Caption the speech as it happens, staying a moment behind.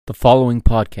The following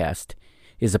podcast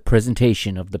is a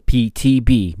presentation of the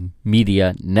PTB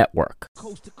Media Network.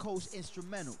 Coast to coast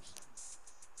instrumentals.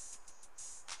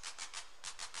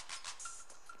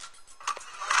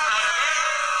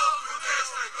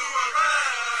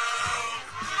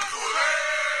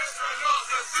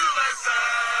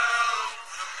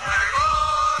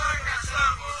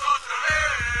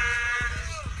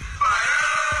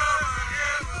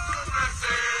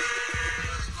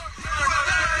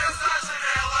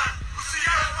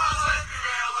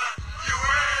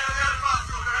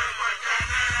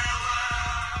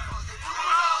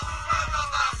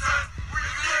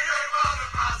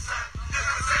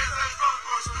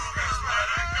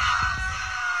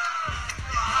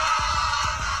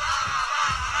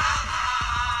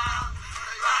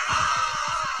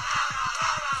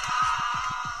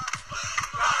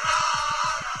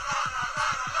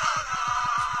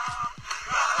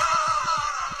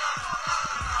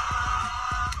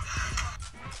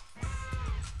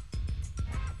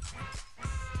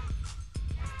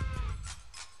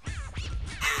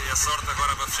 A sorte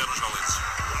agora vai fechar os valetes.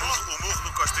 O murro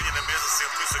no Costinha na mesa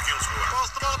sente isso aqui em Lisboa.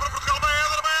 Posso tomar para Portugal, vai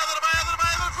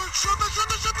Éder, chuta!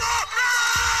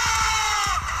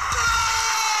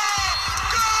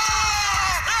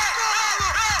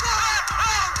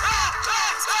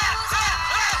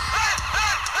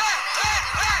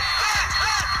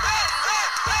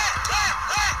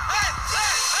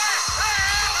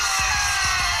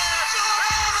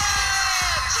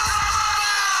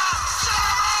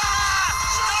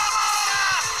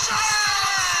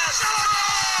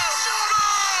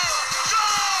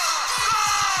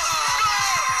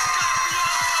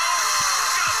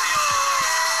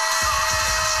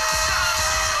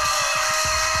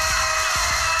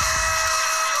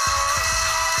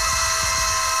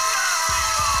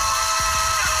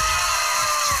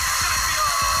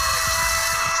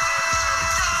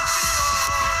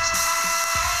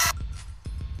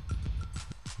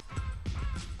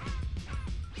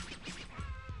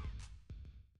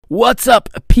 What's up,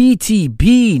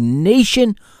 PTB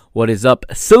Nation? What is up,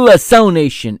 Seleção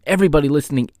Nation? Everybody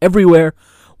listening everywhere,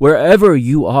 wherever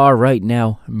you are right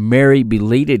now. Merry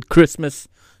belated Christmas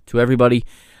to everybody.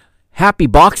 Happy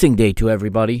Boxing Day to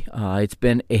everybody. It's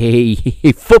been a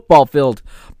football-filled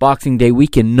Boxing Day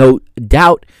weekend, no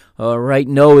doubt. Right,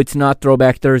 no, it's not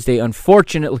Throwback Thursday.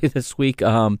 Unfortunately, this week,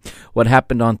 what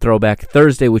happened on Throwback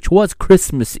Thursday, which was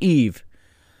Christmas Eve,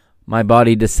 my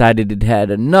body decided it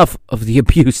had enough of the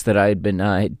abuse that I had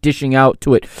been dishing out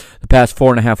to it the past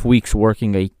 4.5 weeks,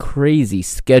 working a crazy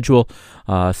schedule,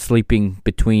 sleeping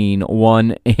between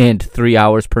 1 and 3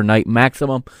 hours per night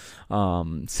maximum,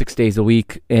 6 days a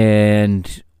week.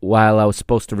 And while I was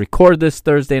supposed to record this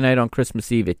Thursday night on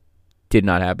Christmas Eve, it did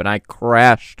not happen. I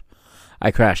crashed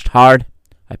hard.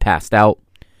 I passed out.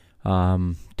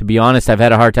 To be honest, I've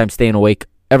had a hard time staying awake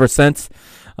ever since.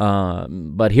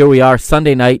 But here we are,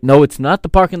 Sunday night. No, it's not the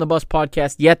Parking the Bus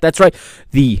podcast yet. That's right,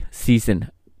 the season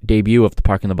debut of the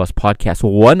Parking the Bus podcast.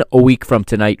 1 week from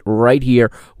tonight, right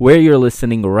here, where you're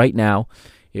listening right now.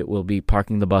 It will be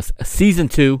Parking the Bus Season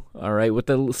 2, all right,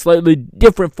 with a slightly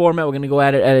different format. We're going to go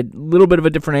at it at a little bit of a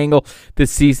different angle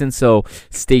this season, so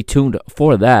stay tuned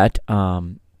for that.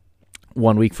 1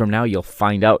 week from now, you'll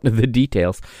find out the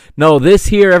details. No, this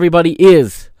here, everybody,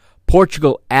 is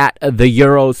Portugal at the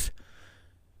Euros.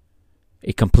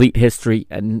 A complete history.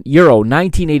 And Euro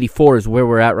 1984 is where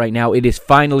we're at right now. It is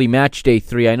finally match day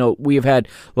 3. I know we have had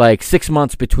like 6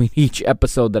 months between each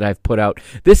episode that I've put out.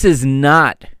 This is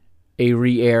not a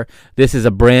re-air. This is a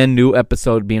brand new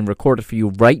episode being recorded for you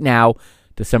right now,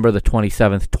 December the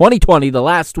 27th, 2020, the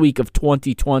last week of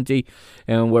 2020.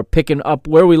 And we're picking up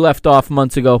where we left off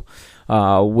months ago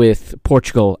with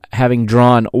Portugal having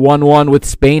drawn 1-1 with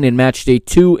Spain in match day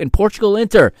 2, and Portugal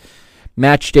Inter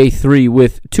match day 3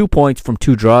 with 2 points from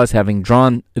 2 draws, having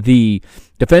drawn the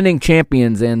defending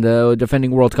champions and the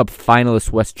defending World Cup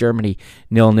finalists West Germany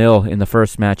 0-0 in the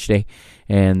first match day,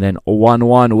 and then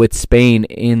 1-1 with Spain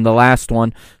in the last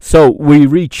one. So we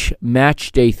reach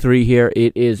match day 3 here.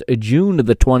 It is June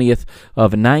the 20th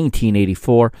of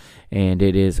 1984, and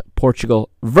it is Portugal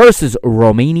versus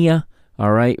Romania.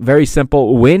 All right, very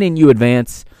simple. Win and you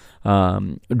advance.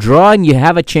 Draw and you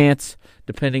have a chance,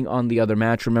 depending on the other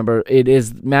match. Remember, it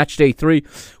is match day 3,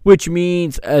 which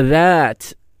means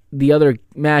that the other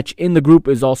match in the group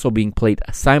is also being played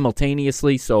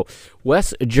simultaneously. So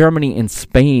West Germany and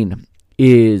Spain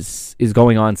is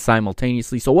going on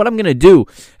simultaneously. So what I'm going to do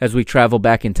as we travel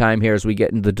back in time here, as we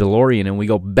get in the DeLorean and we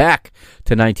go back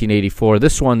to 1984,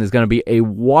 this one is going to be a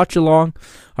watch-along.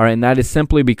 All right, and that is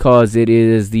simply because it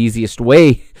is the easiest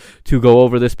way to go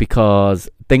over this, because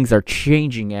things are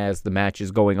changing as the match is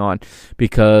going on,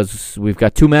 because we've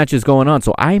got 2 matches going on.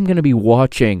 So I'm going to be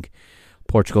watching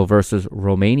Portugal versus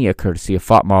Romania, courtesy of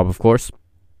FotMob, of course.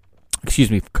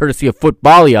 Courtesy of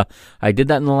Footballia. I did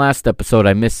that in the last episode.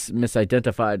 I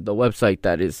misidentified the website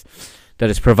that is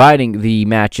providing the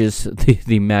matches,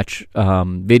 the match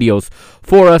videos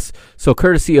for us. So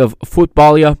courtesy of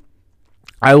Footballia,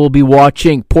 I will be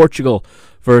watching Portugal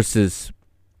versus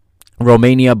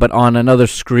Romania, but on another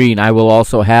screen I will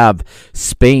also have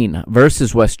Spain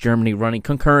versus West Germany running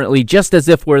concurrently, just as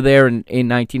if we're there in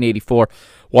 1984,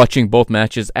 watching both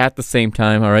matches at the same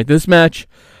time. All right, this match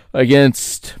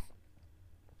against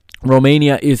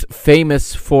Romania is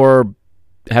famous for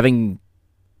having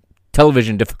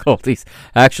television difficulties.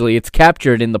 Actually, it's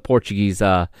captured in the Portuguese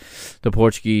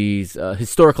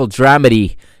historical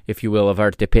dramedy, if you will, of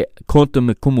RTP.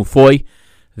 Conta-me como foi.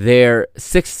 Their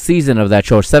 6th season of that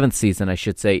show, or 7th season, I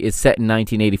should say, is set in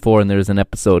 1984, and there's an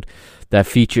episode that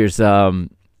features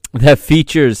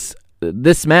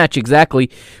this match exactly,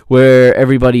 where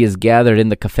everybody is gathered in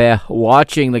the cafe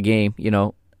watching the game. You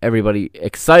know, everybody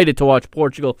excited to watch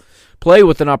Portugal play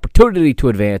with an opportunity to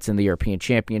advance in the European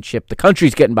Championship. The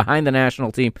country's getting behind the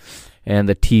national team, and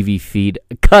the TV feed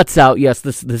cuts out. Yes,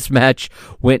 this match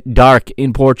went dark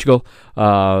in Portugal.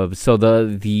 So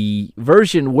the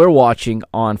version we're watching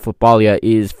on Footballia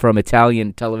is from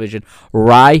Italian television,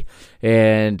 Rai,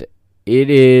 and it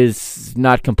is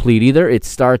not complete either. It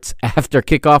starts after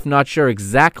kickoff. Not sure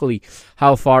exactly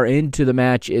how far into the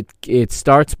match it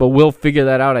starts, but we'll figure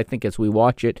that out, I think, as we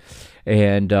watch it.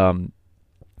 And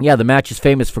yeah, the match is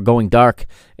famous for going dark,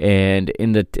 and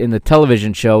in the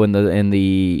television show, in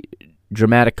the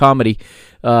dramatic comedy,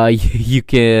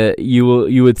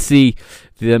 you would see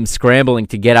them scrambling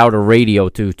to get out a radio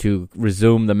to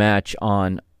resume the match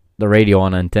on the radio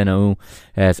on Antena 1,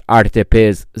 as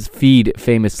RTP's feed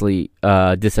famously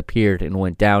disappeared and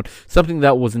went down. Something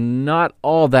that was not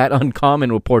all that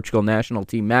uncommon with Portugal national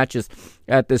team matches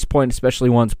at this point, especially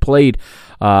ones played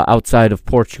outside of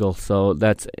Portugal. So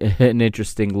that's an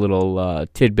interesting little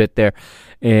tidbit there.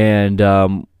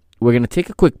 And we're going to take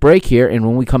a quick break here, and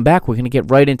when we come back, we're going to get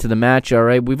right into the match, all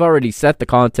right? We've already set the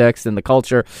context and the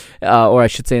culture, or I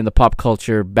should say in the pop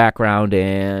culture background,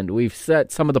 and we've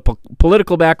set some of the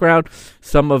political background,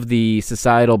 some of the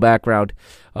societal background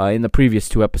in the previous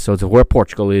 2 episodes of where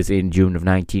Portugal is in June of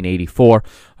 1984,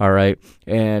 all right?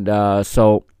 And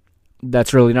so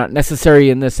that's really not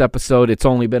necessary in this episode. It's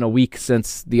only been a week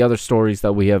since the other stories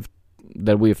that we have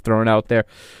thrown out there.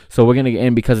 So we're going to,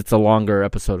 and because it's a longer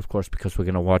episode, of course, because we're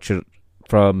going to watch the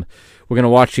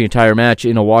entire match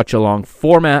in a watch-along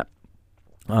format.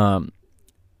 I'll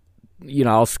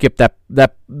skip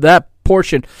that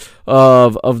portion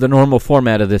of the normal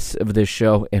format of this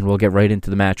show, and we'll get right into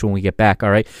the match when we get back,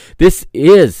 all right? This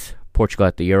is Portugal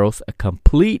at the Euros, a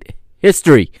complete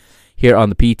history here on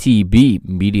the PTB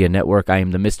Media Network. I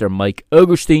am the Mr. Mike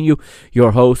Agostinho,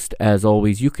 your host. As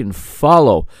always, you can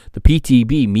follow the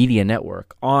PTB Media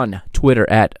Network on Twitter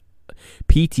at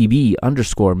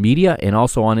PTB_media, and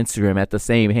also on Instagram at the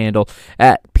same handle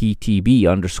at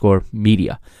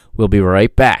PTB_media. We'll be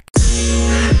right back.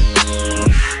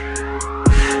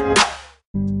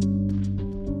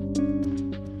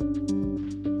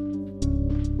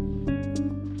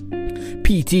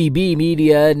 PTB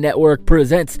Media Network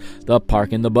presents the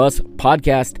Park in the Bus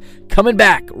podcast, coming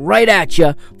back right at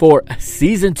you for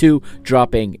Season 2,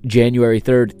 dropping January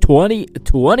 3rd,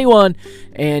 2021,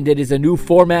 and it is a new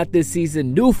format this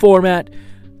season,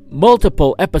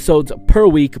 multiple episodes per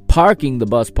week, Parking the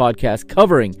Bus podcast,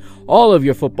 covering all of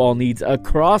your football needs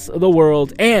across the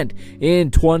world, and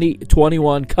in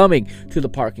 2021, coming to the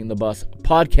Parking the Bus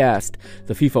podcast,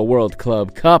 the FIFA World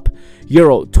Club Cup,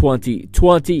 Euro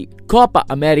 2020, Copa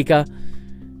America,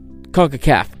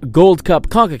 CONCACAF Gold Cup,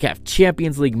 CONCACAF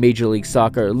Champions League, Major League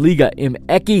Soccer, Liga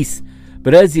MX,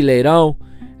 Brasileirão,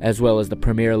 as well as the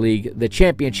Premier League, the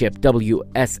Championship,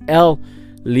 WSL,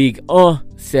 Ligue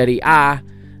 1, Serie A,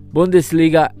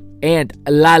 Bundesliga, and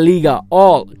La Liga,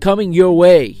 all coming your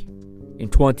way in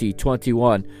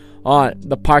 2021 on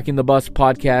the Parking the Bus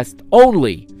podcast,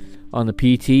 only on the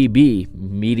PTB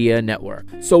Media Network.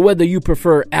 So whether you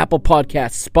prefer Apple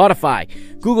Podcasts, Spotify,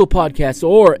 Google Podcasts,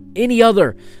 or any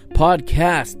other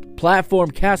podcast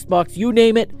platform, Castbox, you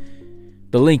name it,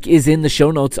 the link is in the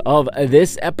show notes of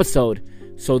this episode,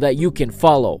 so that you can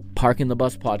follow Parking the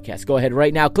Bus podcast. Go ahead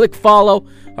right now, click follow.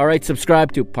 All right,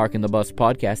 subscribe to Parking the Bus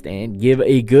podcast and give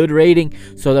a good rating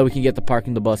so that we can get the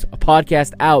Parking the Bus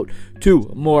podcast out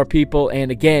to more people.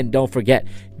 And again, don't forget,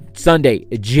 Sunday,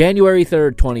 January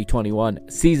 3rd,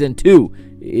 2021, Season 2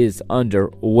 is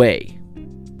underway.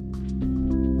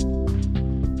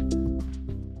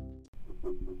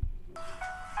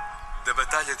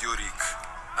 Ilha de Ourique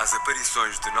às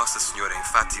aparições de Nossa Senhora em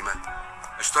Fátima,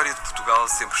 a história de Portugal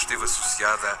sempre esteve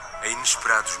associada a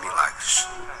inesperados milagres.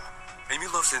 Em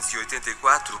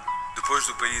 1984, depois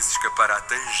do país escapar à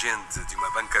tangente de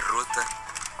uma bancarrota,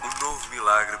 um novo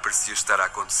milagre parecia estar a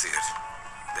acontecer.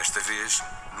 Desta vez,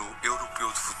 no Europeu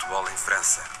de Futebol em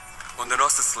França, onde a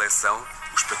nossa seleção,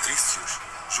 os patrícios,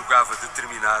 jogava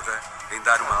determinada em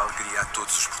dar uma alegria a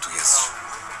todos os portugueses.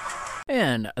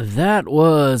 And that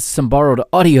was some borrowed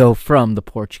audio from the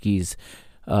Portuguese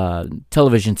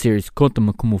television series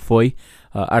Conta-me Como Foi,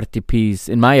 RTP's,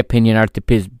 in my opinion,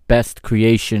 RTP's best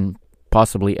creation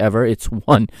possibly ever. It's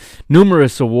won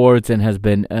numerous awards and has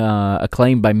been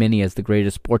acclaimed by many as the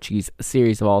greatest Portuguese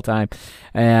series of all time.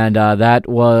 And that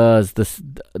was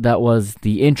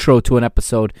the intro to an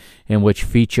episode in which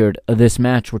featured this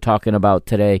match we're talking about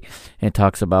today, and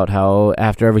talks about how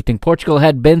after everything Portugal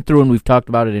had been through, and we've talked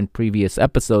about it in previous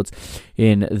episodes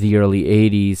in the early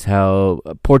 80s, how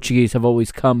Portuguese have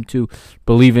always come to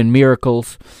believe in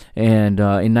miracles, and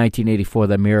in 1984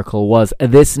 that miracle was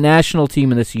this national team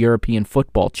and this European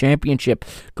football championship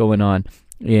going on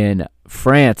in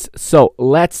France. So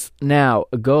let's now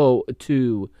go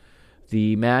to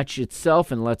the match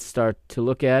itself, and let's start to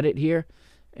look at it here.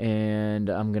 And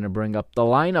I'm going to bring up the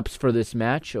lineups for this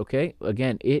match, okay?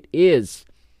 Again, it is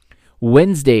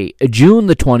Wednesday, June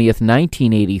the 20th,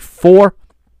 1984.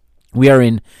 We are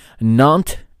in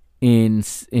Nantes in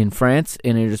France,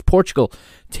 and it is Portugal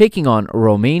taking on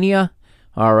Romania.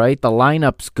 All right, the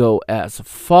lineups go as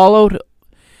followed.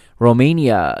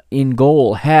 Romania in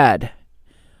goal had,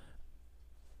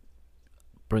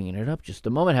 bringing it up just a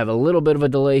moment, have a little bit of a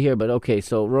delay here, but okay,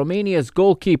 so Romania's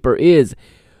goalkeeper is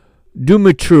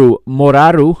Dumitru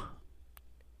Moraru.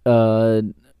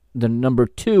 The number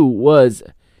 2 was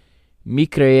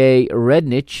Micrae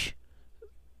Rednic,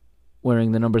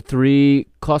 wearing the number 3,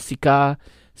 Kosika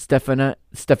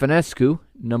Stefanescu.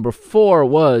 Number 4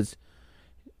 was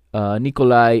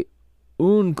Nicolae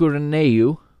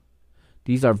Ungurneu.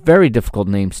 These are very difficult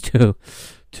names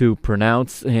to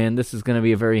pronounce, and this is going to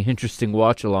be a very interesting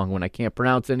watch-along when I can't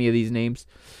pronounce any of these names.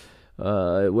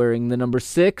 Wearing the number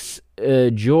 6,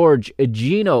 George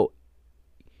Gino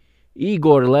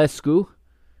Igorlescu.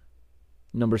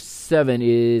 Number 7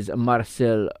 is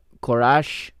Marcel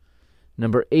Coraș.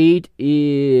 Number 8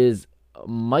 is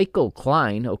Michael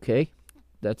Klein. Okay,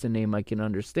 that's a name I can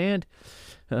understand.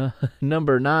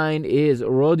 Number 9 is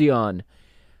Rodion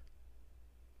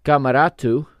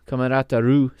Camarataru,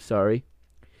 sorry.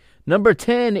 Number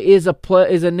 10 is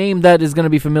a name that is going to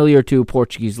be familiar to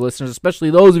Portuguese listeners, especially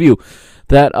those of you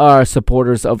that are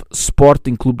supporters of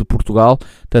Sporting Clube de Portugal.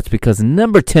 That's because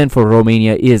number 10 for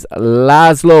Romania is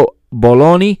Laszlo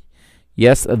Boloni.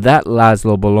 Yes, that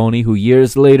Laszlo Boloni, who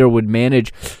years later would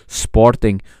manage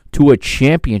Sporting to a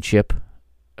championship.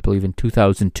 I believe in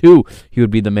 2002, he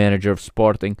would be the manager of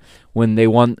Sporting when they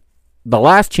won the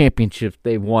last championship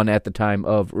they won at the time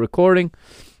of recording.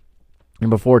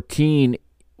 Number 14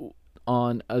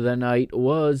 on the night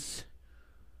was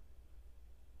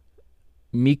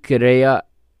Micrea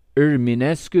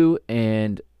Urminescu,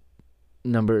 and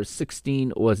number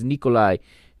 16 was Nicolae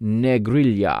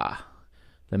Negrilja.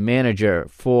 The manager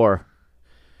for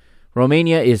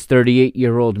Romania is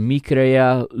 38-year-old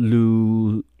Micrea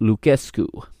Lucescu.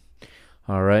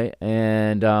 All right,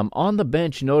 and on the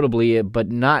bench, notably,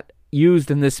 but not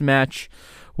used in this match,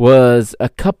 was a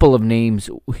couple of names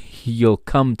you'll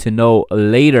come to know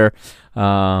later.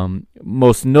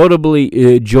 Most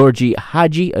notably, Georgi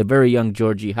Hagi, a very young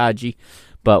Georgi Hagi,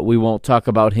 but we won't talk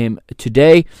about him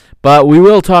today. But we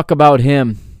will talk about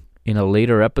him in a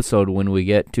later episode when we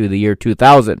get to the year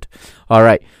 2000. All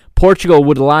right, Portugal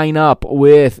would line up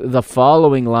with the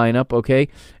following lineup, okay?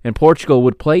 And Portugal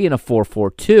would play in a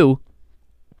 4-4-2.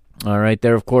 All right,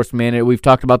 there, of course, man, we've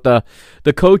talked about the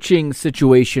coaching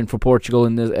situation for Portugal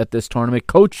at this tournament.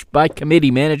 Coached by committee,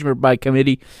 management by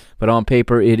committee, but on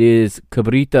paper it is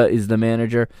Cabrita is the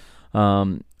manager.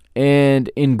 And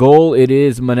in goal it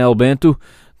is Manel Bento,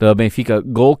 the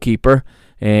Benfica goalkeeper.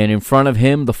 And in front of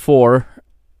him, the 4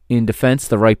 in defense,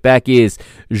 the right back is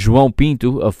João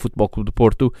Pinto of Futebol Clube de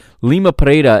Porto, Lima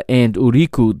Pereira and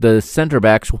Uriku, the center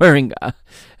backs, wearing,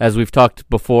 as we've talked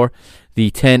before, the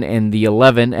 10 and the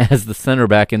 11 as the center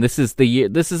back. And this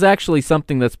is actually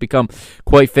something that's become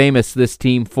quite famous, this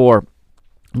team, for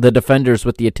the defenders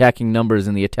with the attacking numbers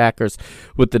and the attackers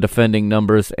with the defending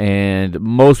numbers. And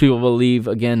most people believe,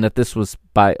 again, that this was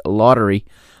by lottery.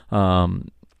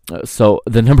 So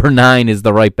the number 9 is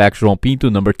the right back, João Pinto.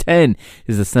 Number 10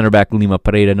 is the center back, Lima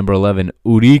Pereira. Number 11,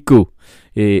 Uriku,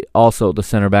 also the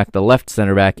center back, the left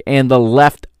center back, and the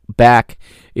left back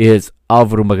is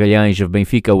Álvaro Magalhães of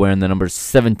Benfica wearing the number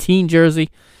 17 jersey.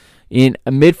 In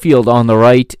midfield on the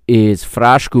right is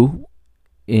Frasco.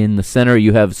 In the center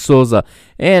you have Souza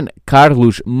and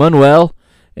Carlos Manuel.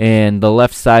 And the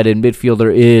left-sided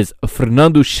midfielder is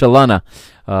Fernando Chalana.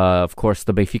 Of course,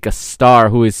 the Benfica star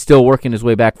who is still working his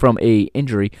way back from a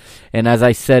injury. And as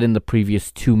I said in the previous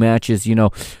two matches,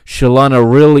 Chalana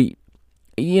really,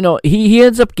 he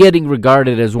ends up getting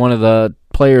regarded as one of the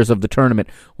players of the tournament,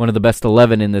 one of the best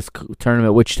 11 in this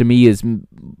tournament, which to me is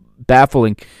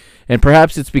baffling. And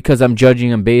perhaps it's because I'm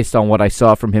judging him based on what I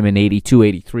saw from him in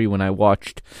 82-83 when I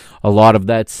watched a lot of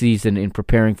that season in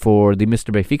preparing for the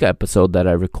Mr. Benfica episode that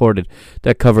I recorded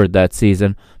that covered that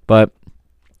season. But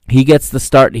he gets the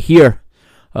start here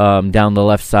down the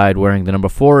left side wearing the number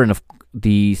 4. And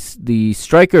the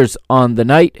strikers on the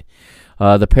night,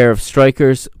 the pair of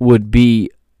strikers would be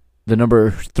the number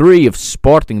 3 of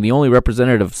Sporting, the only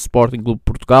representative of Sporting Club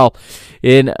Portugal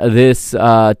in this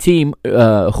team,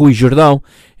 Rui Jordão.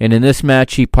 And in this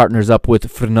match, he partners up with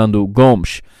Fernando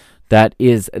Gomes. That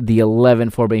is the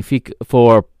 11 for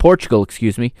Portugal,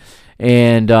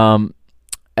 And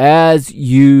as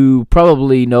you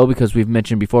probably know, because we've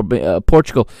mentioned before,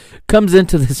 Portugal comes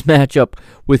into this matchup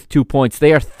with 2 points.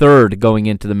 They are third going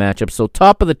into the matchup. So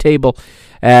top of the table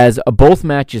as both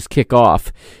matches kick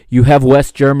off, you have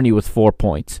West Germany with 4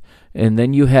 points. And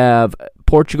then you have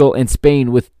Portugal and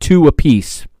Spain with 2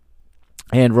 apiece.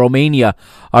 And Romania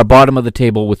are bottom of the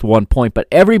table with 1 point. But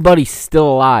everybody's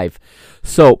still alive.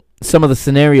 So some of the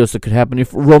scenarios that could happen,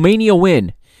 if Romania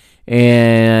win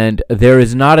and there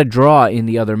is not a draw in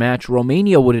the other match,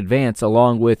 Romania would advance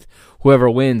along with whoever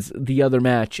wins the other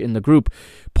match in the group.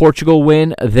 Portugal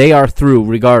win, they are through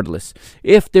regardless.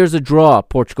 If there's a draw,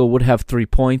 Portugal would have 3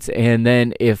 points, and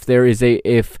then if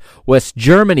West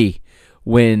Germany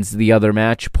wins the other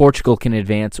match, Portugal can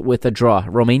advance with a draw.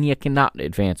 Romania cannot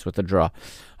advance with a draw.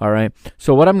 All right.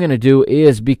 So what I'm going to do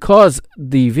is, because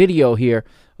the video here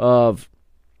of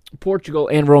Portugal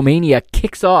and Romania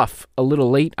kicks off a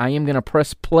little late, I am going to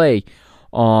press play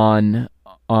on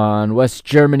West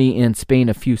Germany and Spain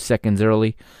a few seconds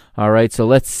early. All right, so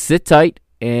let's sit tight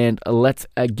and let's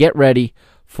get ready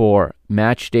for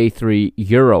match day 3,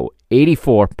 Euro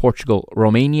 84, Portugal,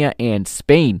 Romania, and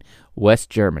Spain, West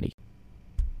Germany.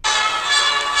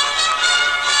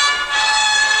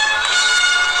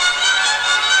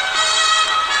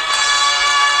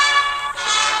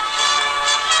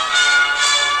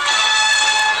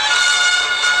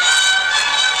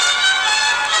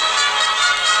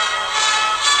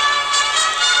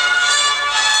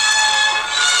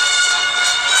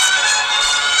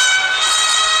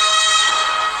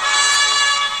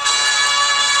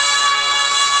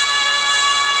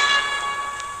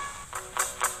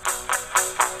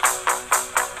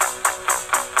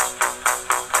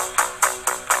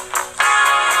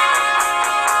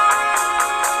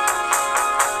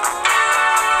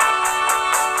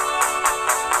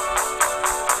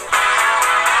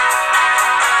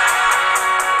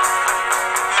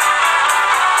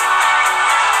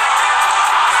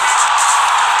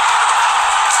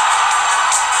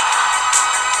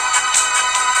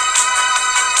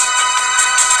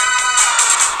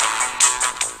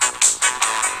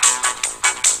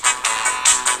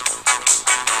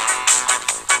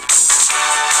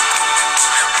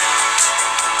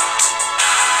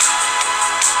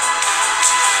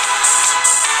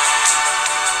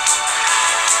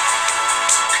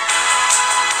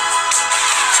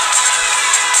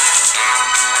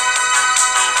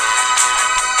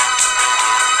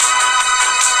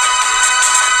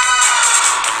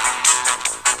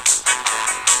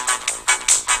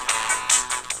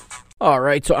 All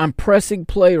right, so I'm pressing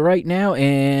play right now,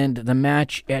 and the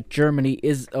match at Germany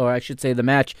is, or I should say the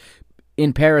match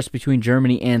in Paris between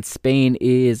Germany and Spain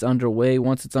is underway.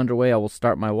 Once it's underway, I will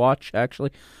start my watch, actually.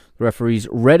 The referee's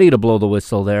ready to blow the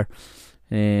whistle there.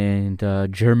 And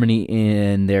Germany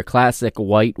in their classic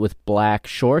white with black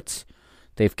shorts.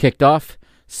 They've kicked off.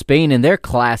 Spain in their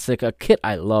classic, a kit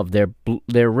I love,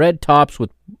 their red tops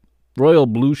with royal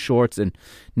blue shorts and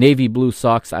navy blue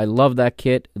socks. I love that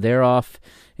kit. They're off.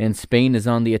 And Spain is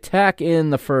on the attack in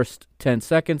the first 10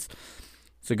 seconds.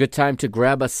 It's a good time to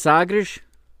grab a Sagres.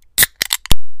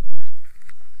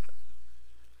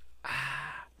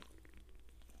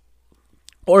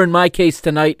 Or in my case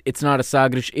tonight, it's not a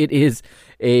Sagres. It is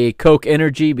a Coke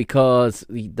Energy, because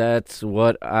that's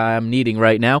what I'm needing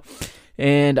right now.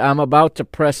 And I'm about to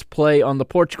press play on the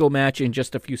Portugal match in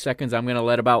just a few seconds. I'm going to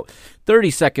let about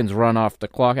 30 seconds run off the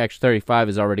clock. Actually, 35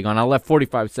 is already gone. I'll let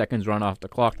 45 seconds run off the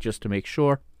clock just to make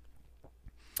sure.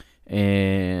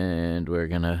 And we're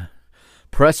going to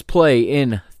press play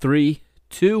in 3,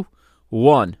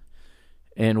 2-1.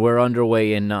 And we're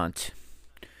underway in Nantes.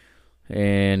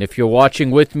 And if you're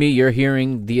watching with me, you're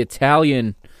hearing the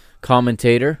Italian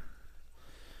commentator.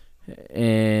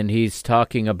 And he's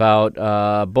talking about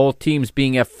both teams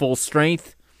being at full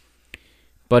strength.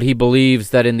 But he believes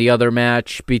that in the other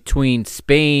match between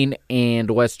Spain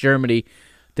and West Germany,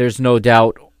 there's no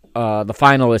doubt the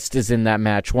finalist is in that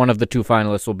match. One of the two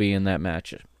finalists will be in that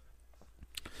match.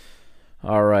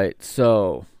 All right,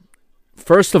 so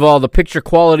first of all, the picture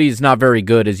quality is not very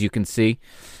good, as you can see.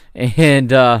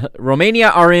 And Romania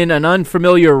are in an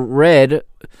unfamiliar red,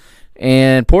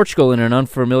 and Portugal in an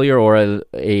unfamiliar or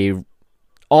a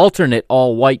alternate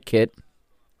all-white kit.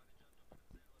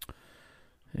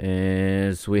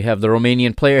 As we have the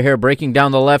Romanian player here breaking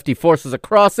down the left, he forces a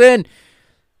cross in.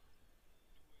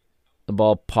 The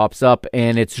ball pops up,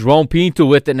 and it's João Pinto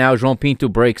with it now. João Pinto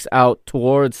breaks out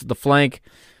towards the flank.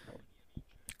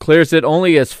 Clears it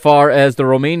only as far as the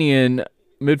Romanian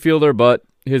midfielder, but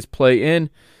his play in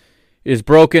is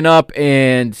broken up,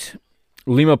 and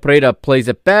Lima Preda plays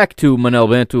it back to Manel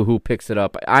Bento, who picks it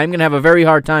up. I'm going to have a very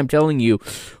hard time telling you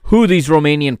who these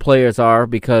Romanian players are,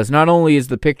 because not only is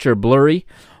the picture blurry,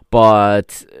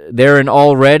 but they're in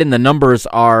all red, and the numbers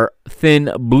are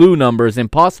thin blue numbers,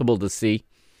 impossible to see.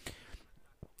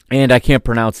 And I can't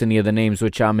pronounce any of the names,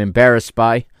 which I'm embarrassed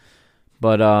by.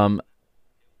 But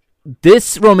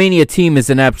this Romania team is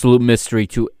an absolute mystery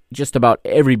to just about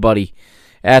everybody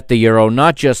at the Euro,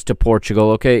 not just to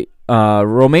Portugal, okay?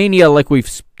 Romania, like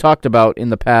we've talked about in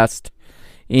the past,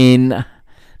 in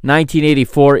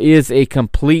 1984, is a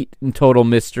complete and total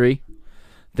mystery.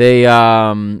 They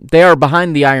are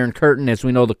behind the Iron Curtain. As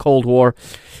we know, the Cold War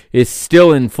is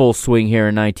still in full swing here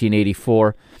in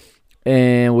 1984.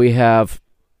 And we have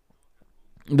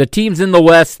the teams in the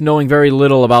West knowing very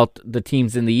little about the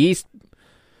teams in the East,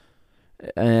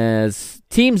 as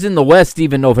teams in the West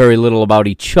even know very little about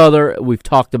each other. We've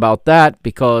talked about that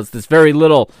because there's very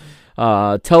little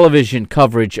television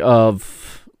coverage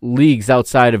of leagues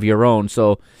outside of your own.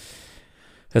 So,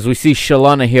 as we see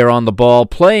Shalana here on the ball,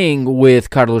 playing with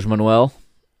Carlos Manuel.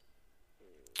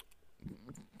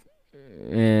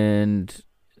 And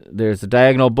there's a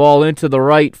diagonal ball into the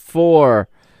right for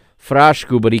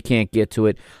Frascu, but he can't get to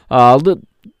it.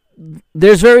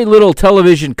 There's very little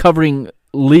television covering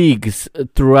leagues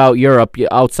throughout Europe,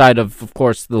 outside of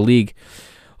course, the league,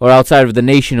 or outside of the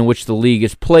nation in which the league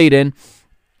is played in.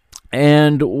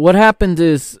 And what happened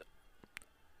is,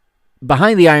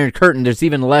 behind the Iron Curtain, there's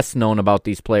even less known about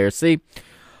these players. See,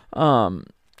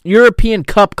 European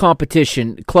Cup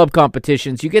competition, club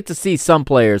competitions, you get to see some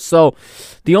players. So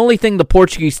the only thing the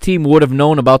Portuguese team would have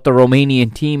known about the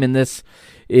Romanian team in this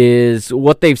is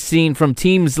what they've seen from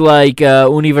teams like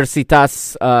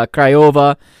Universitas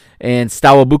Craiova and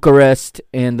Steaua Bucharest,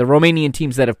 and the Romanian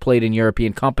teams that have played in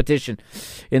European competition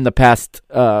in the past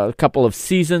couple of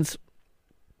seasons.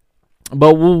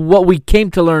 But what we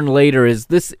came to learn later is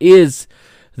this is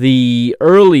the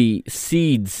early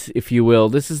seeds, if you will.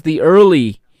 This is the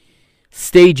early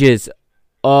stages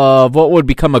of what would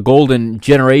become a golden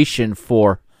generation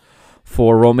for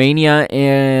Romania.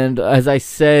 And as I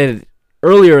said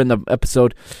earlier in the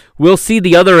episode, we'll see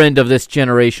the other end of this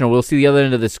generation, or we'll see the other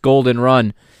end of this golden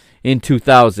run in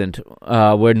 2000,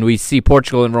 when we see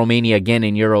Portugal and Romania again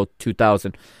in Euro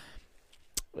 2000.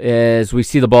 As we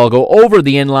see the ball go over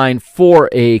the end line for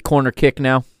a corner kick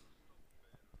now.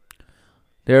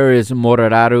 There is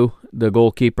Morararu, the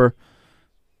goalkeeper,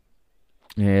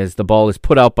 as the ball is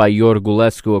put out by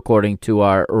Iorgulescu, according to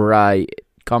our RAI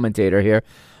commentator here.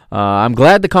 I'm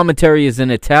glad the commentary is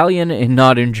in Italian and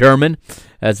not in German,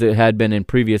 as it had been in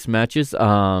previous matches.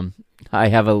 I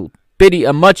have a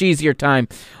much easier time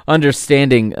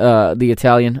understanding the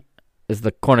Italian, as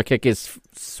the corner kick is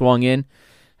swung in,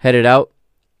 headed out.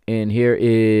 And here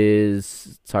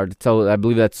is, it's hard to tell, I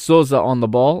believe that's Souza on the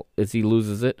ball as he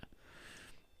loses it.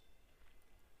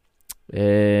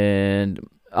 And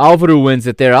Alvaro wins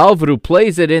it there. Alvaro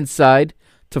plays it inside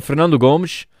to Fernando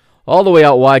Gomes, all the way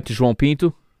out wide to João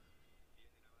Pinto.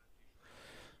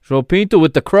 João Pinto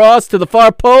with the cross to the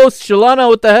far post. Shalana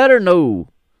with the header. No.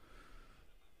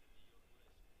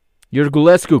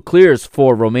 Iorgulescu clears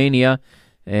for Romania,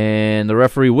 and the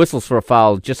referee whistles for a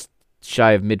foul just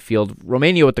shy of midfield.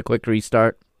 Romania with the quick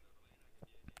restart.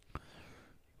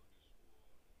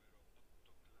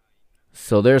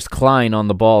 So there's Klein on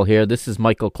the ball here. This is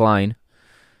Michael Klein.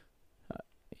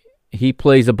 He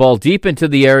plays a ball deep into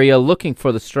the area, looking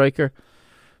for the striker,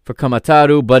 for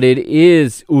Kamataru, but it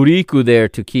is Uriku there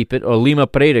to keep it, or Lima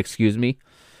Preda, excuse me.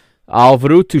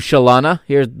 Alvaro to Shalana.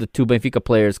 Here's the two Benfica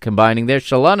players combining there.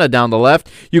 Shalana down the left.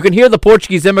 You can hear the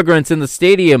Portuguese immigrants in the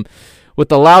stadium with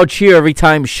the loud cheer every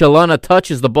time Shalana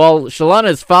touches the ball. Shalana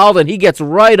is fouled, and he gets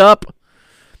right up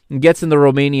and gets in the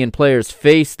Romanian player's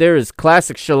face. There is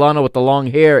classic Shalana with the long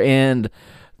hair and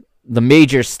the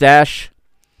major stash.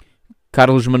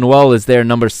 Carlos Manuel is there,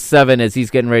 number 7, as he's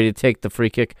getting ready to take the free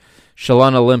kick.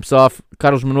 Shalana limps off.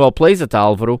 Carlos Manuel plays it to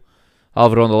Alvaro.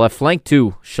 Alvaro on the left flank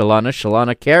to Shalana.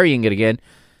 Shalana carrying it again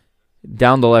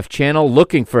down the left channel,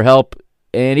 looking for help.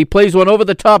 And he plays one over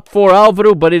the top for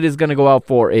Alvaro, but it is going to go out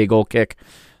for a goal kick.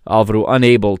 Alvaro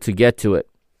unable to get to it.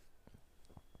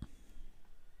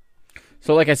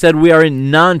 So like I said, we are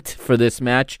in Nantes for this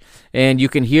match, and you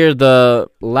can hear the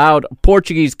loud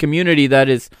Portuguese community that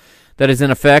is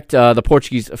in effect, the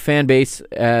Portuguese fan base.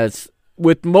 As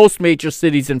with most major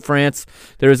cities in France,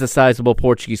 there is a sizable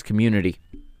Portuguese community.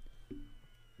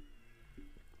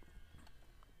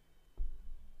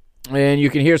 And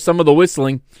you can hear some of the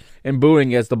whistling and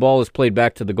booing as the ball is played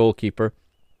back to the goalkeeper.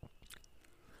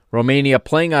 Romania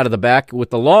playing out of the back with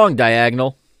the long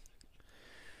diagonal.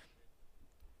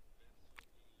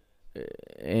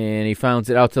 And he finds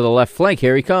it out to the left flank.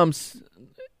 Here he comes.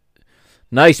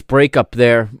 Nice break up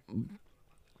there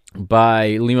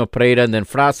by Lima Pereira, and then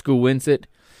Frasco wins it.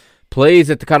 Plays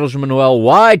it to Carlos Manuel,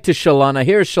 wide to Shalana.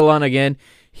 Here's Shalana again.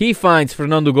 He finds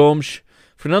Fernando Gomes.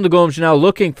 Fernando Gomes now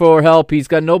looking for help. He's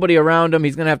got nobody around him.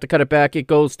 He's going to have to cut it back. It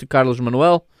goes to Carlos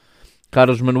Manuel.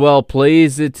 Carlos Manuel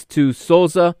plays it to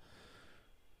Souza.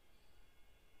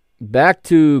 Back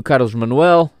to Carlos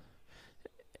Manuel.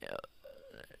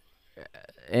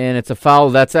 And it's a foul.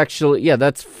 That's actually,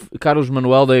 that's Carlos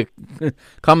Manuel. The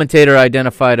commentator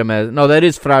identified him as, no, that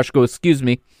is Frasco, excuse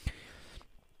me.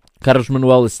 Carlos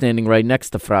Manuel is standing right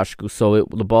next to Frasco, so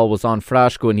the ball was on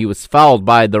Frasco, and he was fouled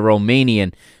by the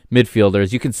Romanian midfielder.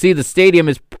 As you can see, the stadium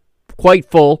is quite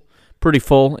full, pretty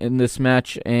full in this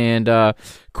match. And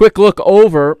quick look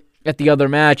over at the other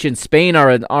match. In Spain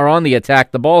are on the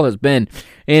attack. The ball has been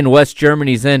in West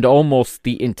Germany's end almost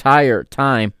the entire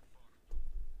time.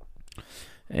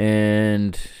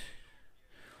 And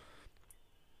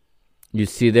you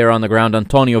see there on the ground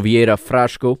Antonio Vieira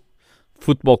Frasco,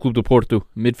 Futebol Clube do Porto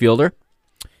midfielder,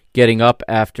 getting up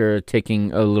after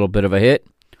taking a little bit of a hit.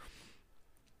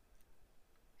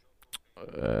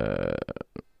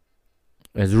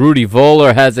 As Rudy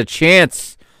Voller has a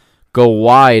chance go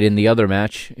wide in the other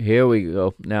match. Here we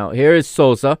go. Now here is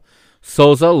Souza.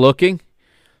 Souza looking,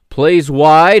 plays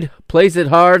wide, plays it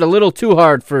hard, a little too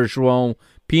hard for João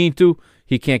Pinto.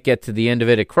 He can't get to the end of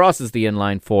it. It crosses the end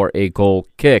line for a goal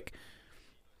kick.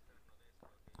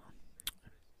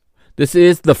 This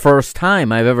is the first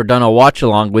time I've ever done a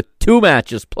watch-along with 2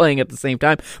 matches playing at the same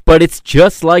time, but it's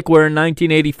just like we're in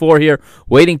 1984 here,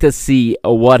 waiting to see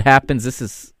what happens. This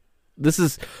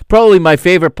is probably my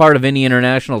favorite part of any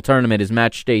international tournament is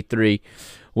match day 3,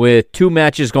 with 2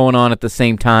 matches going on at the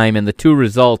same time and the 2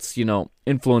 results,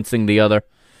 influencing the other.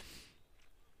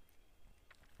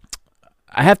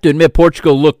 I have to admit,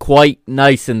 Portugal look quite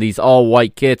nice in these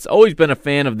all-white kits. Always been a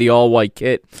fan of the all-white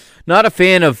kit. Not a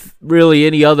fan of really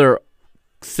any other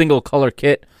single-color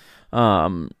kit.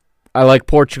 I like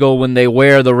Portugal when they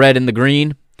wear the red and the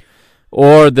green,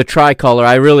 or the tricolor.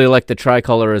 I really like the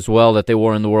tricolor as well that they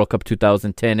wore in the World Cup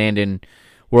 2010 and in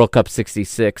World Cup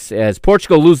 66. As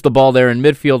Portugal lose the ball there in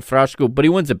midfield, Frasco, but he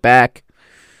wins it back.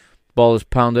 Ball is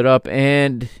pounded up,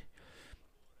 and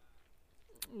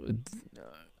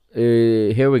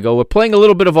here we go. We're playing a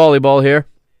little bit of volleyball here.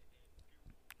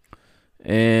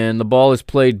 And the ball is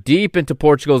played deep into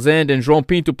Portugal's end, and João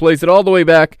Pinto plays it all the way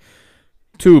back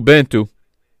to Bento.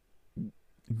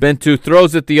 Bento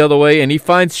throws it the other way, and he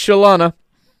finds Shalana.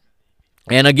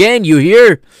 And again, you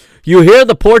hear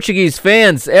the Portuguese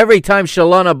fans every time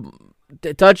Shalana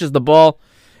touches the ball.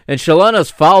 And Shalana's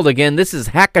fouled again. This is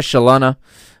Haka Shalana.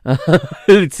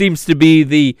 It seems to be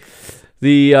the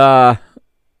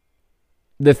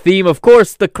theme. Of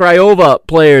course, the Craiova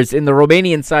players in the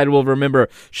Romanian side will remember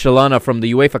Shalana from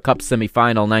the UEFA Cup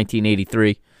semifinal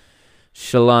 1983.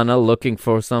 Shalana looking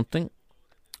for something.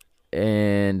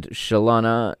 And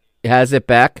Shalana has it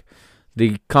back.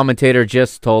 The commentator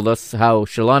just told us how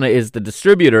Shalana is the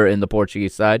distributor in the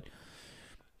Portuguese side.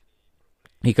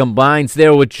 He combines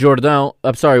there with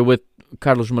with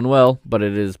Carlos Manuel, but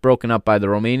it is broken up by the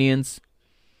Romanians.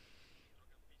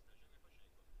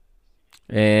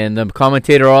 And the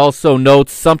commentator also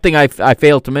notes something I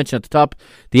failed to mention at the top: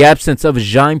 the absence of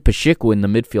Jaime Pacheco in the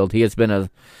midfield. He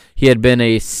had been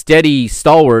a steady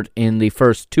stalwart in the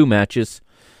first 2 matches.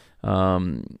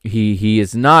 He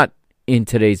is not in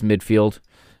today's midfield,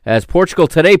 as Portugal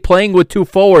today playing with 2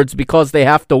 forwards because they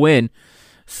have to win.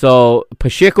 So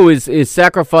Pacheco is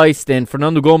sacrificed, and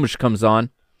Fernando Gomes comes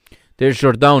on. There's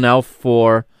Jordão now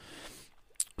for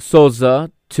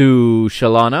Souza to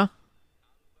Shalana.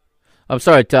 I'm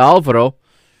sorry, to Alvaro.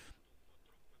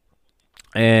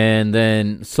 And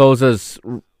then Souza's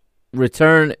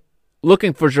return,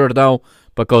 looking for Jordão,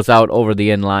 but goes out over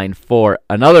the end line for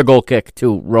another goal kick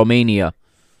to Romania.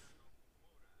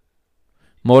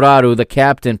 Moraru, the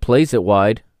captain, plays it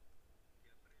wide.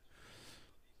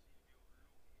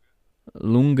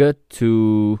 Lunga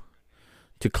to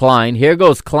Klein. Here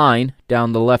goes Klein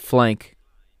down the left flank.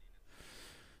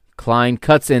 Klein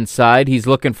cuts inside. He's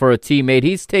looking for a teammate.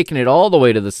 He's taking it all the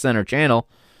way to the center channel.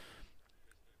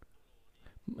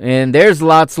 And there's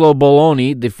László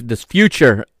Bologna, this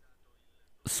future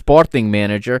Sporting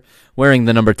manager, wearing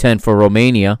the number 10 for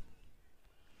Romania.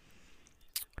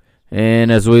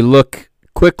 And as we look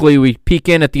quickly, we peek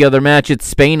in at the other match. It's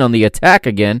Spain on the attack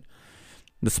again.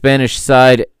 The Spanish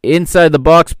side inside the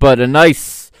box, but a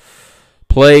nice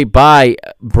play by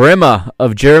Brima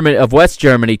of West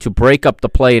Germany to break up the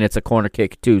play, and it's a corner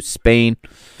kick to Spain.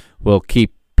 We'll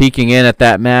keep peeking in at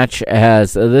that match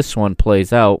as this one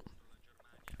plays out.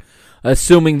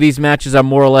 Assuming these matches are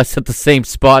more or less at the same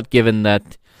spot, given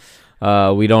that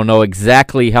we don't know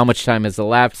exactly how much time has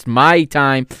elapsed. My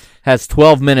time has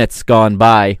 12 minutes gone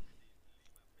by.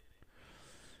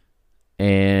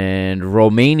 And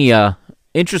Romania,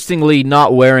 interestingly,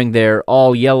 not wearing their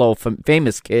all-yellow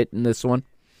famous kit in this one.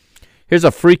 Here's a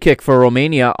free kick for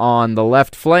Romania on the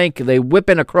left flank. They whip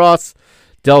in across,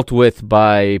 dealt with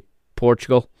by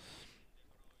Portugal.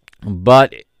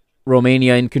 But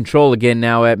Romania in control again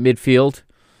now at midfield.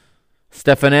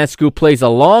 Stefanescu plays a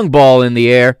long ball in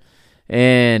the air,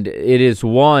 and it is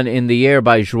won in the air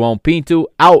by João Pinto,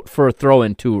 out for a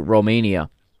throw-in to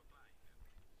Romania.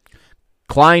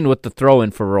 Klein with the throw-in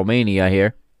for Romania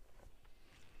here.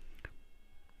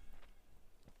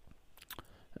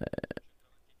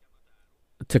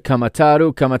 To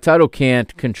Kamataru. Kamataru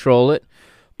can't control it.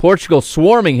 Portugal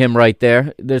swarming him right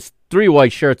there. There's 3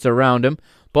 white shirts around him.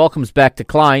 Ball comes back to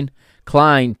Klein.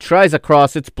 Klein tries a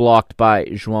cross. It's blocked by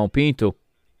João Pinto.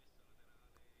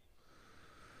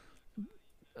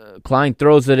 Klein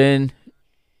throws it in,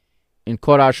 and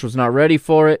Korash was not ready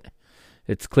for it.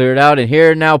 It's cleared out, and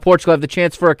here now Portugal have the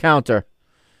chance for a counter.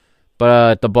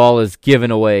 But the ball is given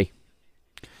away.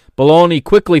 Bologna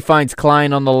quickly finds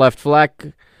Klein on the left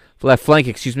flank.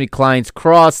 Klein's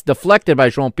cross deflected by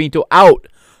João Pinto, out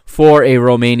for a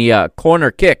Romania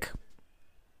corner kick.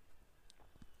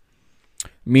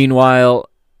 Meanwhile,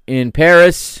 in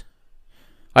Paris,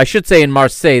 I should say in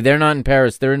Marseille. They're not in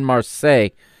Paris. They're in Marseille.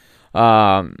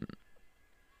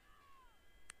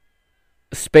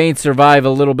 Spain survive a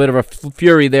little bit of a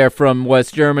fury there from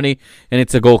West Germany, and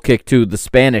it's a goal kick to the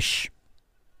Spanish.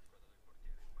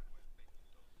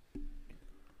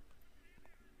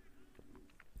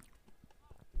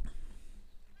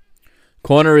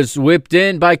 Corner is whipped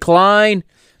in by Klein.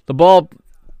 The ball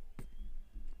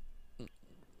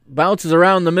bounces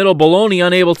around the middle. Bologna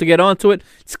unable to get onto it.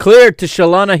 It's cleared to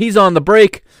Shalana. He's on the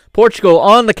break. Portugal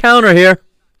on the counter here.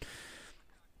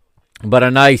 But a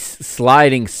nice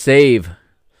sliding save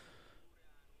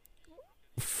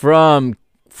from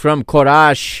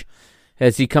Korash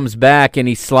as he comes back and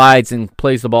he slides and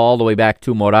plays the ball all the way back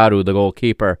to Moraru, the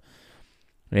goalkeeper.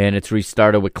 And it's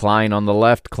restarted with Klein on the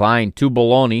left. Klein to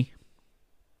Bologna.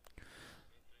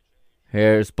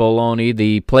 Here's Bologna,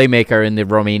 the playmaker in the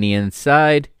Romanian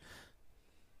side.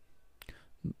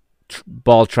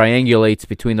 Ball triangulates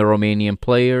between the Romanian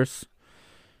players.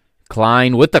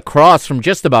 Klein with the cross from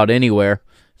just about anywhere.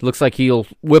 It looks like he'll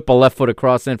whip a left-footed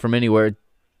cross in from anywhere.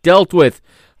 Dealt with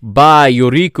by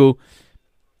Yuriku.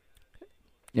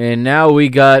 And now we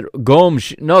got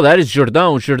Gomes. No, that is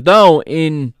Jordão. Jordão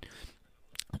in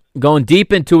going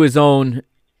deep into his own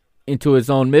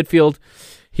midfield.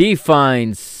 He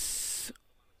finds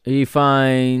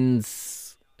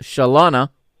Shalana.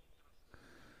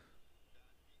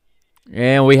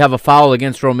 And we have a foul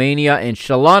against Romania, and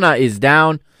Shalana is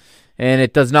down, and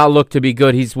it does not look to be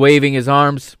good. He's waving his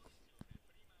arms.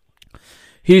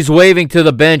 He's waving to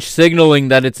the bench, signaling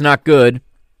that it's not good.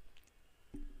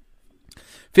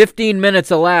 15 minutes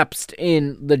elapsed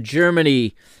in the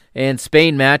Germany and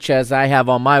Spain match, as I have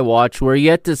on my watch. We're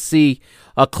yet to see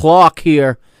a clock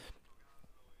here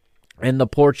in the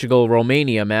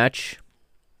Portugal-Romania match.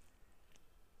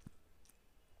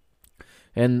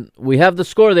 And we have the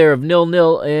score there of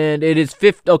 0-0, and it is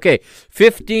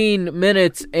 15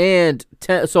 minutes and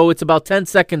 10, so it's about 10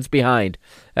 seconds behind.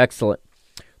 Excellent.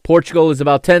 Portugal is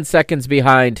about 10 seconds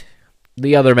behind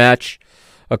the other match,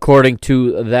 according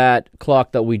to that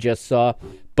clock that we just saw.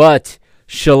 But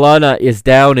Shalana is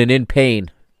down and in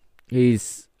pain.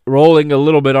 He's rolling a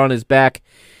little bit on his back.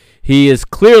 He is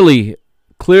clearly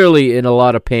clearly in a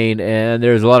lot of pain, and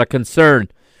there's a lot of concern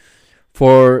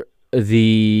for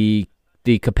the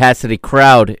capacity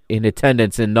crowd in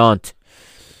attendance in Nantes.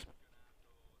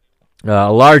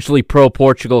 Largely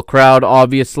pro-Portugal crowd,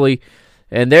 obviously.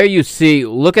 And there you see,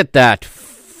 look at that.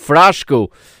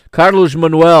 Frasco, Carlos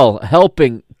Manuel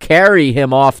helping carry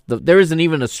him off. There isn't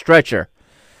even a stretcher.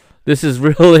 This is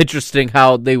real interesting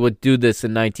how they would do this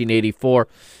in 1984.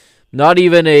 Not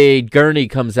even a gurney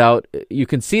comes out. You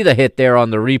can see the hit there on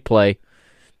the replay.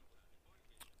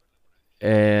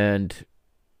 And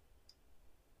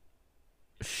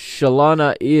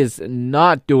Shalana is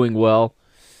not doing well.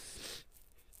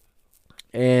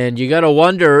 And you got to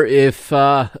wonder if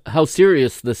how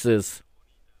serious this is.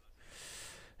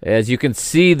 As you can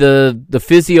see, the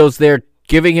physios there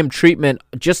giving him treatment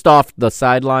just off the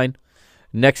sideline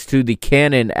next to the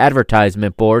Canon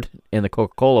advertisement board and the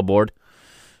Coca-Cola board.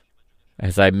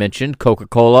 As I mentioned,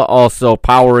 Coca-Cola also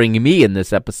powering me in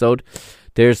this episode.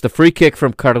 There's the free kick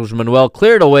from Carlos Manuel,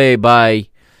 cleared away by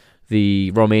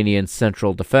the Romanian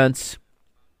central defense.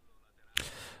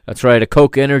 That's right, a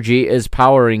Coke Energy is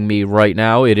powering me right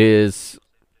now. It is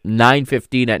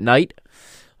 9:15 at night,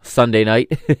 Sunday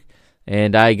night,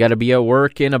 and I got to be at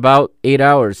work in about 8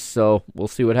 hours, so we'll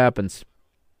see what happens.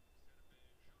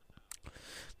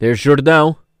 There's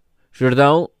Jordão.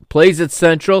 Jordão plays it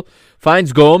central,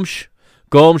 finds Gomes.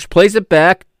 Gomes plays it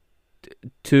back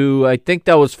to, I think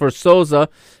that was for Souza,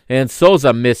 and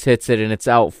Souza mishits it, and it's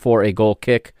out for a goal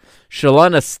kick.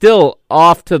 Shalana still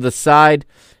off to the side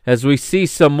as we see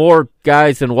some more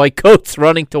guys in white coats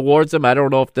running towards him. I don't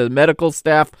know if the medical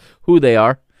staff, who they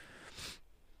are.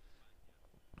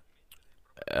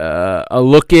 A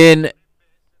look in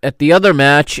at the other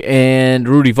match, and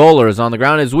Rudy Voller is on the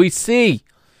ground as we see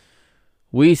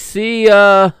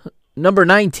number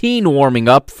 19 warming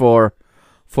up for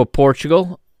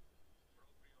Portugal.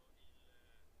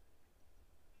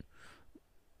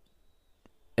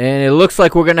 And it looks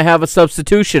like we're going to have a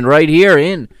substitution right here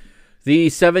in the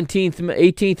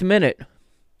 18th minute.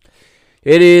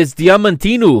 It is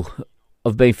Diamantino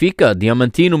of Benfica,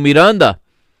 Diamantino Miranda,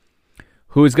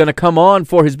 who is going to come on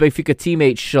for his Benfica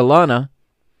teammate Shalana.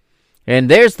 And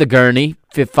there's the gurney,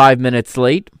 5 minutes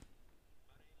late.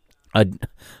 A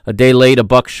day late, a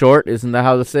buck short, isn't that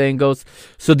how the saying goes?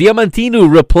 So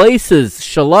Diamantino replaces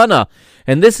Shalana,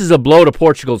 and this is a blow to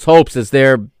Portugal's hopes as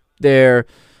their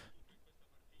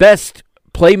best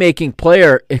playmaking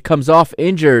player, it comes off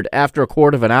injured after a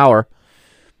quarter of an hour.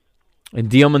 And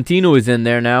Diamantino is in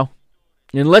there now.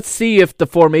 And let's see if the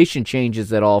formation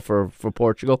changes at all for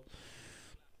Portugal.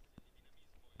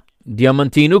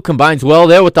 Diamantino combines well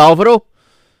there with Alvaro,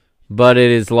 but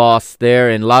it is lost there.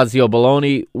 And Lazio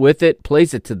Bologna with it,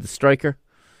 plays it to the striker.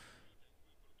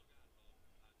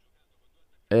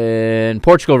 And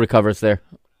Portugal recovers there.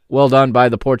 Well done by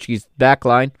the Portuguese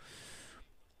backline.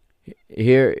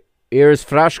 Here is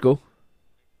Frasco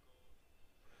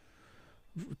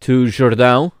to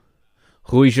Jordão.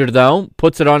 Rui Jordão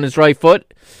puts it on his right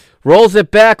foot. Rolls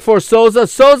it back for Souza.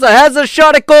 Souza has a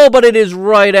shot at goal, but it is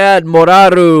right at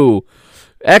Moraru.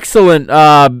 Excellent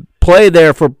play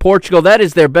there for Portugal. That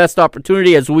is their best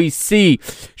opportunity as we see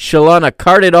Shalana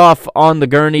carted off on the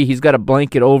gurney. He's got a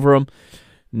blanket over him.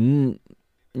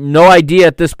 No idea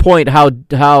at this point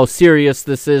how serious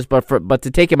this is, but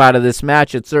to take him out of this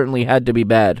match, it certainly had to be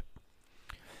bad.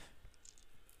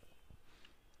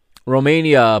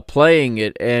 Romania playing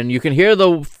it, and you can hear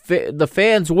the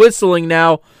fans whistling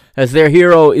now as their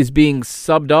hero is being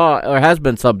subbed off, or has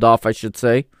been subbed off, I should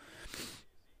say.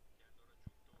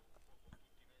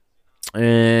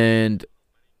 And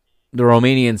the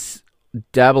Romanians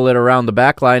dabble it around the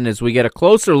back line as we get a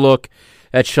closer look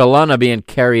at Shalana being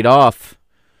carried off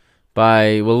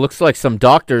by, well, looks like some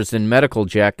doctors in medical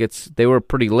jackets. They were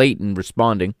pretty late in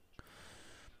responding.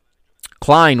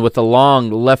 Klein with a long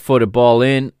left-footed ball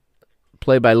in.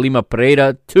 Play by Lima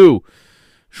Pereira to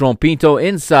João Pinto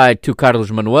inside to Carlos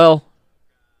Manuel.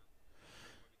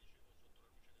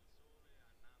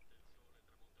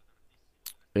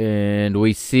 And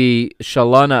we see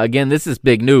Shalana again. This is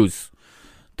big news.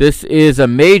 This is a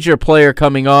major player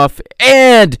coming off.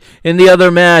 And in the other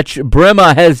match,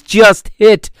 Brema has just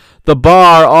hit the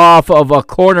bar off of a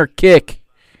corner kick.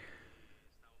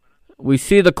 We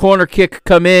see the corner kick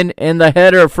come in, and the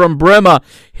header from Brema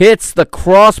hits the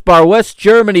crossbar. West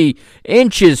Germany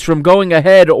inches from going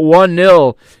ahead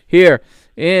 1-0 here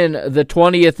in the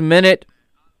 20th minute.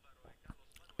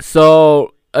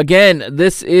 So, again,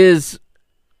 this is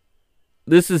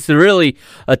really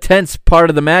a tense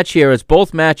part of the match here as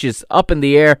both matches up in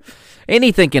the air.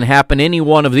 Anything can happen. Any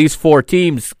one of these four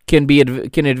teams can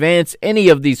advance. Any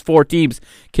of these four teams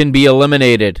can be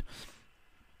eliminated.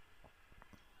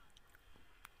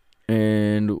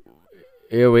 And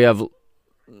here we have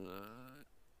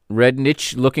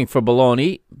Rednich looking for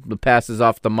Bologna. The pass is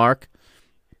off the mark.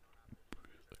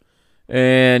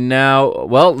 And now,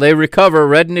 well, they recover.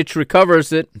 Rednich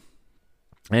recovers it.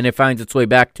 And it finds its way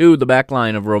back to the back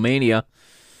line of Romania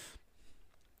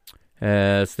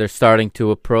as they're starting to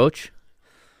approach.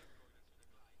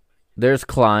 There's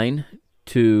Klein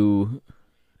to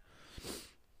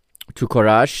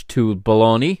Courage, to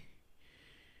Bologna.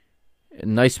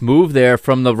 Nice move there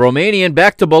from the Romanian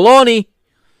back to Bologna.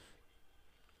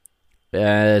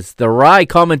 As the Rai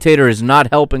commentator is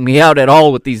not helping me out at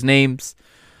all with these names.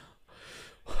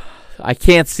 I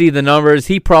can't see the numbers.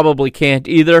 He probably can't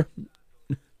either.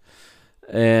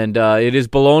 And it is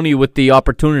Bologna with the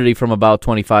opportunity from about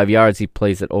 25 yards. He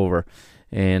plays it over.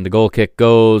 And the goal kick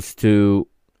goes to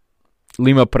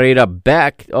Lima Pereira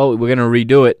back. Oh, we're going to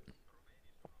redo it.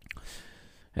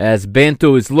 As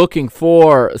Bento is looking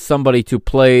for somebody to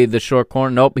play the short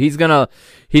corner. Nope, he's gonna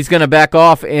back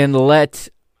off and let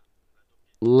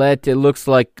it looks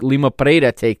like Lima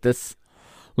Pereira take this.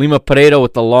 Lima Pereira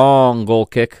with the long goal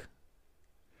kick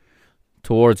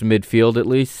towards midfield at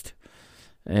least.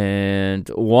 And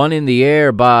one in the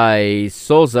air by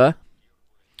Souza.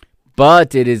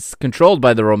 But it is controlled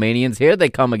by the Romanians. Here they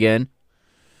come again.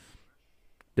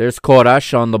 There's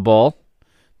Corash on the ball.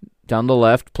 Down the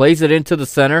left. Plays it into the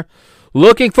center.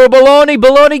 Looking for Bologna.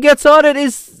 Bologna gets on it.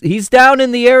 He's down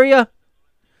in the area.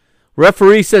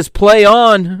 Referee says play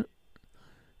on.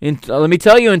 Let me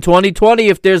tell you, in 2020,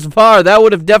 if there's VAR, that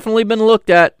would have definitely been looked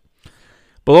at.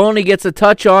 Bologna gets a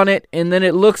touch on it, and then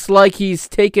it looks like he's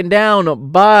taken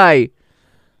down by,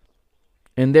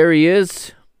 and there he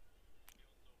is,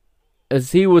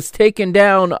 as he was taken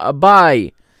down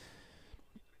by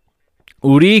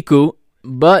Uriku,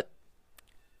 but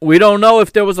we don't know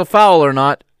if there was a foul or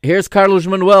not. Here's Carlos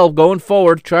Manuel going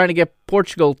forward, trying to get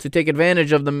Portugal to take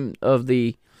advantage of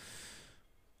the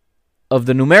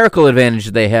numerical advantage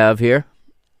they have here.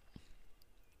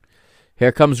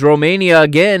 Here comes Romania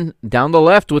again, down the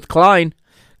left with Klein.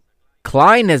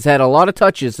 Klein has had a lot of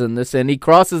touches in this, and he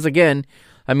crosses again.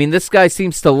 I mean, this guy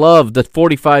seems to love the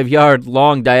 45-yard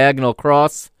long diagonal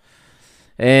cross.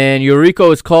 And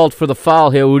Eurico is called for the foul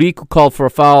here. Eurico called for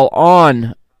a foul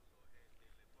on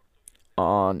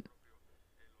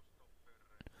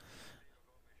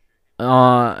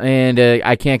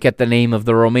I can't get the name of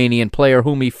the Romanian player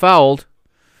whom he fouled.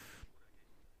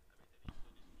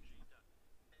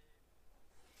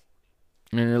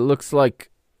 And it looks like,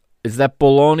 is that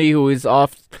Bologna who is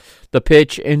off the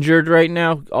pitch injured right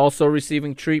now, also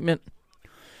receiving treatment?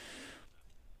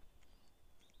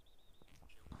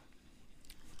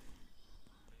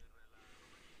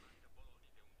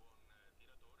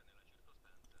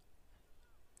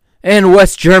 And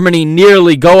West Germany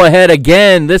nearly go ahead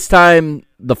again. This time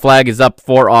the flag is up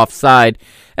for offside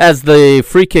as the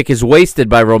free kick is wasted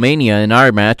by Romania in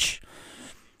our match.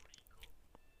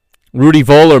 Rudy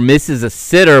Voller misses a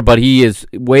sitter, but he is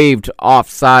waved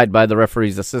offside by the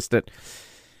referee's assistant.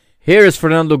 Here is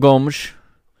Fernando Gomes.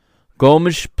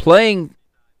 Gomes playing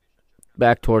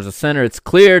back towards the center. It's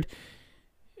cleared.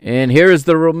 And here is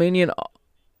the Romanian.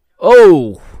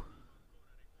 Oh!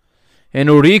 And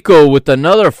Urico with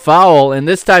another foul, and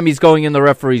this time he's going in the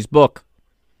referee's book.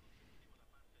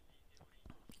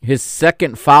 His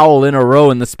second foul in a row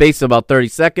in the space of about 30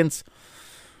 seconds.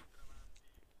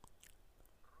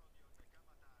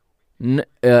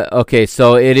 Okay,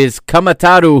 so it is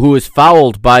Kamataru who is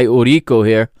fouled by Urico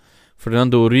here.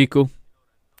 Fernando Urico.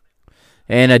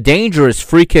 And a dangerous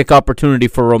free kick opportunity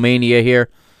for Romania here.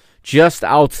 Just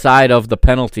outside of the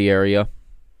penalty area.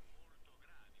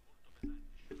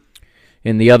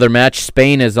 In the other match,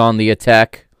 Spain is on the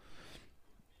attack.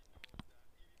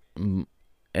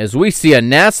 As we see a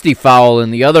nasty foul in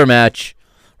the other match.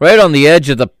 Right on the edge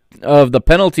of the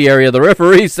penalty area. The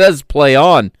referee says play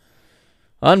on.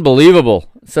 Unbelievable.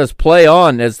 It says play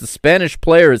on as the Spanish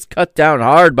player is cut down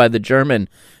hard by the German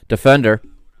defender.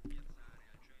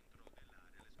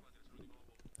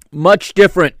 Much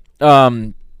different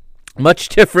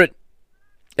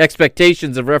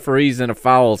expectations of referees and of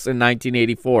fouls in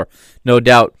 1984, no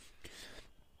doubt.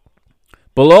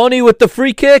 Bologna with the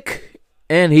free kick,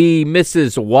 and he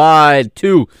misses wide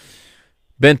to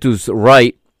Bentu's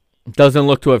right. Doesn't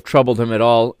look to have troubled him at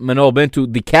all. Manuel Bento,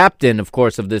 the captain, of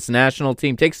course, of this national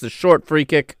team, takes the short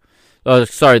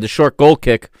the short goal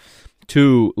kick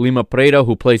to Lima Pereira,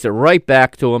 who plays it right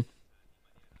back to him.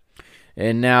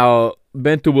 And now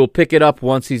Bento will pick it up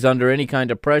once he's under any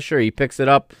kind of pressure. He picks it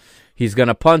up. He's going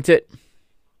to punt it.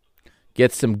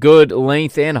 Gets some good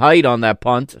length and height on that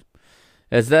punt.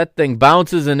 As that thing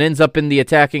bounces and ends up in the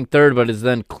attacking third, but is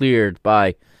then cleared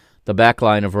by the back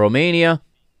line of Romania.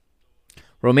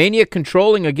 Romania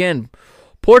controlling again.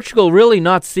 Portugal really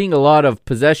not seeing a lot of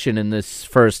possession in this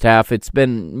first half. It's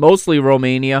been mostly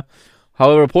Romania.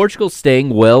 However, Portugal staying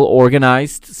well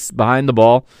organized behind the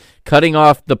ball, cutting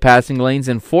off the passing lanes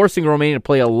and forcing Romania to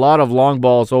play a lot of long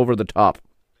balls over the top.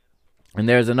 And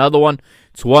there's another one.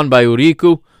 It's won by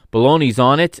Uricu. Bologna's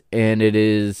on it, and it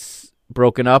is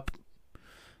broken up.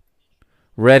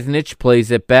 Rednic plays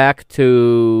it back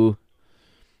to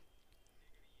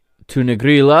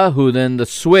Negrila, who then the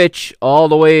switch all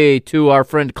the way to our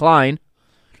friend Klein,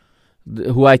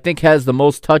 who I think has the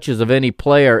most touches of any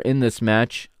player in this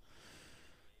match.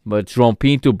 But João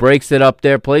Pinto breaks it up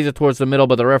there, plays it towards the middle,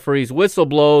 but the referee's whistle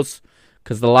blows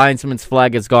because the linesman's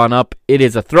flag has gone up. It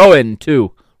is a throw-in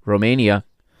to Romania.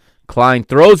 Klein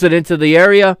throws it into the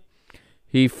area.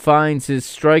 He finds his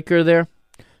striker there.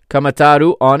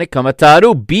 Kamataru on it.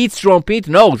 Kamataru beats João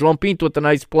Pinto. No, João Pinto with a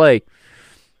nice play.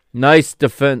 Nice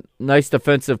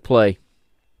defensive play.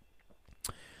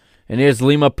 And here's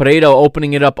Lima Pereira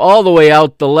opening it up all the way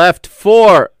out the left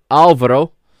for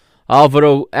Alvaro.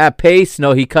 Alvaro at pace.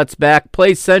 No, he cuts back.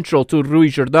 Plays central to Rui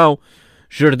Jordão.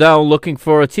 Jordão looking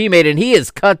for a teammate, and he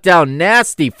is cut down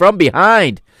nasty from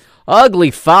behind.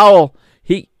 Ugly foul.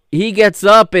 He gets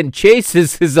up and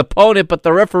chases his opponent, but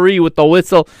the referee with the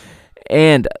whistle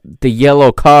and the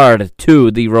yellow card to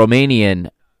the Romanian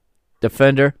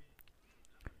defender.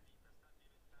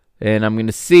 And I'm going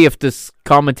to see if this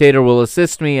commentator will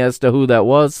assist me as to who that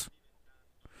was.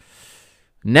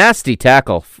 Nasty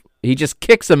tackle. He just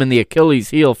kicks him in the Achilles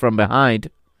heel from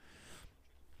behind.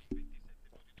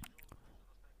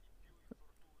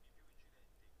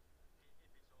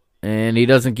 And he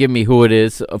doesn't give me who it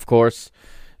is, of course.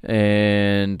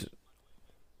 And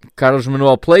Carlos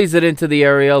Manuel plays it into the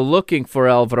area looking for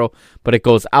Alvaro, but it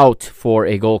goes out for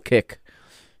a goal kick.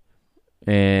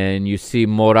 And you see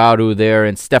Moraru there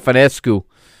and Stefanescu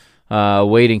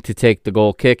waiting to take the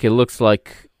goal kick. It looks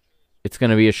like it's going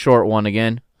to be a short one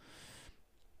again.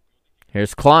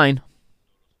 Here's Klein.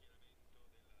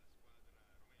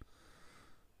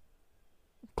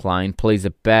 Klein plays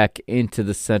it back into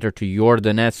the center to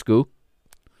Iordanescu.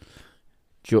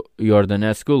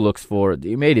 Iordanescu looks for it.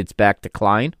 He made it back to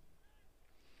Klein.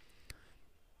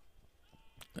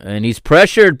 And he's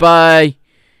pressured by...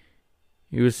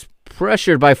 He was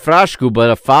pressured by Frascu, but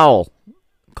a foul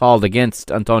called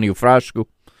against Antonio Frascu.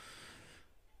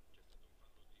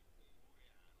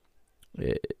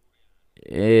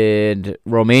 And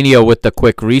Romania with the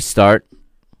quick restart.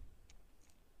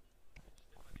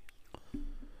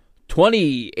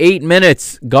 28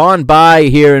 minutes gone by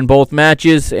here in both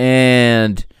matches,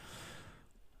 and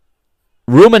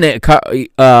Karl-Heinz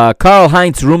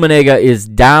Rummenigge is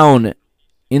down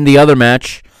in the other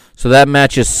match, so that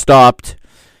match is stopped.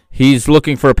 He's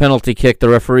looking for a penalty kick. The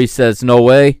referee says no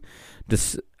way.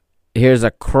 Here's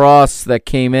a cross that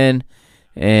came in,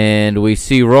 and we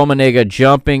see Rummenigge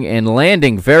jumping and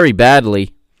landing very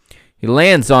badly. He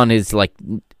lands on his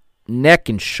neck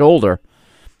and shoulder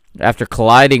after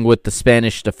colliding with the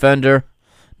Spanish defender.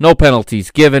 No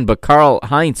penalties given, but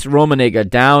Karl-Heinz Rummenigge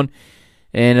down,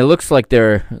 and it looks like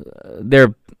they're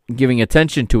giving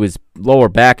attention to his lower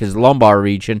back, his lumbar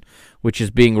region, which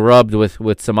is being rubbed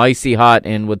with some icy hot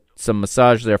and with some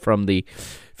massage there from the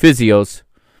physios.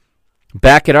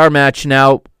 Back at our match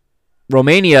now,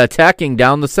 Romania attacking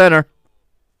down the center,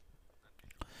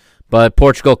 but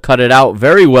Portugal cut it out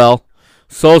very well.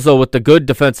 Souza with the good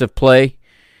defensive play.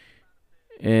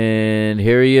 And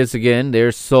here he is again.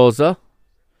 There's Souza.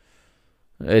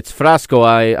 It's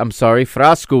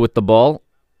Frasco with the ball.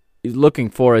 He's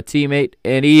looking for a teammate,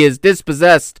 and he is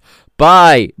dispossessed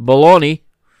by Bologna.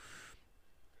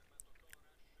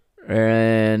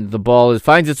 And the ball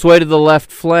finds its way to the left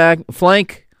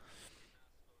flank.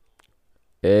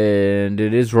 And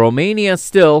it is Romania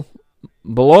still.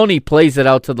 Bologna plays it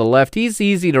out to the left. He's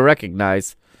easy to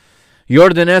recognize.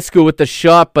 Iordanescu with the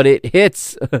shot, but it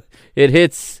hits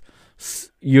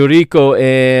Eurico,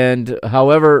 and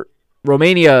however,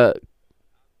 Romania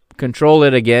control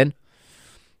it again.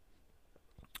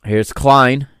 Here's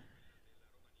Klein.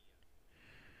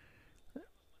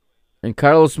 And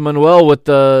Carlos Manuel with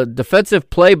the defensive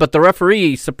play, but the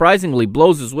referee surprisingly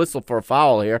blows his whistle for a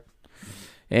foul here.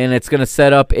 And it's going to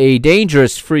set up a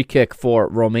dangerous free kick for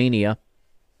Romania.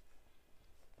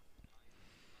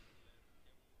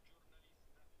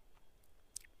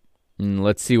 And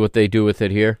let's see what they do with it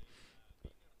here.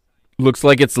 Looks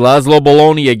like it's Laszlo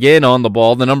Bologna again on the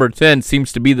ball. The number 10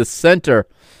 seems to be the center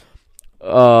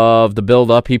of the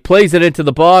build-up. He plays it into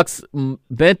the box.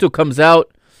 Bento comes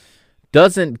out.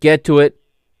 Doesn't get to it.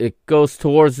 It goes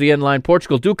towards the end line.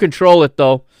 Portugal do control it,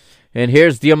 though. And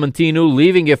here's Diamantino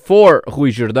leaving it for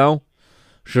Rui Jordão.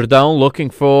 Jordão looking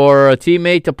for a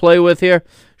teammate to play with here.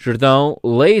 Jordão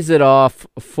lays it off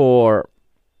for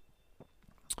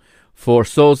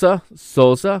Souza.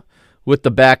 Souza with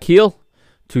the back heel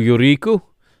to Eurico.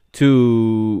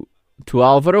 To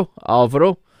Alvaro.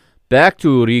 Alvaro back to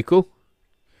Eurico.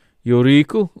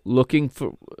 Eurico looking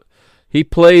for... He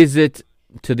plays it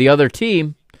to the other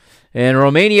team. And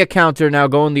Romania counter now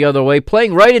going the other way.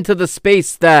 Playing right into the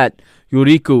space that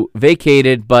Eurico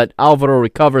vacated. But Alvaro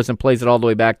recovers and plays it all the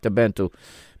way back to Bento.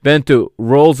 Bento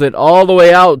rolls it all the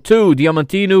way out to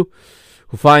Diamantino,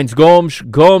 who finds Gomes.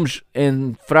 Gomes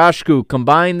and Frasco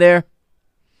combine there.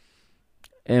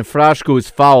 And Frasco is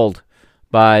fouled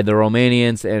by the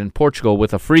Romanians, and Portugal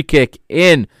with a free kick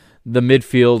in the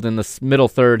midfield in the middle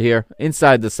third here,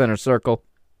 inside the center circle.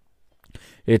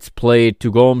 It's played to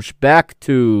Gomes, back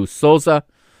to Souza.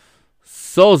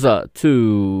 Souza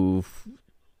to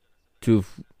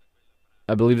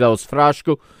I believe that was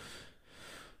Frasco.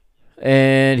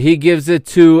 And he gives it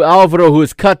to Alvaro, who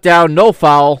is cut down, no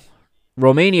foul.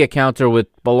 Romania counter with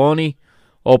Bologna,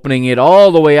 opening it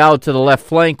all the way out to the left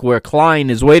flank where Klein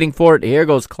is waiting for it. Here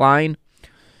goes Klein.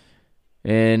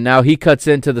 And now he cuts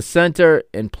into the center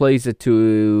and plays it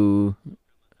to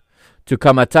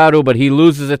Camataro, but he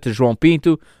loses it to João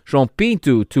Pinto. João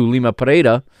Pinto to Lima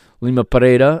Pereira. Lima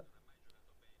Pereira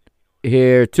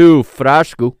here to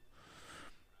Frasco.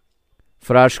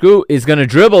 Frasco is going to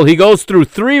dribble. He goes through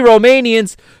three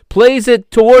Romanians, plays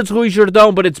it towards Rui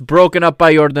Jordão, but it's broken up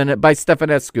by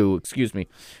Stefanescu. Excuse me.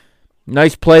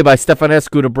 Nice play by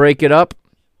Stefanescu to break it up.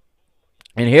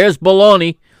 And here's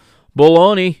Bologna.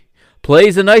 Bologna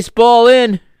plays a nice ball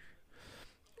in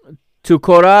to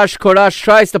Courage. Courage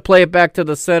tries to play it back to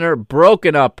the center.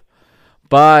 Broken up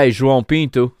by João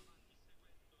Pinto.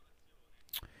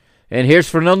 And here's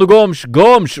Fernando Gomes.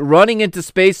 Gomes running into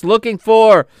space, looking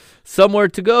for somewhere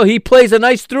to go. He plays a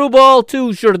nice through ball to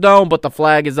Jordão, but the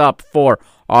flag is up for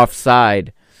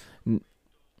offside.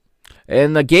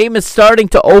 And the game is starting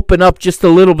to open up just a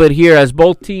little bit here as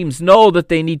both teams know that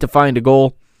they need to find a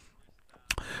goal.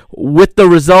 With the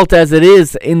result as it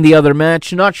is in the other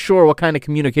match, not sure what kind of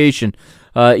communication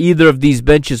either of these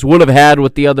benches would have had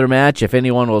with the other match if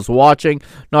anyone was watching.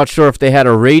 Not sure if they had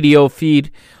a radio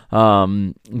feed.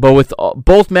 But with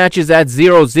both matches at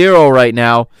 0-0 right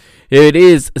now, it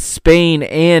is Spain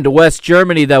and West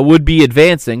Germany that would be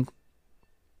advancing.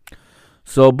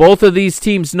 So both of these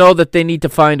teams know that they need to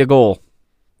find a goal.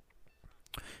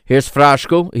 Here's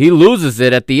Frasco. He loses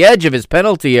it at the edge of his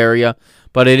penalty area,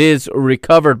 but it is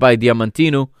recovered by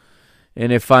Diamantino,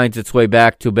 and it finds its way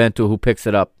back to Bento, who picks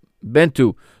it up.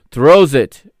 Bento throws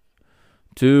it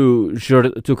to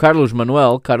Carlos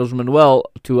Manuel. Carlos Manuel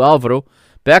to Alvaro.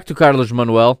 Back to Carlos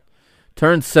Manuel.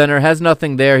 Turns center. Has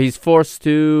nothing there. He's forced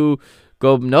to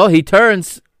go. No, he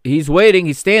turns. He's waiting.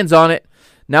 He stands on it.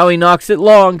 Now he knocks it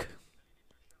long.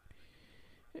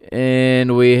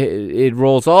 And it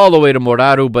rolls all the way to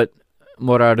Moraru,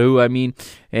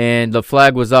 and the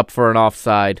flag was up for an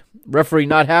offside. Referee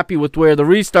not happy with where the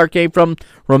restart came from.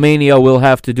 Romania will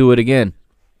have to do it again.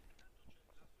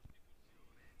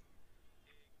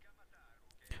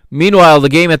 Meanwhile, the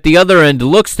game at the other end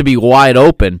looks to be wide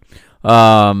open.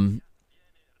 I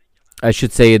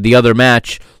should say the other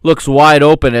match looks wide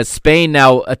open as Spain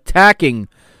now attacking.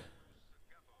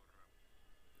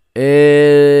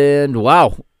 And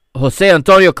wow. Jose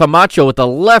Antonio Camacho with a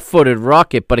left-footed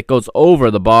rocket, but it goes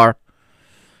over the bar.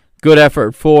 Good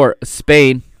effort for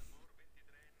Spain.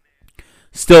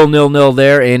 Still 0-0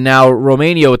 there, and now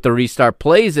Romania with the restart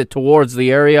plays it towards the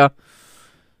area.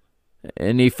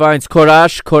 And he finds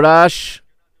Courage. Courage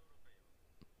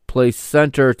plays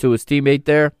center to his teammate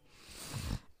there.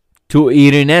 To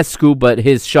Irinescu, but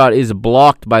his shot is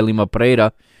blocked by Lima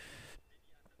Pereira.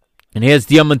 And here's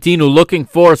Diamantino looking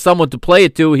for someone to play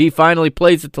it to. He finally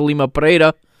plays it to Lima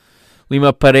Pereira.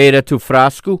 Lima Pereira to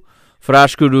Frasco.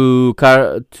 Frasco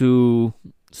to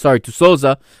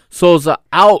Souza. Souza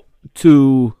out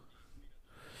to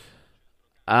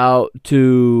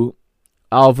Alvaro.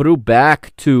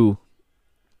 Back to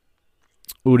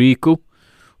Eurico.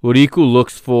 Eurico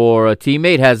looks for a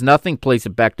teammate. Has nothing. Plays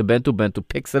it back to Bento. Bento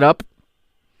picks it up.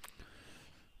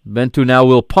 Bento now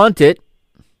will punt it.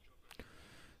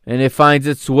 And it finds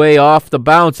its way off the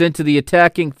bounce into the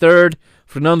attacking third.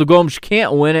 Fernando Gomes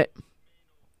can't win it.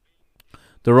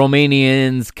 The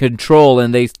Romanians control,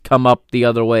 and they come up the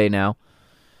other way now.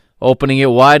 Opening it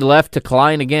wide left to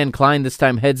Klein again. Klein this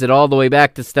time heads it all the way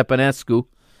back to Stepanescu.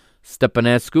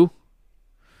 Stepanescu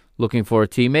looking for a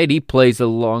teammate. He plays a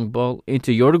long ball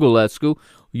into Iorgulescu.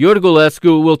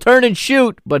 Iorgulescu will turn and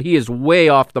shoot, but he is way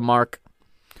off the mark.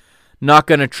 Not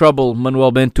going to trouble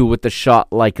Manuel Bento with the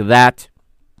shot like that.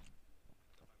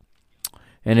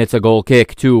 And it's a goal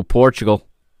kick to Portugal.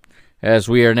 As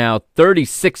we are now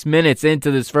 36 minutes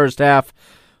into this first half.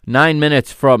 9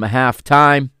 minutes from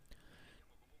halftime.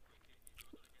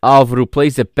 Alvaro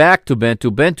plays it back to Bento.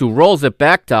 Bento rolls it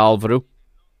back to Alvaro.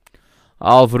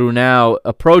 Alvaro now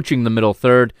approaching the middle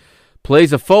third.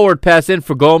 Plays a forward pass in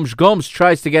for Gomes. Gomes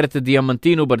tries to get it to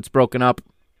Diamantino, but it's broken up.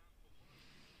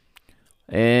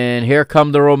 And here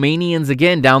come the Romanians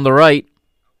again down the right.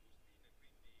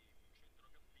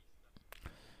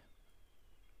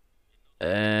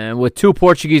 And with 2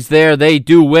 Portuguese there, they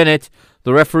do win it.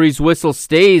 The referee's whistle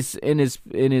stays in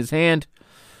his hand.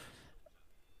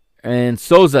 And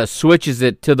Souza switches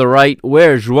it to the right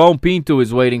where João Pinto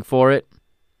is waiting for it.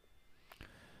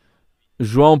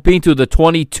 João Pinto, the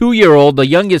 22-year-old, the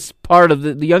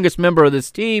youngest member of this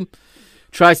team,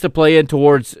 tries to play in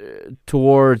towards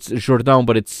Jordão,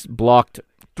 but it's blocked.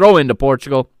 Throw into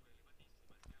Portugal.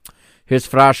 Here's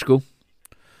Frasco.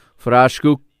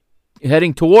 Frasco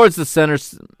heading towards the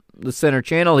center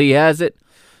channel. He has it.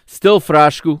 Still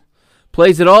Frasco.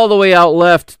 Plays it all the way out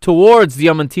left towards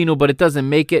Diamantino, but it doesn't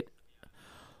make it.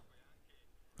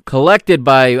 Collected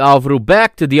by Alvaro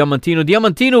back to Diamantino.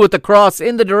 Diamantino with the cross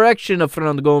in the direction of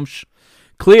Fernando Gomes.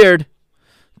 Cleared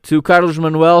to Carlos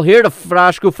Manuel. Here to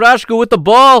Frasco. Frasco with the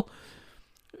ball.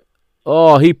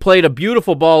 Oh, he played a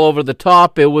beautiful ball over the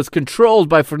top. It was controlled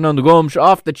by Fernando Gomes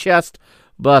off the chest,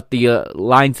 but the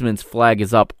linesman's flag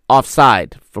is up.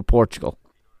 Offside for Portugal.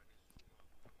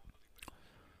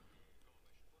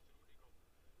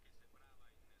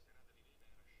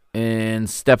 And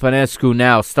Stepanescu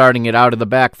now starting it out of the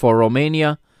back for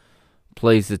Romania.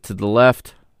 Plays it to the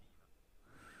left.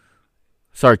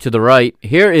 Sorry, to the right.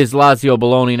 Here is Lazio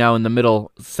Bologna now in the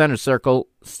middle center circle,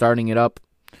 starting it up.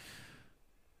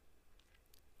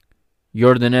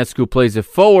 Iordanescu plays it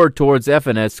forward towards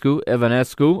Evanescu.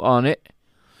 Evanescu on it.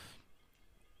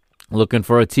 Looking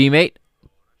for a teammate.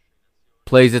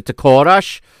 Plays it to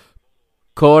Korash.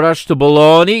 Korash to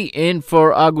Bologna. In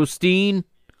for Agustin.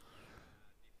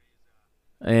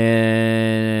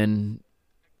 And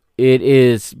it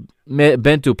is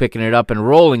Bento picking it up and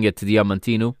rolling it to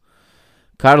Diamantino.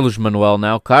 Carlos Manuel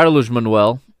now. Carlos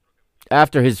Manuel,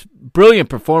 after his brilliant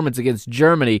performance against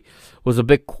Germany, was a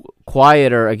bit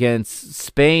quieter against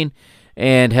Spain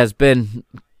and has been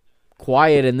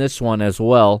quiet in this one as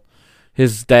well.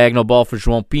 His diagonal ball for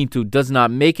João Pinto does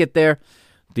not make it there.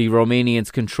 The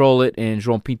Romanians control it and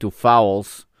João Pinto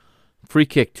fouls. Free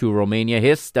kick to Romania.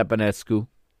 Here's Stepanescu.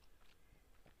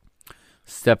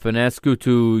 Stepanescu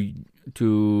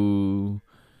to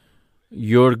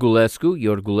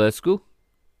Iorgulescu.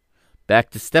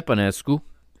 Back to Stepanescu.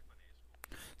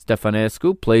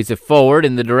 Stepanescu plays it forward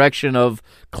in the direction of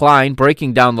Klein,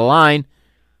 breaking down the line.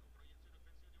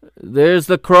 There's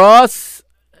the cross,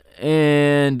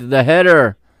 and the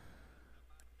header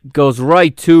goes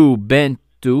right to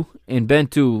Bento, and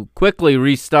Bento quickly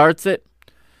restarts it.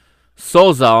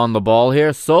 Souza on the ball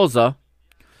here. Souza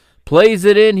plays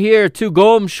it in here to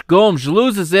Gomes. Gomes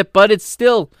loses it, but it's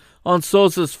still on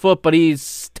Souza's foot, but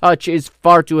his touch is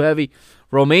far too heavy.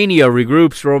 Romania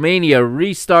regroups. Romania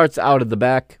restarts out of the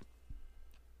back.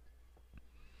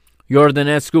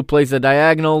 Iordanescu plays a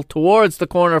diagonal towards the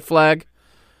corner flag,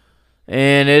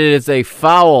 and it is a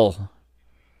foul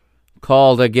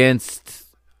called against...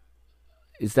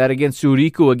 Is that against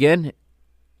Uriku again?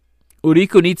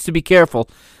 Uriku needs to be careful.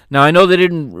 Now, I know they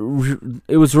didn't...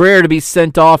 It was rare to be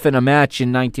sent off in a match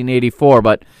in 1984,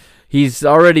 but he's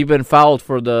already been fouled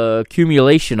for the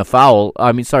accumulation of foul.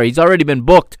 He's already been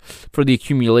booked for the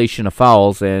accumulation of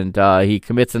fouls, and he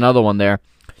commits another one there.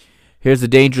 Here's a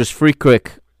dangerous free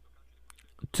kick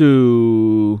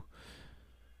to...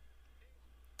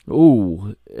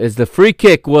 as the free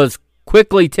kick was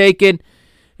quickly taken,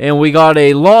 and we got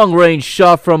a long-range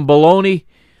shot from Bologna.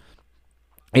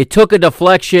 It took a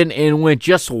deflection and went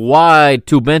just wide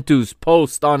to Bento's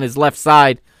post on his left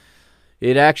side.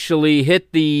 It actually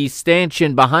hit the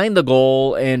stanchion behind the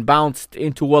goal and bounced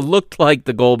into what looked like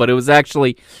the goal, but it was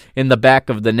actually in the back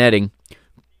of the netting.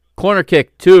 Corner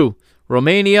kick to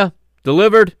Romania,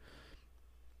 delivered,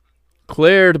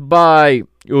 cleared by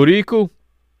Uriku,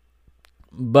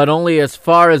 but only as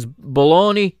far as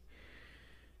Bologna.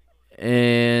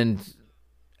 And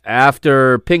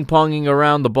after ping-ponging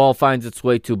around, the ball finds its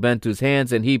way to Bento's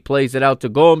hands, and he plays it out to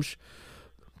Gomes.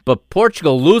 But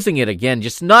Portugal losing it again,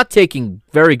 just not taking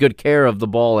very good care of the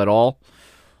ball at all.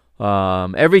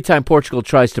 Every time Portugal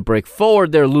tries to break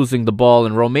forward, they're losing the ball,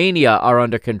 and Romania are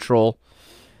under control.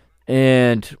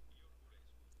 And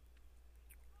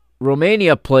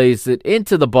Romania plays it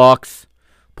into the box.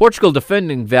 Portugal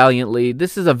defending valiantly.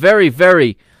 This is a very,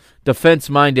 very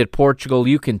defense-minded Portugal.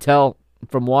 You can tell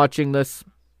from watching this.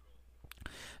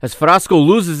 As Frasco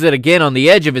loses it again on the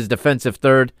edge of his defensive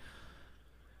third.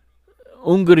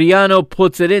 Unguriano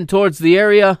puts it in towards the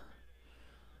area.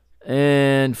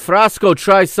 And Frasco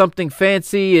tries something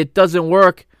fancy. It doesn't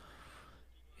work.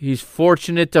 He's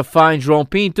fortunate to find João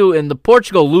Pinto. And the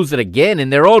Portugal lose it again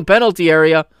in their own penalty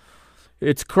area.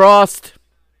 It's crossed.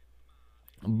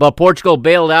 But Portugal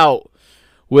bailed out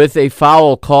with a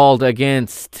foul called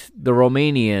against the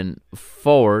Romanian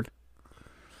forward.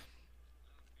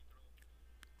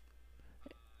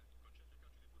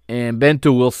 And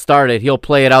Bento will start it. He'll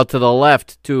play it out to the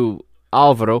left to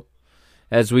Alvaro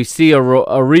as we see a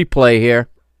replay here.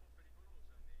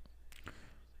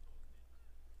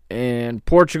 And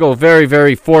Portugal very,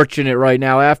 very fortunate right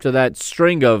now after that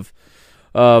string of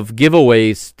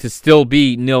giveaways to still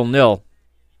be 0-0.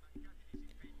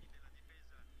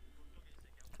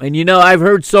 And you know, I've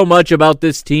heard so much about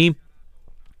this team.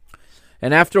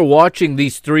 And after watching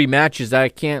these 3 matches, I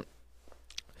can't,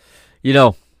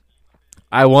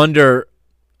 I wonder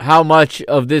how much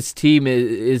of this team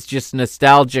is just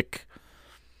nostalgic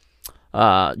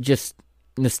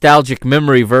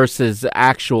memory versus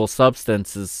actual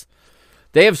substances.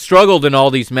 They have struggled in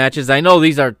all these matches. I know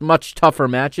these are much tougher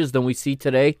matches than we see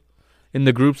today in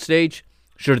the group stage.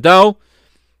 Jordão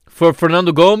for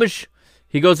Fernando Gomes.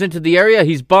 He goes into the area.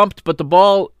 He's bumped, but the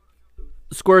ball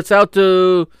squirts out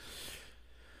to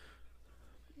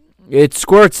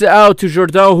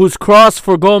Jordão, whose cross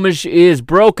for Gomes is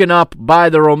broken up by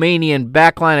the Romanian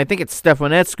backline. I think it's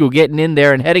Stefanescu getting in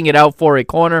there and heading it out for a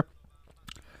corner.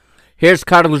 Here's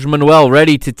Carlos Manuel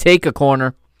ready to take a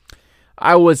corner.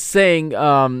 I was saying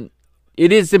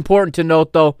it is important to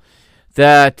note, though,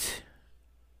 that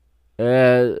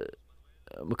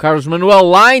Carlos Manuel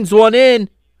lines one in,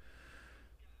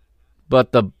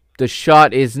 but the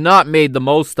shot is not made the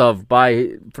most of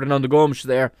by Fernando Gomes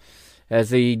there, as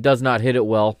he does not hit it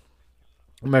well.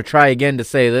 I'm going to try again to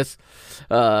say this.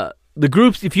 The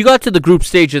groups, if you got to the group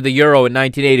stage of the Euro in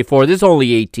 1984, there's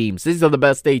only 8 teams. These are the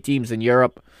best 8 teams in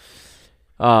Europe.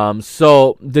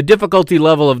 So the difficulty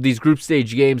level of these group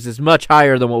stage games is much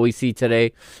higher than what we see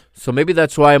today. So maybe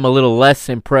that's why I'm a little less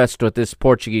impressed with this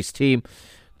Portuguese team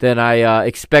than I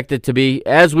expected to be.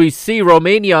 As we see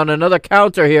Romania on another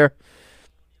counter here.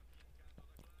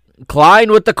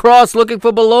 Klein with the cross looking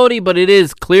for Bologna, but it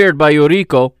is cleared by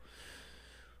Eurico.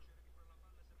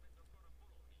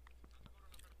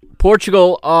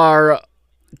 Portugal are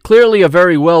clearly a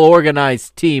very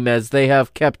well-organized team, as they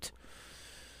have kept,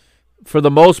 for the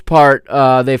most part,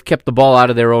 they've kept the ball out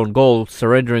of their own goal,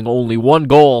 surrendering only 1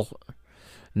 goal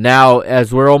now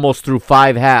as we're almost through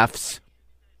 5 halves.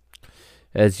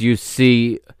 As you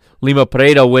see Lima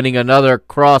Pereira winning another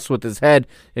cross with his head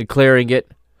and clearing it.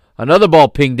 Another ball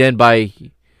pinged in by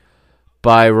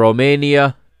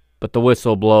Romania, but the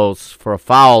whistle blows for a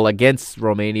foul against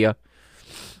Romania.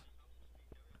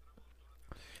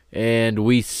 And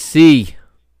we see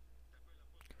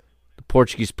the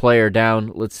Portuguese player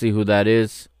down. Let's see who that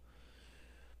is.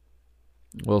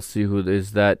 We'll see who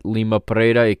is that. Lima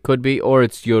Pereira, it could be, or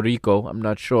it's Eurico. I'm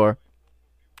not sure.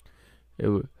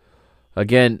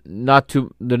 Again,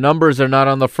 the numbers are not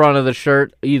on the front of the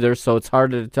shirt either, so it's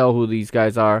harder to tell who these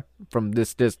guys are from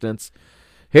this distance.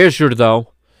 Here's Jordão.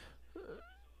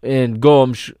 And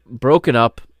Gomes broken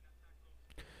up.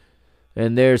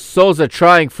 And there's Souza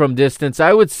trying from distance.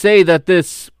 I would say that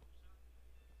this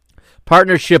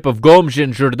partnership of Gomes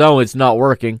and Jordão is not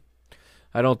working.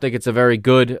 I don't think it's a very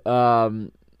good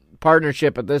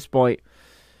partnership at this point.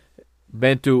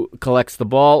 Bento collects the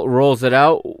ball, rolls it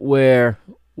out where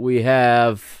we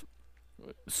have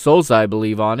Souza, I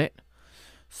believe, on it.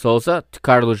 Souza to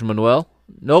Carlos Manuel.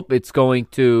 Nope, it's going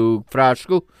to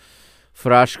Frasco.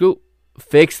 Frasco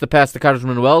fakes the pass to Carlos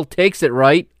Manuel, takes it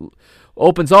right,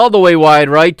 opens all the way wide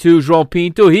right to João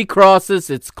Pinto. He crosses.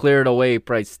 It's cleared away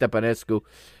by Stefanescu.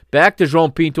 Back to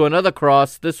João Pinto. Another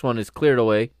cross. This one is cleared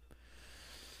away.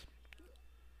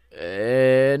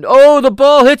 And, the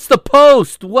ball hits the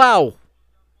post. Wow.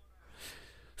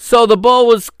 So the ball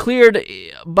was cleared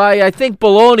by, I think,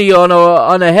 Bologna on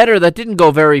a header that didn't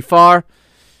go very far.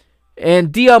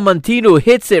 And Diamantino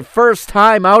hits it first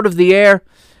time out of the air.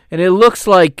 And it looks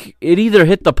like it either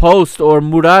hit the post or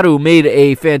Muraru made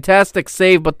a fantastic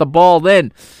save, but the ball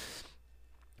then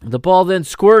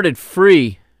squirted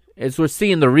free, as we're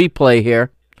seeing the replay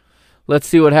here. Let's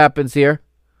see what happens here.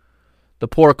 The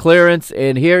poor clearance,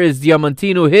 and here is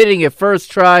Diamantino hitting it first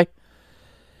try.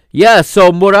 Yeah,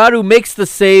 so Muraru makes the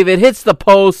save. It hits the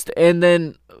post and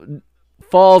then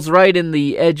falls right in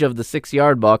the edge of the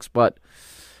 6-yard box, but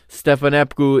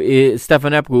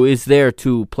Stefanescu is there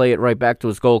to play it right back to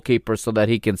his goalkeeper so that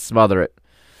he can smother it.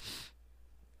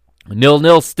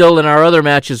 0-0 still in our other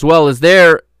match as well, as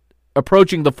they're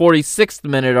approaching the 46th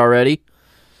minute already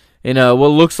in what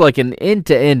looks like an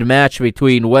end-to-end match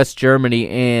between West Germany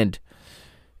and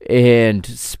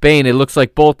Spain. It looks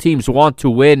like both teams want to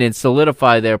win and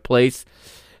solidify their place.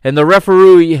 And the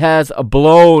referee has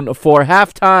blown for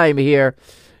halftime here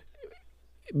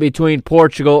between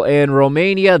Portugal and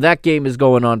Romania. That game is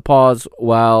going on pause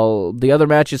while the other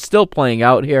match is still playing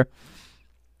out here.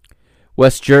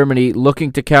 West Germany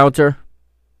looking to counter.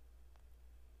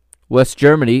 West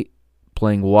Germany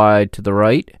playing wide to the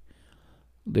right.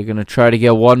 They're going to try to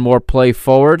get one more play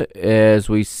forward as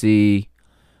we see,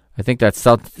 I think that's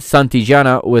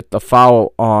Santillana with the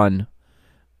foul on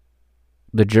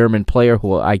the German player,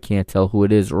 who I can't tell who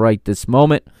it is right this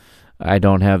moment. I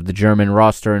don't have the German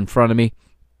roster in front of me.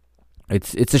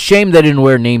 It's a shame they didn't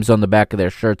wear names on the back of their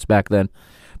shirts back then.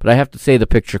 But I have to say the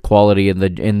picture quality in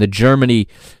the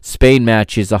Germany-Spain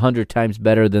match is 100 times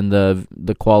better than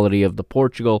the quality of the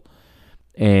Portugal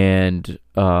and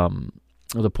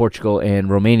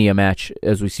Romania match.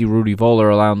 As we see Rudy Voller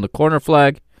around the corner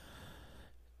flag,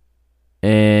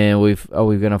 and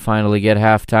we're gonna finally get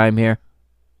halftime here.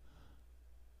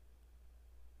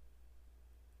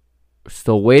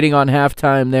 Still waiting on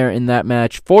halftime there in that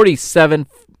match. 47-10,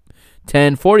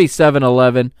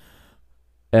 47-11.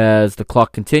 As the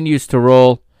clock continues to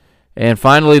roll. And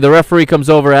finally, the referee comes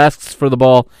over, asks for the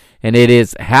ball, and it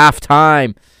is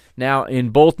halftime. Now,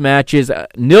 in both matches,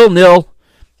 0-0.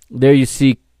 There you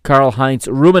see Karl-Heinz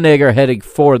Rummenigge heading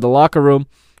for the locker room.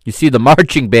 You see the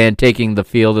marching band taking the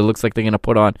field. It looks like they're going to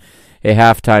put on a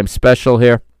halftime special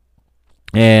here.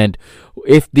 And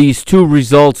if these two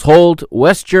results hold,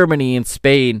 West Germany and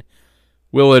Spain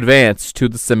will advance to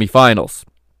the semifinals.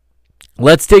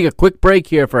 Let's take a quick break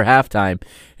here for halftime,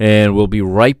 and we'll be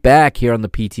right back here on the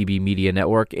PTB Media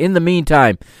Network. In the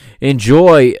meantime,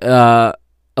 enjoy a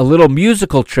little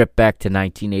musical trip back to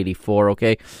 1984,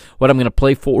 okay? What I'm going to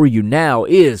play for you now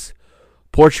is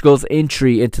Portugal's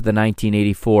entry into the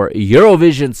 1984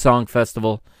 Eurovision Song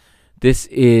Festival. This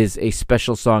is a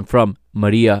special song from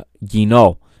Maria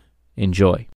Guinot.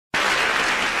 Enjoy.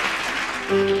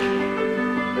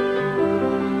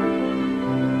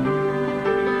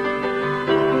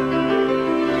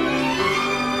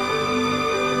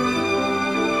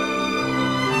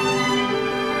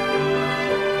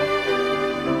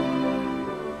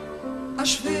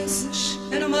 Às vezes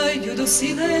é no meio do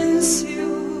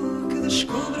silêncio que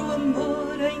descubro o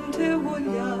amor em teu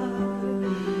olhar.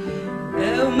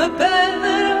 É uma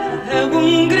pedra, é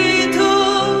um grito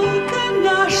que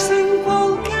nasce em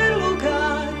qualquer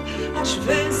lugar. Às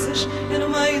vezes é no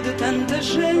meio de tanta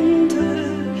gente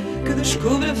que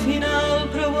descubro afinal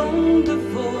para onde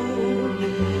vou.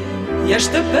 E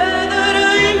esta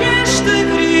pedra e este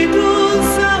grito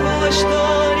são a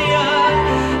história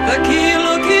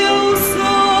daquilo que eu sou.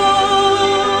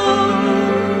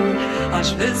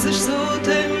 Às vezes sou o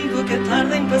tempo que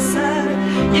tarda em passar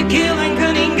e aquilo em que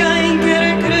ninguém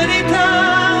quer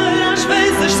acreditar. Às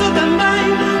vezes sou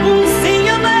também um sim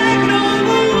alegre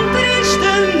ou um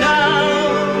triste não.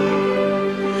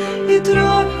 E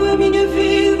troco a minha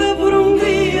vida por um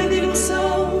dia de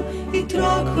ilusão. E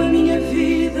troco a minha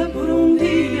vida por um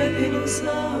dia de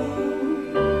ilusão.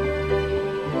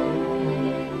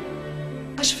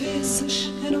 Às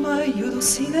vezes é no meio do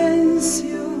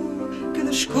silêncio que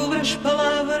descubro as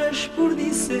palavras por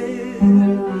dizer.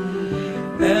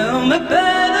 É uma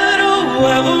pedra ou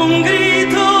é um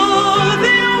grito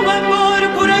de um amor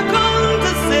por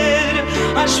acontecer.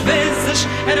 Às vezes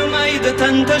é no meio de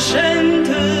tanta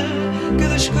gente que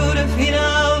descubro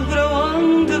afinal para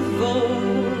onde vou.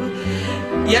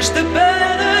 E esta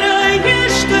pedra e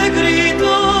este grito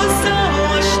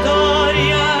são a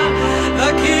história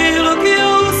daquilo que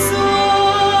eu sou.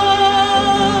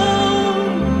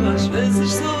 Às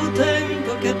vezes sou o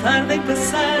tempo que tarda em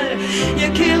passar e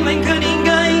aquilo em que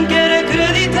ninguém quer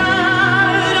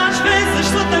acreditar. Às vezes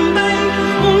sou também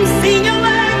um sim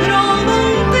alegre ou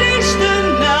um triste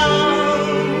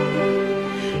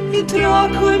não. E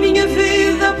troco a minha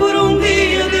vida por um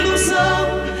dia de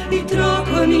ilusão. E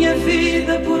troco a minha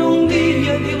vida por um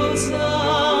dia de ilusão.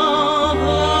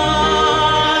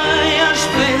 Às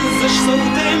vezes sou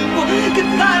o tempo que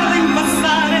tarda em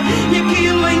passar e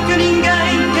aquilo em que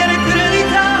ninguém quer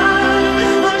acreditar.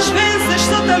 Às vezes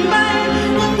sou também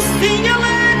um sim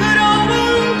alegre ou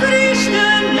um triste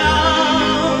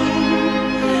não.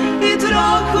 E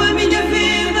troco a minha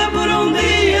vida por um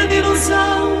dia de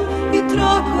ilusão. E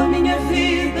troco a minha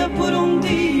vida por um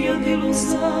dia de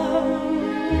ilusão.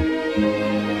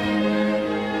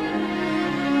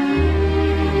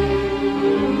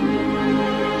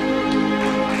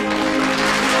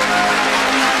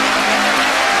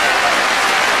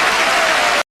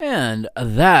 And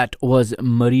that was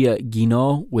Maria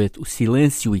Guinot with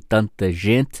Silêncio e Tanta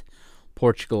Gente,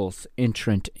 Portugal's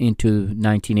entrant into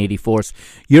 1984's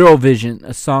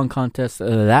Eurovision Song Contest.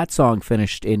 That song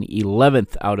finished in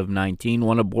 11th out of 19,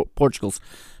 one of Portugal's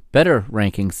better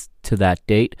rankings to that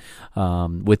date,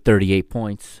 with 38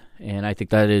 points. And I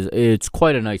think it's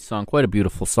quite a nice song, quite a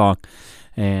beautiful song.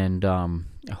 And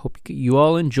I hope you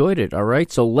all enjoyed it, all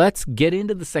right? So let's get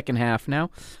into the second half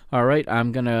now. All right,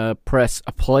 I'm going to press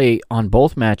a play on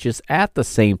both matches at the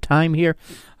same time here.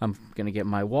 I'm going to get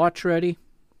my watch ready.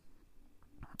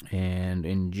 And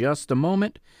in just a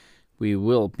moment, we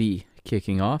will be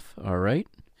kicking off, all right?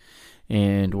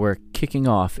 And we're kicking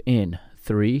off in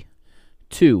 3,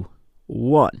 2,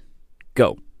 1,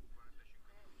 go.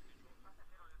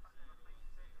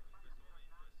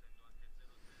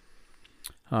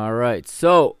 All right,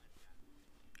 so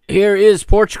here is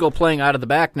Portugal playing out of the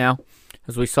back now,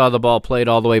 as we saw the ball played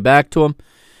all the way back to him.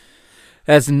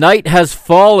 As night has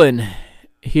fallen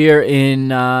here in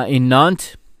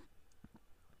Nantes,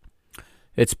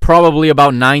 it's probably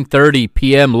about 9:30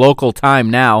 p.m. local time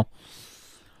now.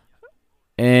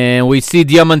 And we see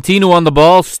Diamantino on the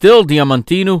ball. Still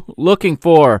Diamantino looking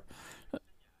for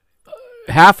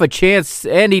half a chance.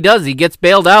 And he does. He gets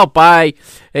bailed out by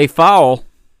a foul.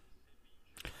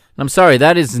 I'm sorry,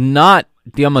 that is not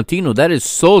Diamantino. That is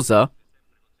Souza.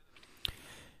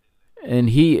 And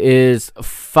he is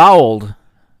fouled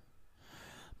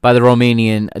by the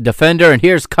Romanian defender. And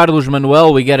here's Carlos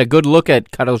Manuel. We get a good look at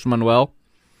Carlos Manuel.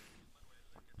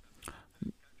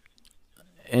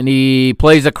 And he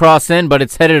plays a cross in, but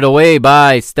it's headed away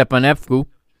by Stepanescu.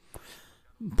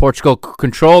 Portugal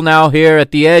control now here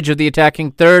at the edge of the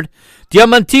attacking third.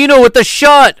 Diamantino with the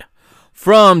shot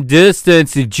from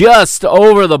distance, just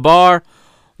over the bar.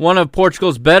 One of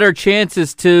Portugal's better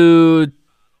chances to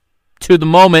the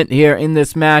moment here in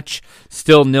this match.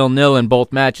 Still 0-0 in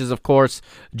both matches, of course.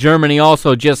 Germany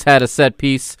also just had a set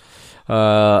piece.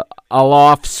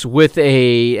 Alofs with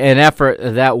an effort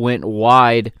that went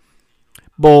wide.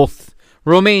 Both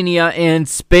Romania and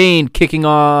Spain kicking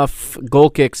off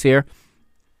goal kicks here.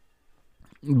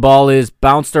 Ball is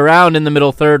bounced around in the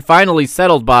middle third, finally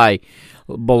settled by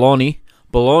Bologna.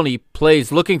 Bologna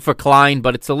plays looking for Klein,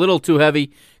 but it's a little too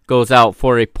heavy. Goes out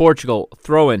for a Portugal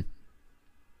throw-in.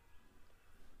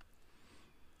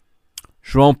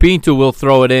 João Pinto will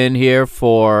throw it in here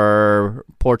for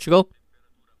Portugal.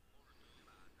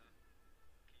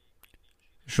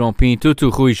 João Pinto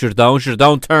to Rui Jordão.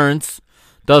 Jordão turns.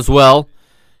 Does well.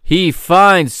 He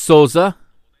finds Souza.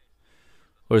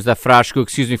 Or is that Frasco?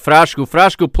 Excuse me, Frasco.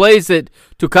 Frasco plays it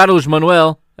to Carlos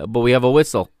Manuel, but we have a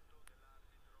whistle.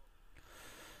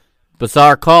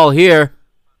 Bizarre call here.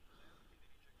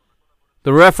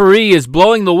 The referee is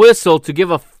blowing the whistle to give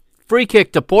a free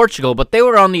kick to Portugal, but they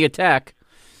were on the attack.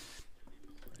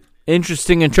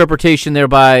 Interesting interpretation there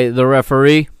by the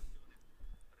referee.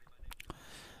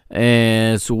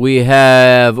 As we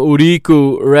have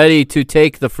Uriku ready to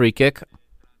take the free kick.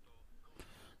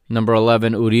 Number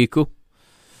 11, Uriku.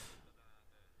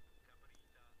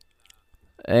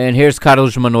 And here's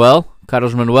Carlos Manuel.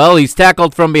 Carlos Manuel, he's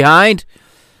tackled from behind.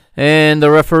 And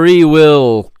the referee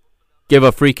will give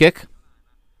a free kick.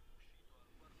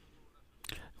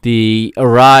 The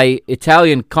awry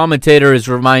Italian commentator is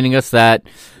reminding us that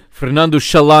Fernando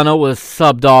Chalano was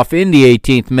subbed off in the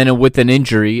 18th minute with an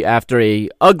injury after a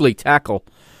ugly tackle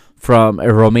from a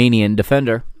Romanian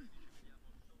defender.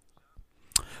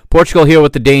 Portugal here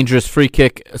with the dangerous free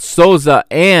kick. Souza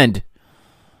and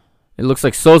it looks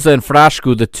like Souza and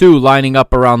Frasco, the two lining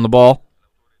up around the ball.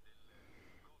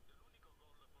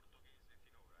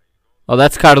 Oh,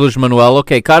 that's Carlos Manuel.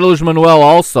 Okay, Carlos Manuel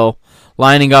also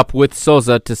lining up with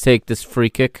Souza to take this free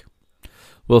kick.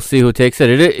 We'll see who takes it.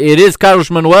 It is Carlos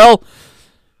Manuel.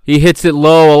 He hits it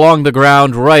low along the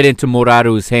ground right into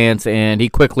Muraru's hands, and he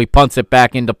quickly punts it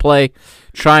back into play,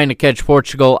 trying to catch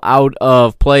Portugal out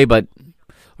of play, or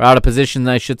out of position,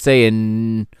 I should say.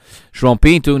 And João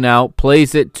Pinto now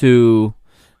plays it to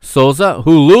Souza,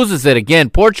 who loses it again.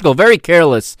 Portugal very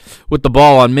careless with the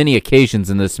ball on many occasions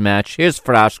in this match. Here's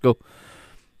Frasco.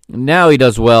 Now he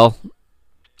does well.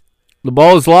 The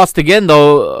ball is lost again,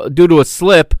 though, due to a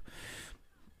slip.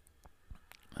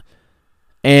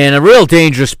 And a real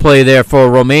dangerous play there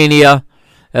for Romania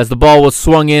as the ball was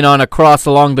swung in on a cross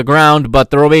along the ground,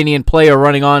 but the Romanian player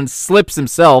running on slips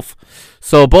himself.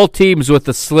 So both teams with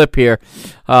the slip here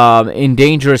in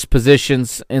dangerous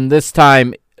positions, and this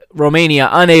time Romania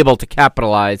unable to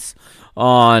capitalize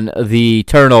on the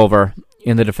turnover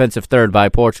in the defensive third by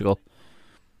Portugal.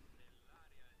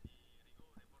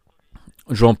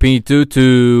 João Pinto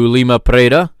to Lima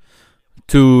Preda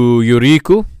to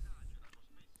Eurico.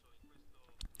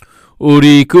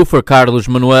 Urico for Carlos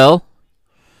Manuel.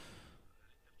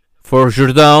 For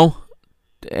Jordão.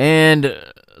 And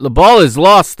the ball is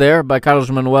lost there by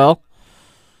Carlos Manuel.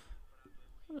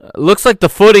 Looks like the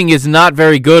footing is not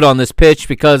very good on this pitch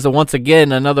because once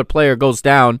again another player goes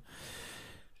down.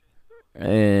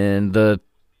 And the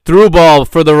through ball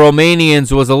for the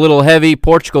Romanians was a little heavy.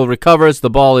 Portugal recovers. The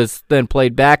ball is then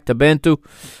played back to Bento.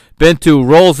 Bento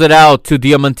rolls it out to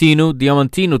Diamantino.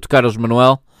 Diamantino to Carlos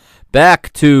Manuel.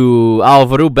 Back to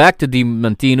Álvaro. Back to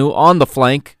Diamantino on the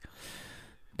flank.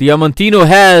 Diamantino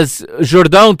has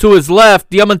Jordão to his left.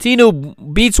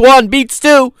 Diamantino beats one, beats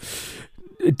two.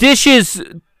 Dishes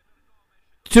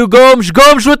to Gomes.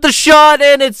 Gomes with the shot,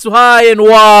 and it's high and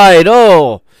wide.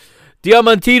 Oh,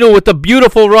 Diamantino with a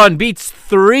beautiful run. Beats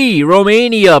three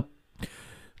Romania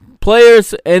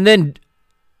players, and then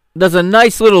does a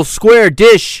nice little square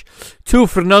dish to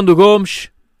Fernando Gomes.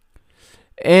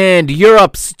 And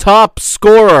Europe's top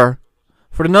scorer,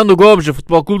 Fernando Gomes of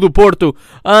Futebol Clube do Porto,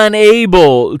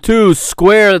 unable to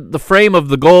square the frame of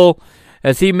the goal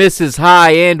as he misses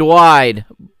high and wide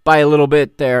by a little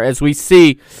bit there as we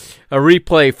see a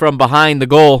replay from behind the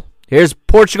goal. Here's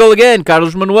Portugal again.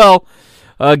 Carlos Manuel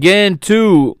again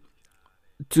to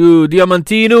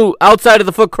Diamantino. Outside of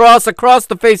the foot cross across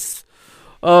the face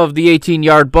of the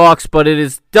 18-yard box, but it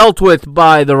is dealt with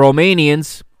by the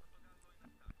Romanians.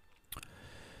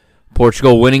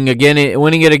 Portugal winning it again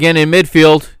in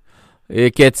midfield.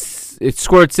 It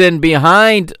squirts in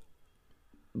behind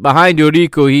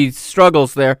Urico. He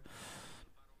struggles there.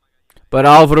 But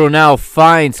Álvaro now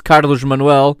finds Carlos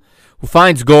Manuel, who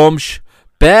finds Gomes.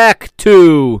 Back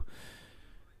to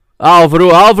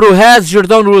Álvaro. Álvaro has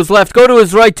Jordão to his left. Go to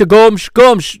his right to Gomes.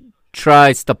 Gomes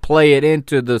tries to play it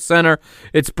into the center.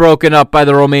 It's broken up by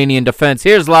the Romanian defense.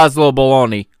 Here's Laszlo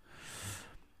Bologna.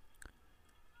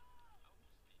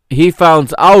 He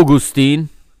found Agustin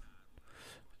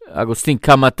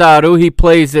Camataru. He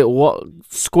plays it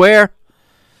square,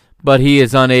 but he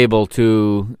is unable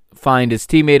to find his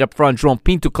teammate up front. João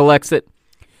Pinto collects it,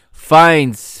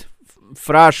 finds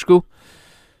Frasco,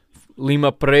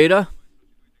 Lima Pereira,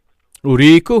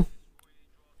 Urico,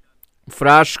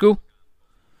 Frasco.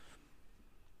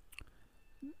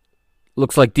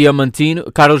 Looks like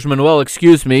Carlos Manuel,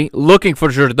 looking for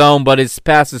Jordão, but his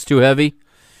pass is too heavy.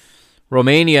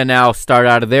 Romania now start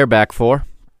out of their back four.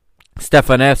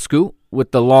 Stefanescu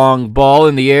with the long ball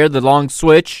in the air, the long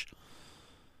switch.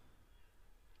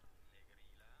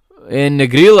 And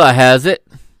Negrila has it.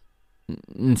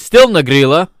 And still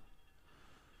Negrila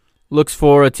looks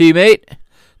for a teammate.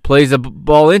 Plays a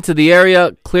ball into the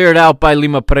area, cleared out by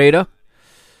Lima Pereira.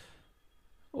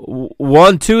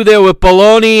 1-2 there with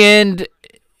Bologna and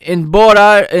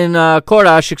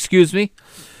Corash,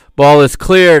 Ball is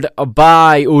cleared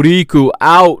by Urico,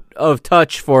 out of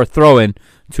touch for throw-in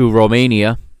to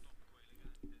Romania.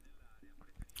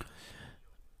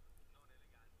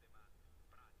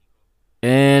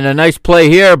 And a nice play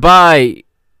here by,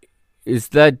 is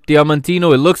that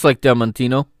Diamantino? It looks like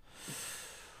Diamantino.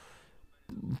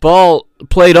 Ball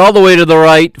played all the way to the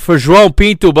right for João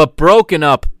Pinto, but broken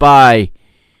up by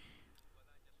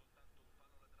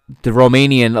the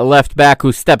Romanian left back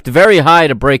who stepped very high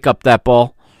to break up that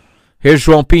ball. Here's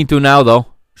João Pinto now, though.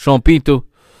 João Pinto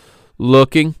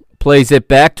looking, plays it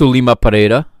back to Lima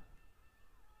Pereira.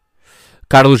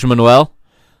 Carlos Manuel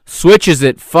switches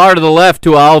it far to the left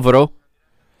to Álvaro.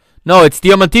 No, it's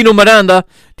Diamantino Miranda.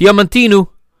 Diamantino,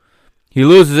 he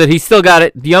loses it. He's still got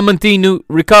it. Diamantino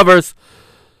recovers.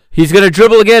 He's going to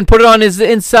dribble again, put it on his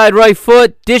inside right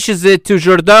foot, dishes it to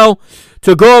Jordão,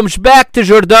 to Gomes, back to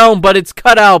Jordão, but it's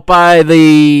cut out by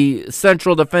the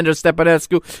central defender,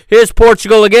 Stepanescu. Here's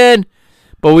Portugal again,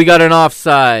 but we got an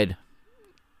offside.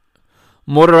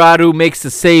 Moraru makes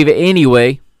the save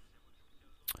anyway.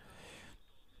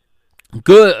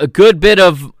 A good bit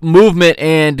of movement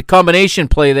and combination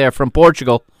play there from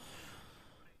Portugal.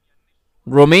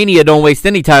 Romania don't waste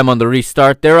any time on the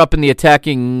restart. They're up in the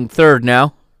attacking third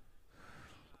now.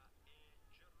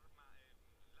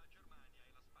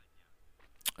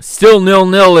 Still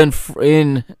 0-0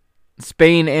 in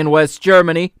Spain and West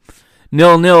Germany.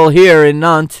 0-0 here in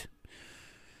Nantes.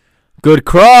 Good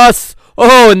cross.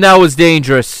 Oh, and that was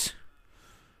dangerous.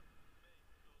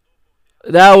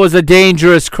 That was a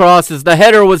dangerous cross as the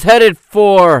header was headed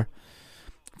for.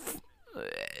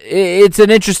 It's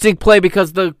an interesting play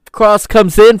because the cross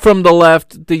comes in from the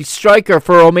left. The striker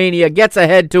for Romania gets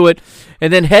ahead to it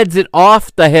and then heads it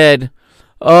off the head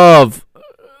of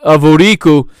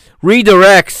Urico.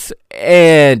 Redirects,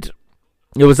 and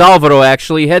it was Álvaro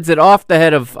actually, heads it off the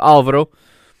head of Álvaro.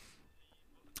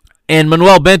 And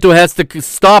Manuel Bento has to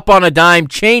stop on a dime,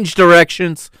 change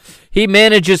directions. he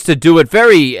manages to do it.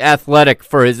 Very athletic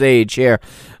for his age here.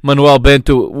 Manuel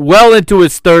Bento, well into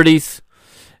his 30s,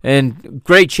 and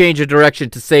great change of direction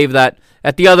to save that.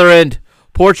 At the other end,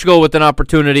 Portugal with an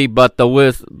opportunity, but the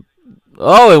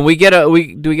oh, and do we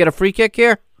get a free kick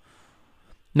here?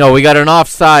 No, we got an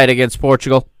offside against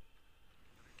Portugal.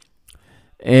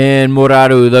 And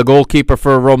Muraru, the goalkeeper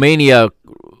for Romania,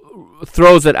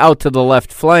 throws it out to the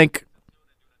left flank.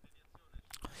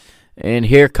 And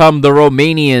here come the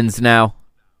Romanians now.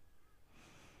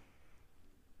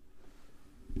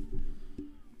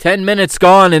 10 minutes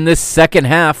gone in this second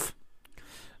half.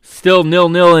 Still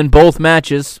 0-0 in both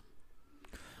matches.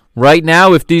 Right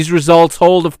now, if these results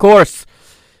hold, of course,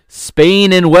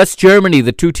 Spain and West Germany,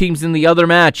 the two teams in the other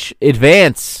match,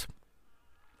 advance.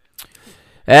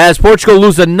 As Portugal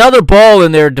lose another ball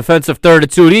in their defensive third,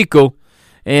 it's Urico,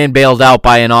 and bailed out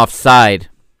by an offside.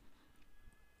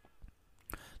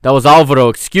 That was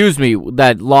Alvaro,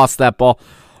 that lost that ball.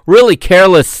 Really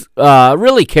careless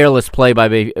play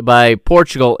by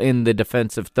Portugal in the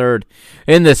defensive third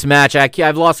in this match.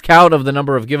 I've lost count of the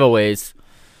number of giveaways.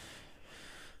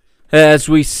 As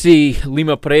we see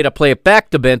Lima Pereira play it back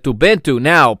to Bento. Bento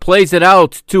now plays it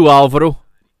out to Alvaro.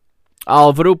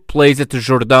 Alvaro plays it to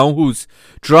Jordão, who's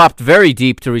dropped very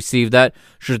deep to receive that.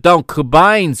 Jordão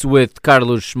combines with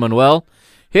Carlos Manuel.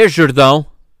 Here's Jordão.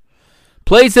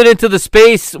 Plays it into the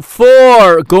space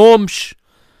for Gomes,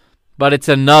 but it's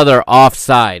another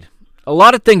offside. A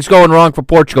lot of things going wrong for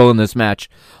Portugal in this match.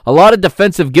 A lot of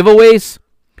defensive giveaways,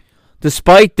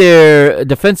 despite their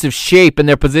defensive shape and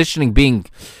their positioning being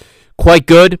quite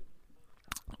good.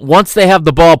 Once they have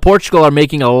the ball, Portugal are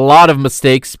making a lot of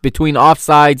mistakes between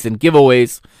offsides and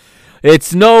giveaways.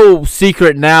 It's no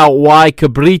secret now why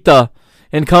Cabrita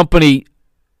and company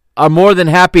are more than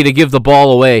happy to give the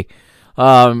ball away.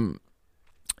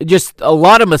 Just a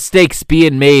lot of mistakes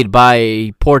being made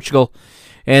by Portugal,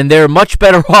 and they're much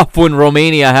better off when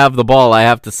Romania have the ball, I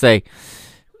have to say.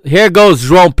 Here goes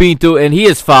João Pinto, and he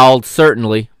is fouled,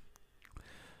 certainly.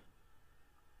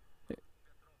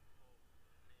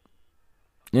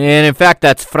 And in fact,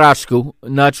 that's Frasco,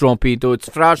 not João Pinto. It's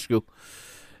Frasco,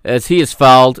 as he is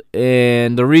fouled,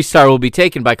 and the restart will be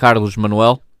taken by Carlos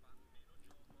Manuel.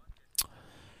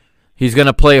 He's going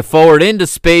to play it forward into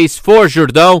space for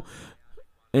Jordão,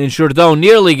 and Jordão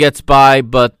nearly gets by,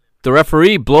 but the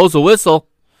referee blows a whistle,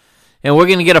 and we're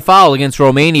going to get a foul against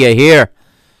Romania here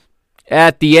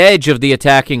at the edge of the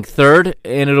attacking third,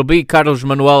 and it'll be Carlos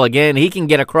Manuel again. He can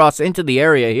get across into the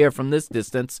area here from this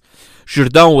distance.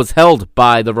 Jordão was held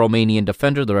by the Romanian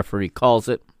defender. The referee calls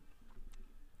it.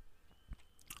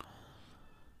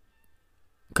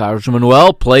 Carlos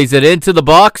Manuel plays it into the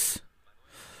box.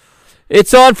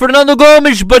 It's on Fernando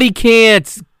Gomes, but he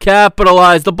can't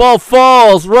capitalize. The ball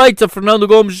falls right to Fernando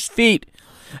Gomes' feet,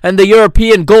 and the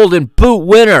European Golden Boot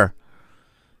winner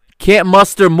can't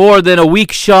muster more than a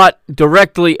weak shot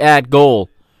directly at goal.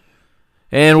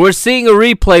 And we're seeing a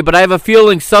replay, but I have a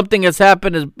feeling something has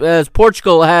happened as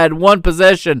Portugal had one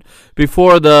possession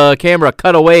before the camera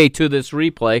cut away to this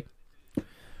replay.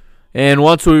 And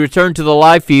once we return to the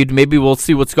live feed, maybe we'll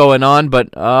see what's going on. But,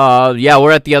 yeah,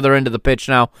 we're at the other end of the pitch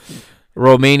now.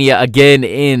 Romania again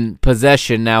in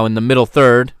possession now in the middle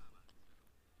third.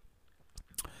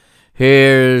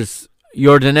 Here's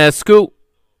Iordănescu.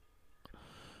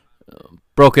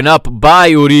 Broken up by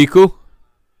Urico.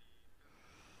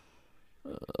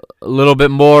 A little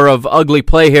bit more of ugly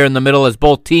play here in the middle as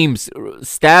both teams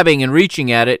stabbing and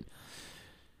reaching at it.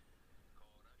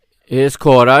 Here's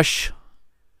Korash.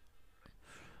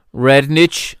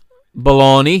 Rednic.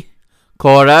 Baloni.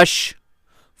 Korash.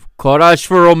 Korash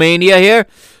for Romania here.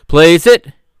 Plays it.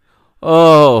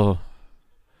 Oh.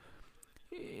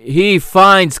 He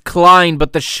finds Klein,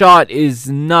 but the shot is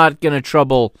not going to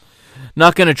trouble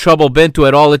Bento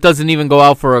at all. It doesn't even go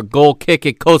out for a goal kick.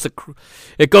 It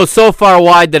goes so far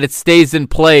wide that it stays in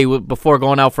play before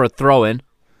going out for a throw-in.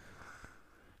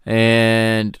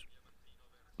 And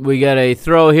we got a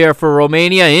throw here for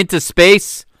Romania into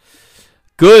space.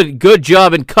 Good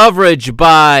job in coverage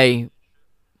by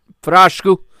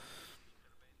Frasco.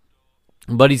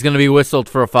 But he's going to be whistled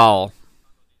for a foul.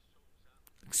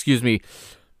 Excuse me.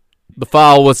 The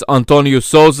foul was Antonio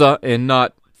Souza and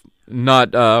not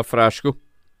Frasco.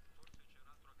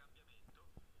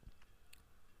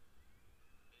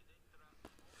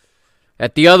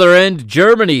 At the other end,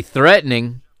 Germany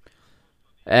threatening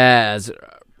as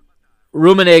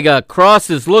Rummenigge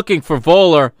crosses looking for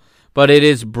Voller, but it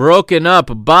is broken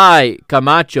up by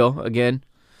Camacho again.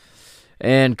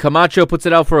 And Camacho puts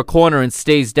it out for a corner and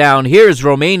stays down. Here's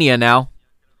Romania now.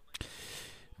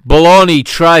 Baloni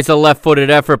tries a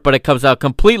left-footed effort, but it comes out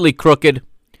completely crooked.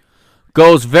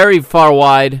 goes very far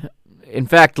wide. In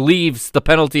fact, leaves the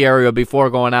penalty area before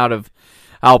going out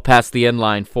past the end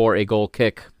line for a goal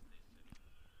kick.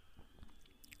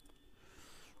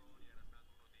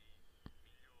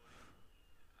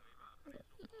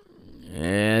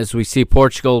 As we see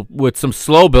Portugal with some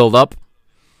slow build-up.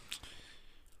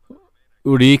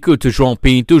 Urico to João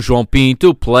Pinto. João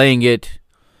Pinto playing it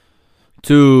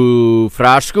to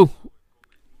Frasco.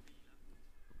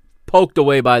 Poked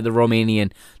away by the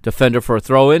Romanian defender for a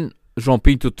throw-in. João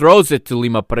Pinto throws it to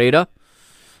Lima Pereira.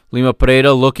 Lima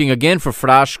Pereira looking again for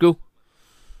Frasco.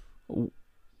 The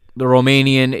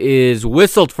Romanian is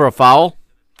whistled for a foul.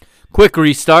 Quick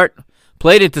restart.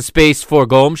 Played into space for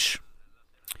Gomes.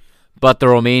 But the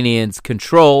Romanians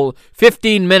control.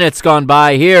 15 minutes gone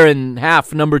by here in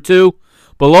half number 2.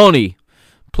 Bologna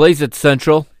plays it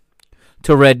central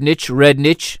to Rednich.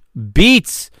 Rednich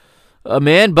beats a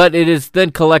man, but it is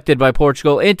then collected by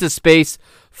Portugal into space.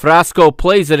 Frasco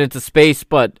plays it into space,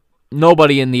 but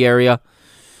nobody in the area.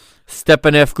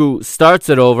 Stepanescu starts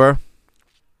it over.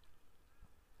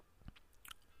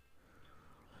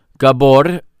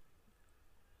 Gabor.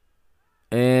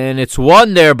 And it's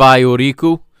won there by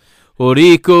Urico.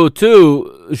 Urico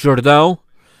to Jordão.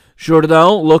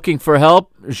 Jordão looking for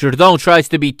help. Jordão tries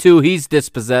to be 2. He's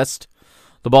dispossessed.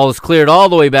 The ball is cleared all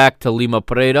the way back to Lima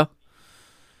Pereira.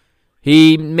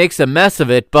 He makes a mess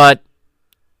of it, but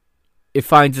it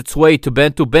finds its way to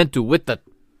Bento. Bento with the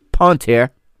punt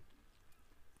here.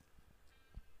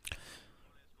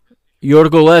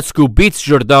 Iorgulescu beats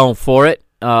Jordão for it.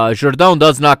 Jordão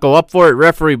does not go up for it.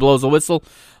 Referee blows a whistle.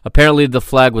 Apparently the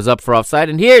flag was up for offside.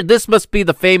 And here, this must be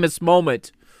the famous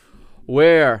moment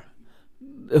where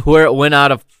it went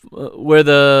out of, where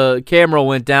the camera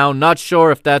went down. Not sure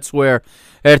if that's where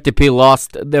RTP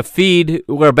lost the feed.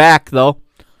 We're back, though.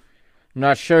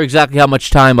 Not sure exactly how much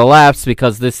time elapsed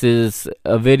because this is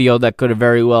a video that could have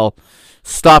very well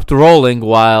stopped rolling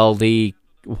while the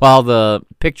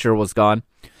picture was gone.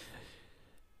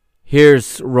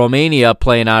 Here's Romania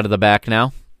playing out of the back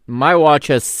now. My watch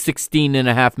has 16 and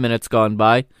a half minutes gone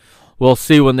by. We'll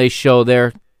see when they show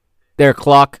their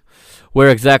clock where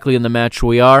exactly in the match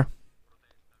we are.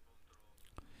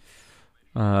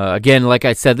 Again, like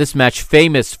I said, this match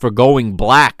famous for going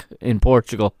black in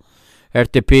Portugal.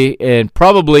 RTP, and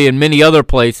probably in many other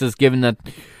places, given that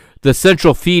the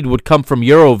central feed would come from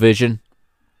Eurovision.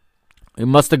 It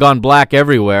must have gone black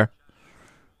everywhere.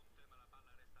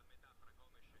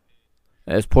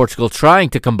 As Portugal trying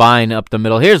to combine up the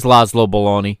middle. Here's Laszlo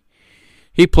Bologna.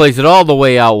 He plays it all the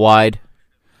way out wide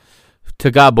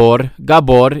to Gabor.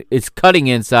 Gabor is cutting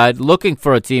inside, looking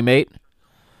for a teammate.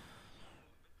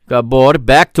 Gabor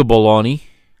back to Bologna.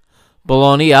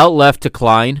 Bologna out left to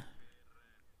Klein.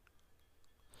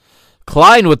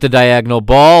 Klein with the diagonal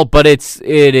ball, but it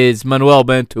is Manuel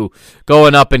Bento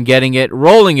going up and getting it,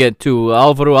 rolling it to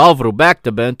Álvaro. Álvaro back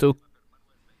to Bento.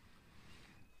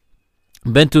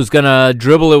 Bento's going to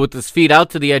dribble it with his feet out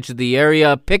to the edge of the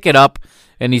area, pick it up,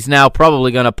 and he's now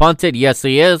probably going to punt it. Yes,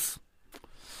 he is.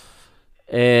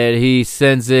 And he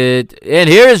sends it. And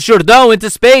here is Jordão into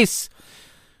space.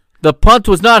 The punt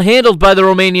was not handled by the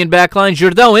Romanian backline.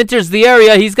 Jordão enters the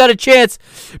area. He's got a chance.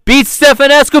 Beats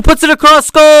Stefanescu, puts it across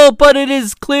goal, but it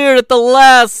is cleared at the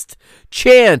last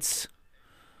chance.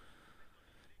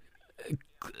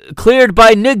 Cleared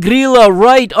by Negrila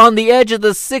right on the edge of the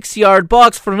 6-yard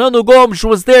box. Fernando Gomes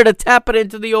was there to tap it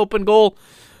into the open goal.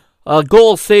 A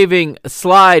goal-saving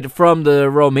slide from the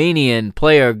Romanian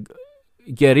player,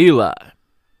 Guerrilla.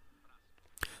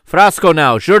 Frasco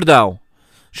now, Jordão.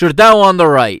 Jordão on the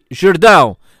right.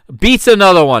 Jordão beats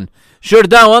another one.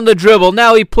 Jordão on the dribble.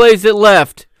 Now he plays it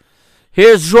left.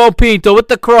 Here's João Pinto with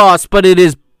the cross, but it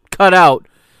is cut out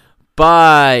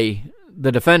by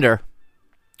the defender.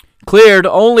 Cleared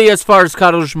only as far as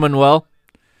Carlos Manuel.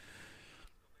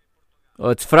 Oh,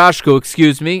 it's Frasco,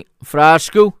 excuse me.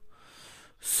 Frasco.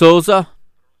 Souza.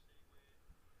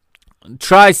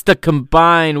 Tries to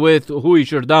combine with Rui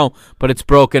Jordão, but it's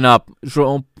broken up.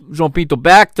 João Pinto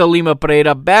back to Lima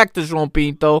Pereira. Back to João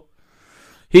Pinto.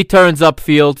 He turns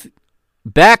upfield.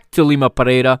 Back to Lima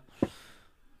Pereira.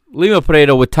 Lima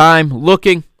Pereira with time.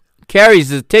 Looking.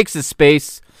 Carries it. Takes his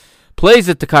space. Plays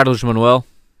it to Carlos Manuel.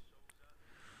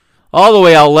 All the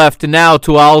way out left now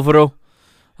to Álvaro.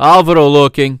 Álvaro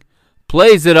looking.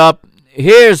 Plays it up.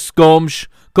 Here's Gomes.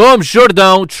 Gomes,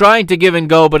 Jordão trying to give and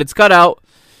go, but it's cut out.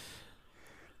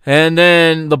 And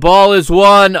then the ball is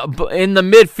won in the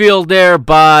midfield there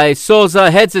by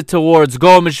Souza. Heads it towards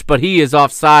Gomes, but he is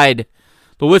offside.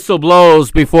 The whistle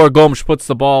blows before Gomes puts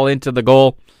the ball into the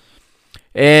goal.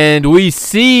 And we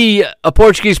see a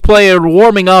Portuguese player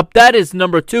warming up. That is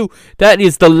number 2. That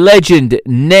is the legend,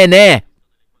 Nene.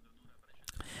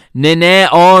 Nene,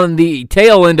 on the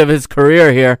tail end of his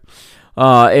career here,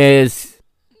 is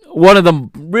one of the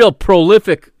real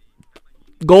prolific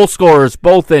goal scorers,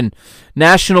 both in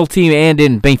national team and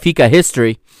in Benfica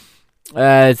history.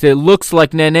 As it looks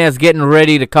like Nene is getting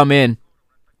ready to come in.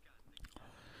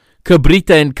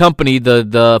 Cabrita and company,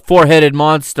 the four-headed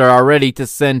monster, are ready to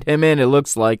send him in, it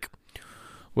looks like.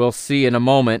 We'll see in a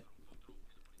moment.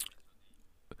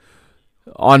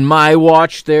 On my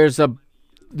watch, there's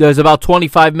about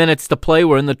 25 minutes to play.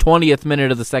 We're in the 20th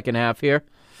minute of the second half here.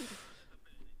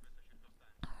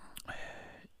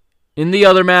 In the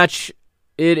other match,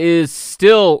 it is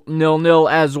still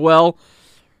 0-0 as well.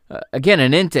 Again,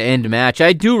 an end-to-end match.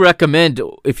 I do recommend,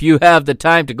 if you have the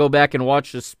time, to go back and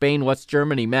watch the Spain-West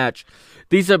Germany match.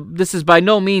 This is by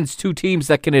no means two teams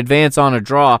that can advance on a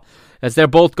draw, as they're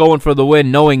both going for the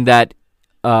win, knowing that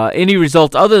any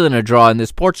result other than a draw in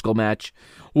this Portugal match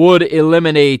would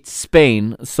eliminate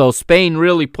Spain. So Spain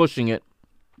really pushing it.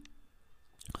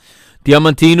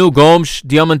 Diamantino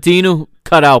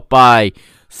cut out by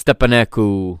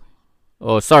Stepanescu.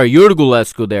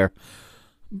 Jurgulescu there.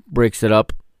 Breaks it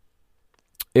up.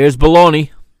 Here's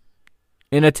Bologna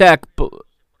in attack.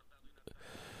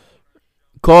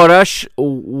 Korash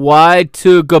wide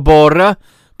to Gaborra,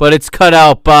 but it's cut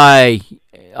out by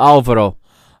Alvaro.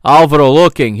 Alvaro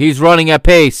looking. He's running at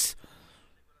pace.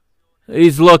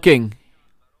 He's looking.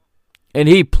 And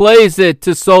he plays it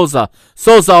to Souza.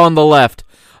 Souza on the left.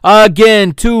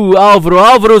 Again to Alvaro.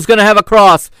 Alvaro's going to have a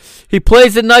cross. He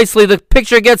plays it nicely. The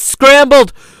picture gets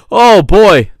scrambled. Oh,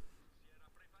 boy.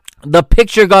 The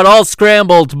picture got all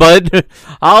scrambled, but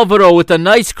Alvaro with a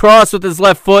nice cross with his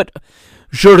left foot.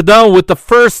 Jourdan with the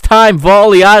first time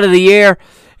volley out of the air,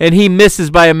 and he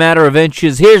misses by a matter of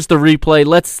inches. Here's the replay.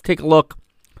 Let's take a look.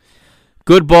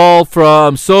 Good ball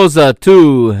from Souza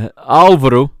to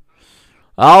Alvaro.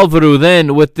 Alvaro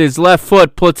then with his left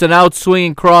foot puts an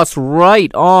outswinging cross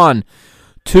right on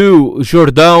to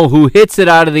Jourdan, who hits it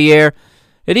out of the air.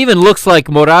 It even looks like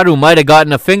Moraru might have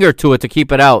gotten a finger to it to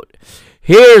keep it out.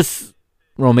 Here's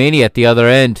Romania at the other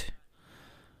end,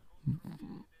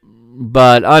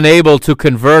 but unable to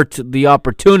convert the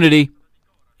opportunity.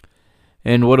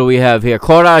 And what do we have here?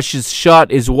 Korash's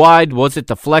shot is wide. Was it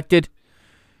deflected?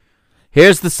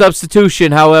 Here's the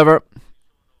substitution, however.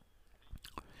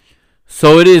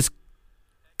 So it is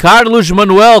Carlos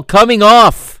Manuel coming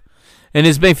off, and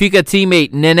his Benfica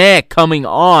teammate Nene coming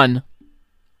on.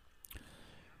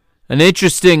 An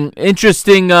interesting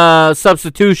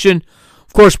substitution.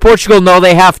 Of course, Portugal know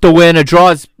they have to win. A draw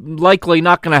is likely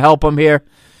not going to help them here.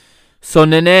 So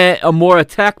Nene, a more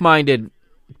attack-minded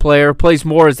player, plays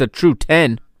more as a true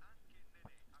 10.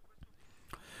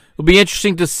 It'll be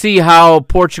interesting to see how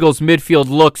Portugal's midfield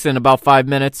looks in about 5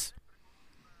 minutes.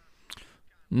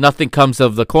 Nothing comes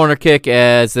of the corner kick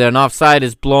as an offside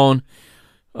is blown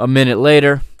a minute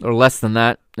later, or less than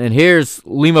that. And here's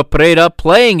Lima Pereira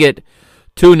playing it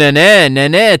to Nene.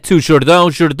 Nene to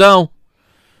Jourdan. Jourdan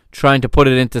trying to put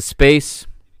it into space.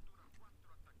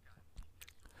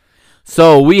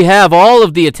 So we have all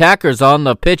of the attackers on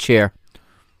the pitch here.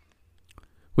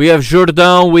 We have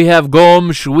Jourdan, we have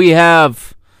Gomes, we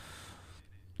have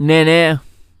Nene.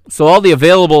 So all the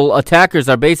available attackers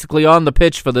are basically on the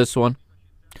pitch for this one.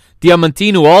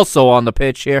 Diamantino also on the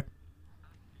pitch here.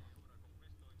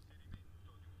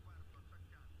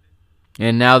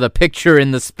 And now the picture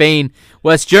in the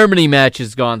Spain-West Germany match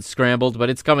has gone scrambled, but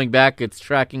it's coming back. It's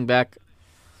tracking back.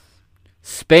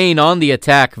 Spain on the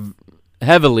attack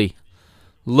heavily,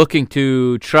 looking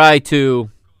to try to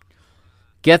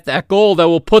get that goal that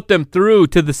will put them through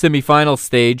to the semifinal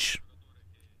stage.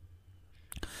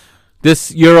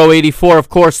 This Euro 84, of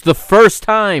course, the first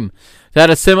time that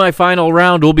a semifinal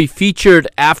round will be featured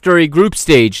after a group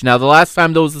stage. Now, the last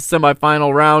time there was a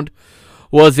semifinal round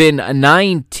was in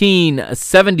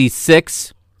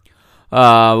 1976,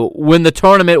 when the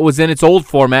tournament was in its old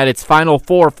format, its Final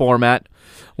Four format,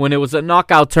 when it was a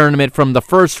knockout tournament from the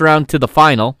first round to the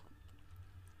final.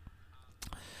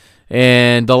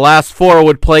 And the last four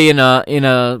would play in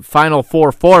a Final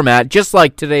Four format, just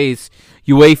like today's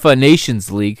UEFA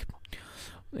Nations League.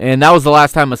 And that was the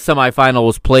last time a semifinal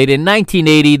was played. In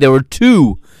 1980, there were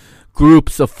two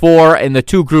groups of four, and the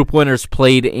two group winners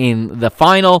played in the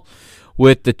final,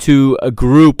 with the two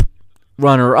group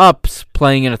runner-ups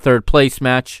playing in a third-place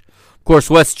match. Of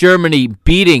course, West Germany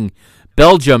beating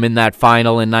Belgium in that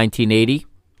final in 1980.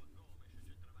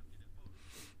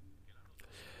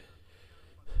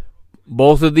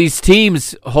 Both of these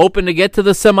teams hoping to get to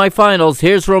the semifinals.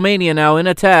 Here's Romania now in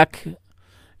attack.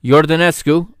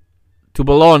 Jordanescu to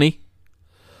Bologna.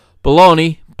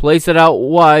 Bologna plays it out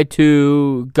wide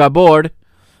to Gabord.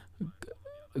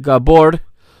 Gabord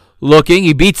looking.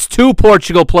 He beats 2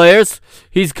 Portugal players.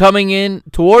 He's coming in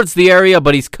towards the area,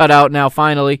 but he's cut out now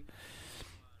finally.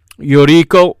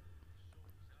 Eurico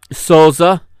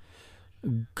Souza.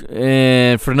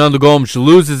 And Fernando Gomes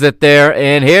loses it there.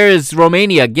 And here is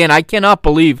Romania. Again, I cannot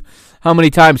believe how many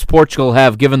times Portugal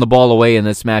have given the ball away in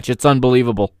this match. It's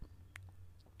unbelievable.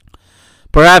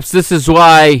 Perhaps this is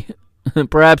why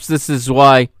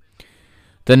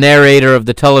the narrator of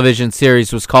the television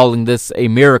series was calling this a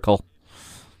miracle.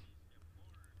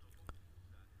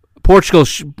 Portugal,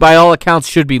 by all accounts,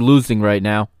 should be losing right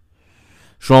now.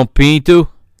 João Pinto.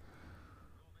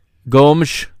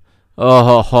 Gomes.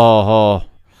 A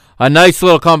nice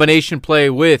little combination play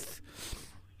with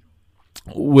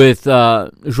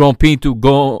João Pinto.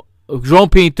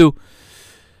 João Pinto.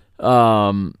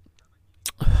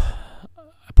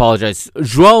 Apologize.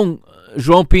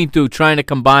 João Pinto trying to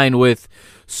combine with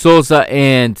Souza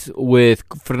and with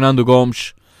Fernando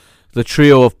Gomes, the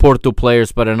trio of Porto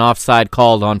players, but an offside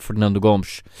called on Fernando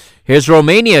Gomes. Here's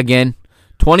Romania again,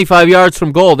 25 yards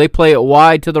from goal. They play it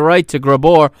wide to the right to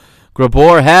Grabor.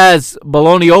 Grabor has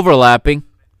Bologna overlapping.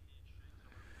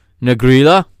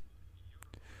 Negrila.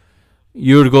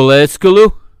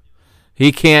 Iurgulescu.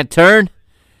 He can't turn.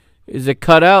 Is it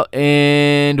cut out?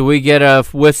 And we get a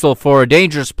whistle for a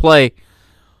dangerous play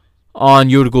on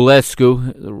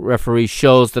Iurgulescu. The referee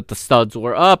shows that the studs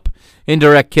were up.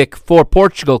 Indirect kick for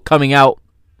Portugal coming out.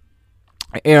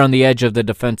 Air on the edge of the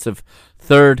defensive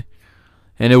third.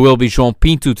 And it will be João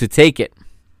Pinto to take it.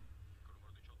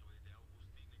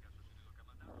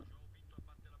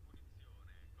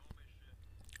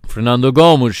 Fernando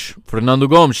Gomes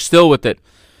still with it.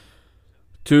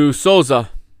 To Souza.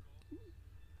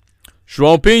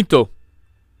 João Pinto.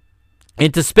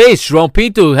 Into space. João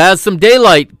Pinto has some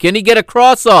daylight. Can he get a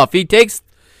cross off? He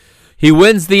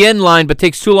wins the end line, but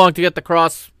takes too long to get the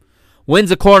cross.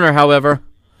 Wins a corner, however.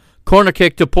 Corner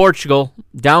kick to Portugal.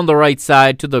 Down the right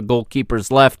side to the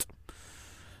goalkeeper's left.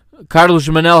 Carlos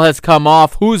Manel has come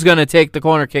off. Who's going to take the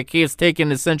corner kick? He has taken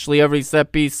essentially every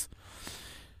set piece.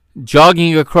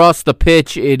 Jogging across the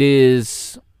pitch, it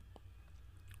is...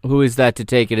 Who is that to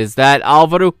take it? Is that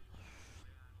Alvaro?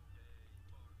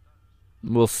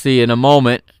 We'll see in a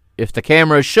moment. If the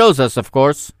camera shows us, of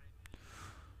course.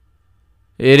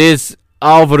 It is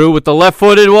Alvaro with the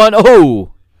left-footed one.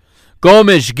 Oh!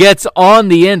 Gomes gets on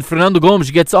the end. Fernando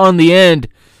Gomes gets on the end.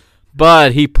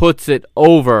 But he puts it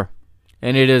over.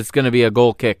 And it is going to be a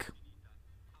goal kick.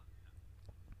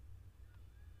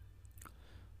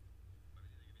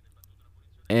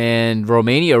 And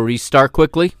Romania restart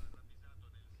quickly.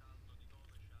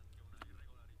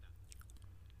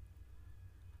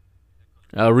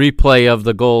 A replay of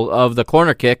the goal of the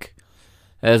corner kick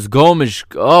as Gomes.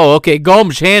 Oh, okay.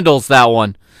 Gomes handles that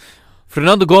one.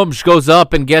 Fernando Gomes goes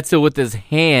up and gets it with his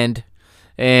hand,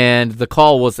 and the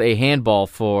call was a handball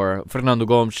for Fernando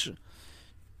Gomes.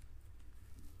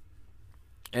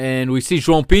 And we see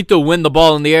João Pinto win the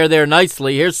ball in the air there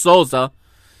nicely. Here's Souza.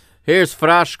 Here's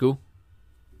Frasco.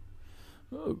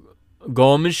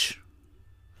 Gomes.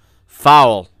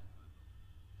 Foul.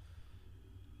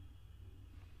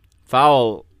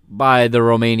 Foul by the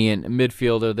Romanian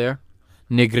midfielder there.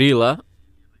 Negrila.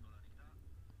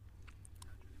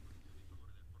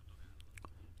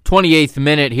 28th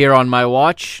minute here on my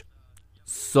watch.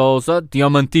 Souza.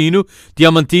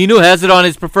 Diamantino has it on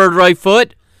his preferred right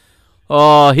foot.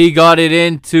 Oh, he got it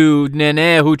into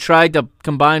Nene, who tried to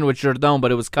combine with Jordão,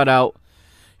 but it was cut out.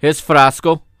 Here's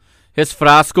Frasco. Here's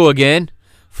Frasco again.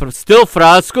 Still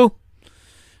Frasco.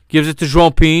 Gives it to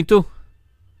João Pinto.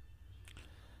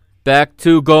 Back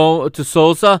to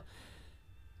Souza.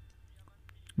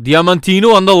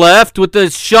 Diamantino on the left with the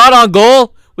shot on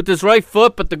goal with his right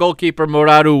foot, but the goalkeeper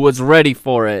Moraru was ready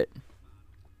for it.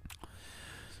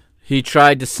 He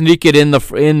tried to sneak it in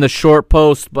the short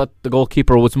post, but the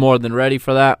goalkeeper was more than ready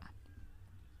for that.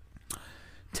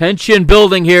 Tension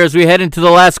building here as we head into the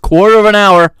last quarter of an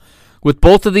hour with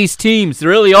both of these teams.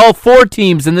 Really all 4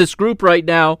 teams in this group right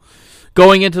now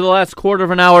going into the last quarter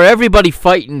of an hour. Everybody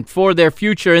fighting for their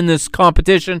future in this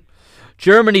competition.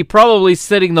 Germany probably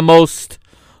sitting the most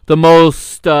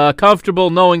comfortable,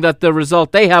 knowing that the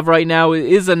result they have right now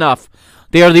is enough.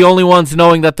 They are the only ones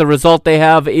knowing that the result they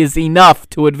have is enough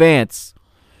to advance.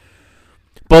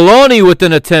 Bologna with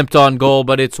an attempt on goal,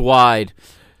 but it's wide.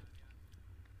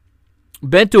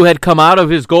 Bento had come out of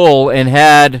his goal and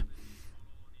had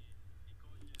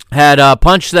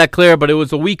punched that clear, but it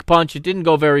was a weak punch. It didn't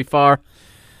go very far.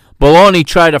 Bologna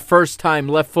tried a first-time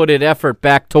left-footed effort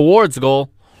back towards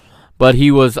goal, but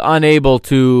he was unable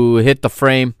to hit the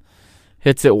frame.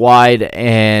 Hits it wide,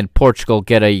 and Portugal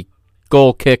get a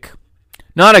goal kick.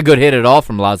 Not a good hit at all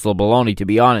from Laszlo Belloni, to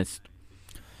be honest.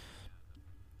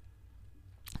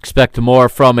 Expect more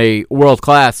from a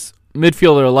world-class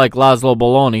midfielder like Laszlo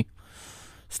Belloni.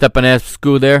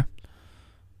 Stepanescu there.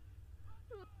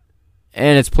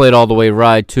 And it's played all the way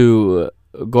right to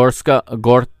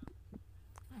Gorska.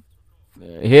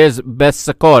 Here's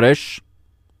Besakorish.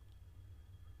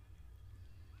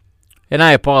 And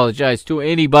I apologize to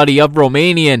anybody of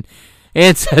Romanian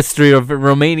ancestry or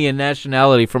Romanian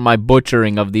nationality for my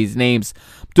butchering of these names.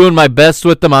 I'm doing my best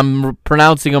with them. I'm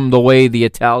pronouncing them the way the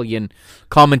Italian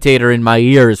commentator in my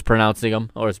ear is pronouncing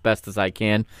them, or as best as I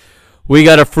can. We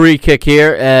got a free kick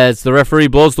here as the referee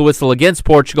blows the whistle against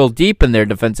Portugal deep in their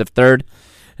defensive third,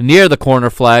 near the corner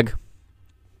flag.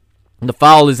 The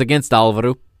foul is against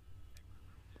Alvaro.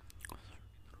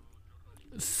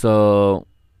 So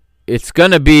it's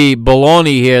going to be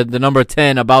Belloni here, the number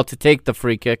 10, about to take the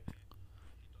free kick.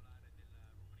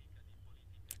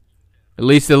 At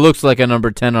least it looks like a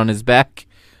number 10 on his back.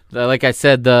 Like I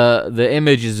said, the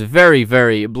image is very,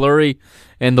 very blurry,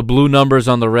 and the blue numbers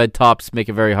on the red tops make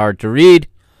it very hard to read.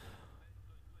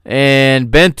 And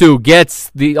Bentu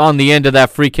gets on the end of that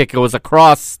free kick. It was a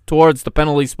cross towards the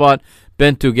penalty spot.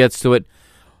 Bentu gets to it,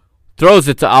 throws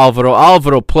it to Alvaro.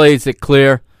 Alvaro plays it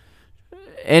clear,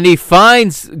 and he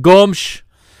finds Gomes.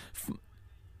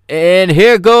 And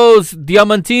here goes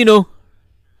Diamantino.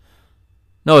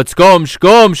 No, it's Gomes.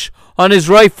 Gomes on his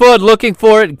right foot looking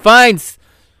for it.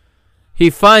 He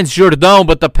finds Jourdan,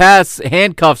 but the pass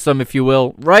handcuffs him, if you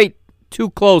will, right too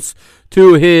close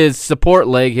to his support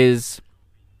leg, his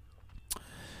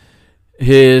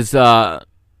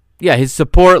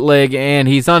support leg, and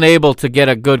he's unable to get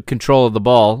a good control of the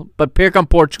ball. But here come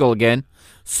Portugal again.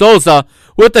 Sousa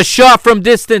with a shot from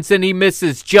distance, and he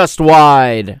misses just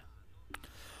wide.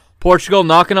 Portugal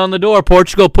knocking on the door.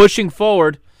 Portugal pushing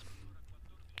forward.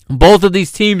 Both of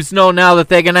these teams know now that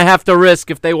they're going to have to risk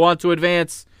if they want to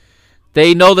advance.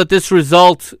 They know that this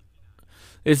result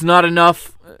is not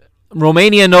enough.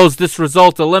 Romania knows this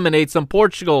result eliminates them.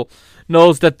 Portugal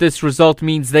knows that this result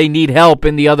means they need help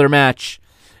in the other match.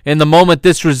 And the moment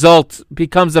this result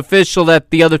becomes official that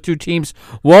the other two teams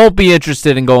won't be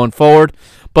interested in going forward,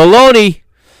 Belloni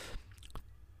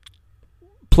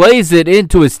plays it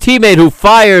into his teammate who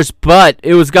fires, but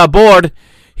it was Gabord.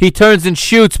 He turns and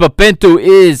shoots, but Bentu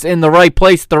is in the right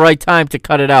place at the right time to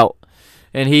cut it out.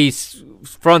 And he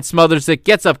front smothers it,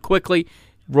 gets up quickly,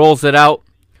 rolls it out.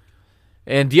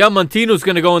 And Diamantino's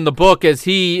going to go in the book as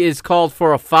he is called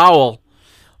for a foul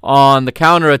on the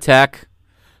counterattack.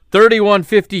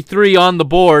 31-53 on the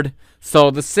board,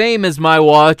 so the same as my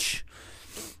watch.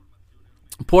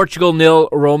 Portugal 0,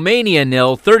 Romania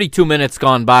 0. 32 minutes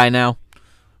gone by now.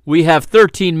 We have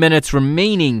 13 minutes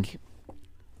remaining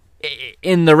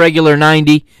in the regular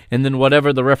 90, and then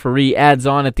whatever the referee adds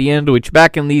on at the end, which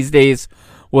back in these days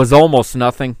was almost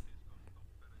nothing.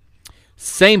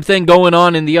 Same thing going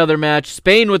on in the other match.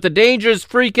 Spain with the dangerous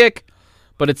free kick,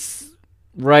 but it's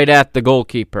right at the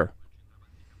goalkeeper.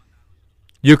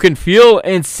 You can feel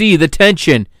and see the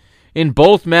tension in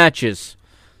both matches.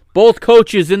 Both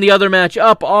coaches in the other match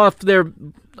up off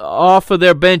of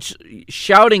their bench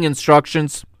shouting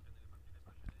instructions.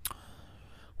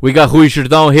 We got Rui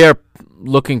Jourdan here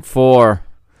looking for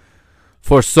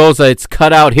Sousa. It's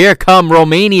cut out. Here come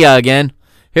Romania again.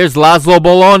 Here's Laszlo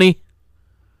Belloni.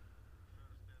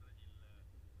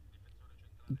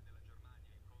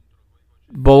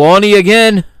 Belloni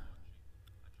again.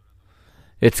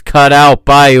 It's cut out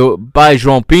by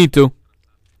João Pinto.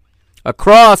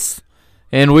 Across.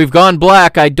 And we've gone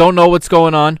black. I don't know what's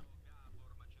going on.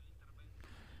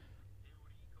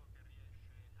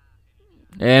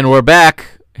 And we're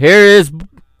back. Here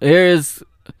is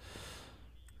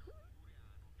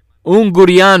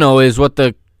Unguriano is what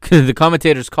the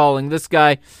commentator's calling this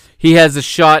guy. He has a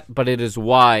shot, but it is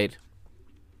wide.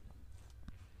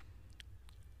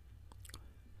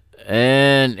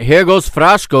 And here goes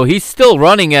Frasco. He's still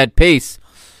running at pace.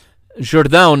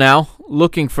 Jourdan now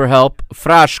looking for help.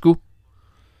 Frasco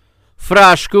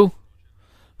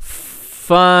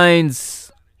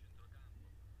finds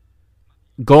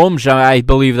Gomes, I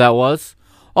believe that was.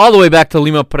 All the way back to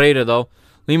Lima Pereira, though.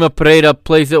 Lima Pereira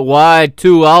plays it wide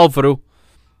to Alvaro.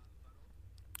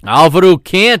 Alvaro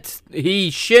can't. He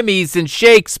shimmies and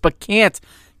shakes, but can't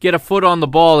get a foot on the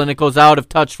ball, and it goes out of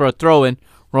touch for a throw-in.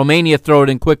 Romania throw it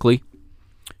in quickly.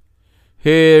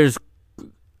 Here's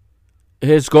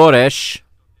Goresh.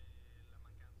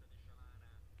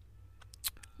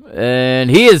 And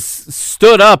he is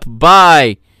stood up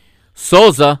by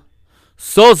Sousa.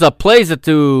 Souza plays it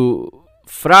to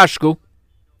Frasco.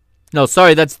 No,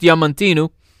 sorry, that's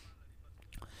Diamantino.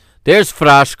 There's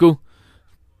Frasco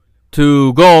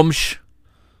to Gomes.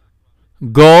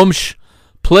 Gomes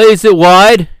plays it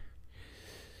wide.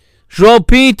 João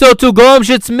Pinto to Gomes.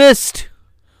 It's missed.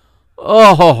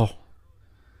 Oh.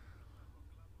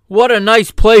 What a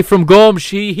nice play from Gomes.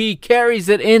 He carries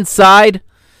it inside.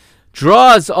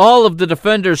 Draws all of the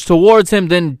defenders towards him.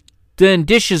 Then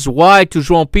dishes wide to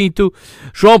João Pinto.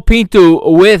 João Pinto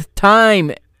with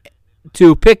time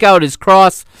to pick out his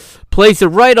cross. Plays it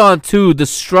right onto the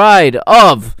stride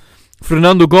of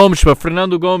Fernando Gomes. But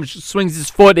Fernando Gomes swings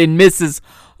his foot and misses.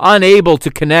 Unable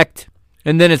to connect.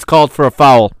 And then it's called for a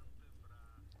foul.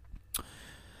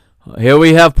 Here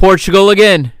we have Portugal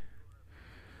again.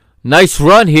 Nice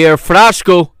run here.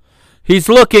 Frasco. He's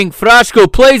looking.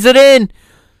 Frasco plays it in.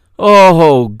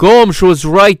 Oh, Gomes was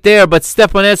right there, but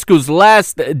Stepanescu's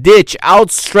last-ditch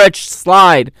outstretched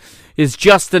slide is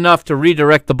just enough to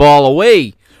redirect the ball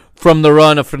away from the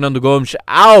run of Fernando Gomes,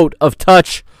 out of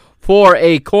touch for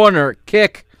a corner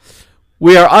kick.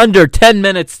 We are under 10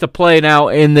 minutes to play now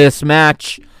in this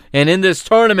match and in this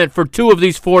tournament for two of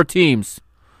these four teams.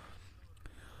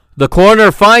 The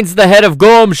corner finds the head of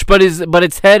Gomes, but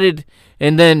it's headed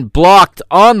and then blocked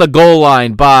on the goal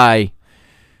line by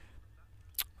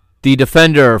the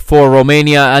defender for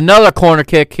Romania. Another corner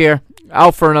kick here.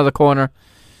 Out for another corner.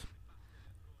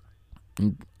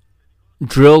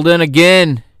 Drilled in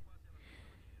again.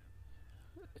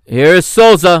 Here's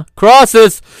Souza.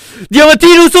 Crosses.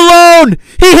 Diamantino's alone.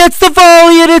 He hits the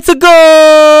volley and it's a goal.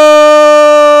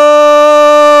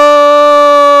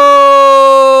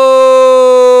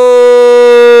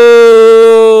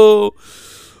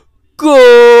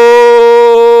 Goal.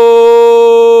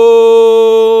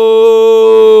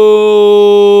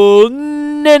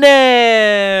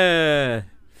 Nene.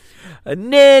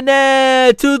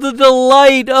 Nene, to the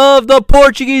delight of the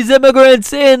Portuguese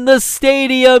immigrants in the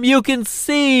stadium. You can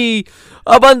see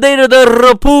a Bandeira da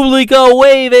República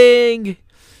waving.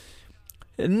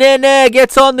 Nene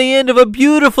gets on the end of a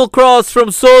beautiful cross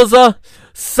from Souza.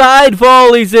 Side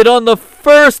volleys it on the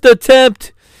first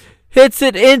attempt. Hits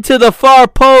it into the far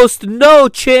post. No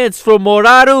chance for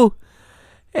Moraru.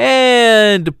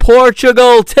 And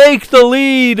Portugal take the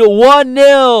lead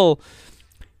 1-0.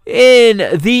 In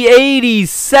the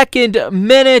 82nd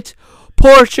minute,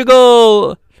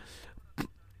 Portugal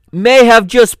may have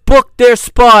just booked their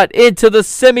spot into the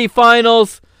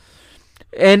semifinals.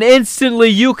 And instantly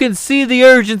you can see the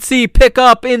urgency pick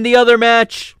up in the other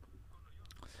match.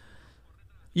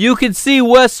 You can see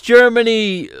West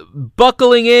Germany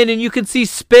buckling in, and you can see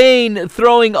Spain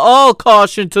throwing all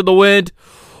caution to the wind.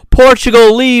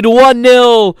 Portugal lead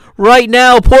 1-0. Right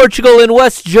now, Portugal and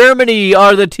West Germany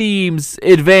are the teams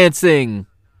advancing.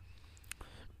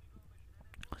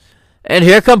 And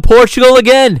here come Portugal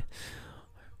again.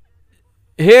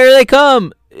 Here they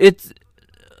come. It's...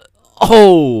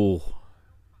 Oh.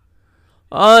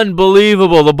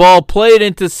 Unbelievable. The ball played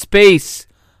into space.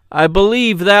 I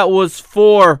believe that was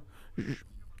for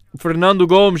Fernando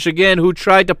Gomes again, who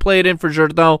tried to play it in for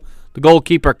Jordão. The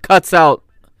goalkeeper cuts out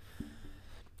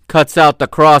the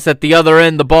cross. At the other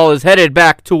end, the ball is headed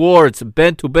back towards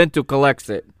Bento. Bento collects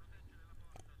it.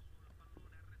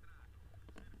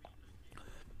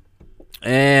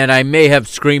 And I may have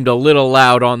screamed a little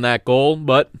loud on that goal,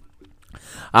 but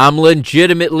I'm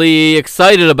legitimately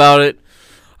excited about it.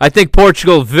 I think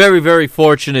Portugal very, very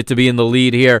fortunate to be in the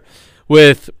lead here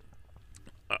with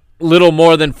little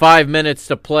more than 5 minutes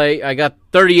to play. I got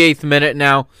 38th minute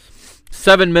now.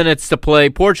 7 minutes to play.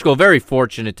 Portugal very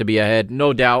fortunate to be ahead,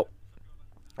 no doubt,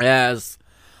 as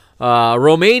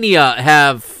Romania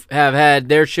have had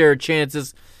their share of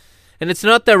chances. And it's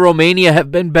not that Romania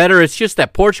have been better, it's just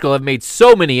that Portugal have made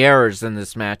so many errors in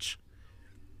this match.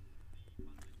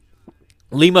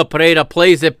 Lima Pereira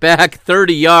plays it back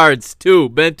 30 yards to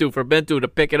Bento for Bento to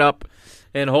pick it up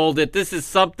and hold it. This is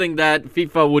something that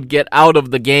FIFA would get out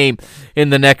of the game in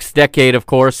the next decade, of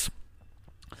course.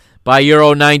 By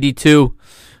Euro 92,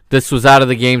 this was out of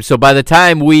the game. So by the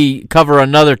time we cover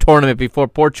another tournament before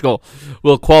Portugal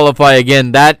will qualify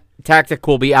again, that tactic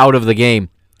will be out of the game.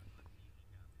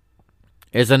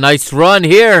 There's a nice run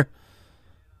here.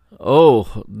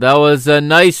 Oh, that was a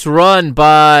nice run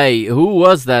by... Who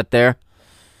was that there?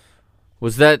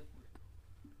 Was that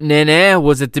Nene?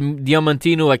 Was it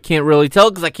Diamantino? I can't really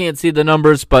tell because I can't see the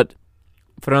numbers, but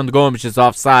Fernando Gomes is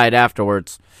offside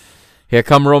afterwards. Here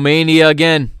come Romania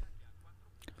again.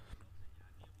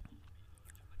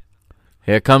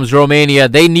 Here comes Romania.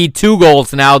 They need 2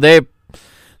 goals now.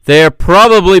 They're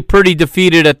probably pretty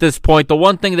defeated at this point. The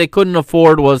one thing they couldn't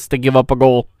afford was to give up a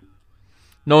goal.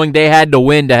 knowing they had to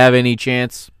win to have any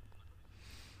chance.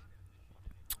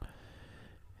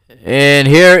 And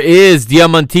here is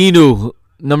Diamantino,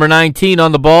 number 19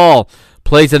 on the ball.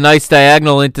 Plays a nice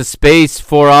diagonal into space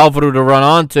for Alvaro to run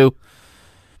onto.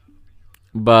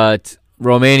 But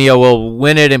Romania will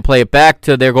win it and play it back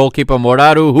to their goalkeeper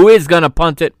Moraru, who is going to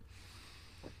punt it.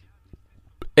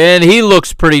 And he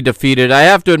looks pretty defeated. I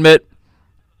have to admit,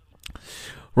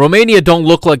 Romania don't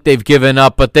look like they've given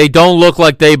up, but they don't look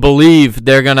like they believe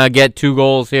they're going to get 2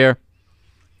 goals here.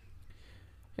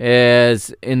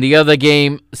 As in the other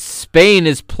game, Spain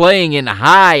is playing in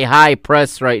high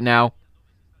press right now.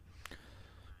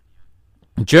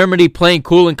 Germany playing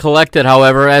cool and collected,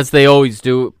 however, as they always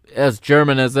do, as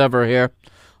German as ever here.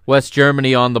 West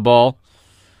Germany on the ball.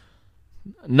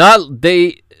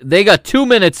 They got 2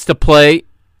 minutes to play,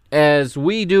 as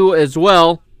we do as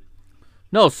well.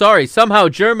 No, sorry. Somehow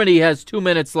Germany has 2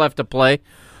 minutes left to play.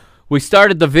 We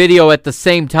started the video at the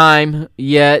same time,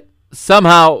 yet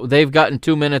somehow they've gotten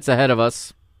 2 minutes ahead of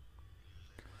us.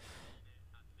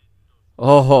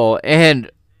 Oh, and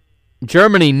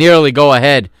Germany nearly go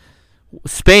ahead.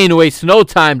 Spain wastes no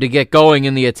time to get going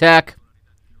in the attack.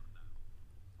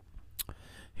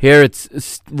 Here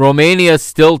it's Romania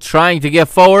still trying to get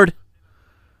forward.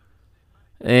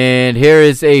 And here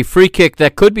is a free kick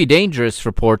that could be dangerous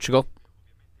for Portugal.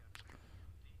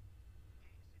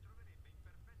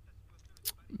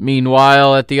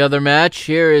 Meanwhile, at the other match,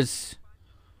 here is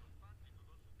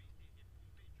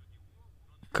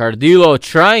Cardillo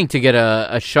trying to get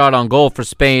a shot on goal for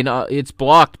Spain. It's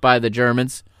blocked by the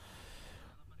Germans.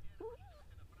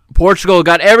 Portugal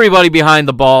got everybody behind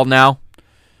the ball now.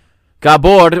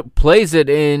 Gabor plays it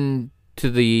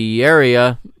into the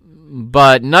area,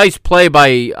 but nice play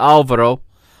by Alvaro.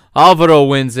 Alvaro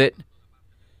wins it.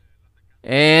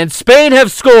 And Spain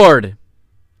have scored.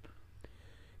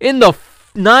 In the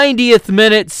 90th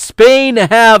minute, Spain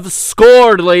have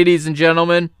scored, ladies and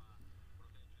gentlemen.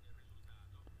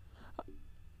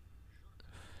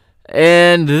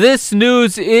 And this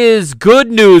news is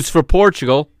good news for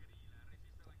Portugal.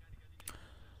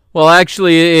 Well,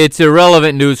 actually, it's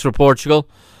irrelevant news for Portugal.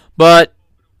 But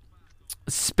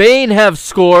Spain have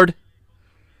scored.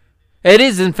 It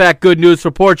is, in fact, good news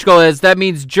for Portugal, as that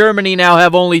means Germany now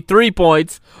have only 3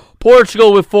 points.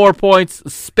 Portugal with 4 points.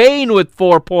 Spain with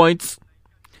 4 points.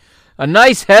 A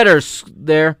nice header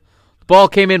there. The ball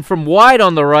came in from wide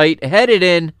on the right, headed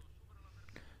in.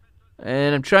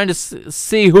 And I'm trying to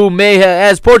see who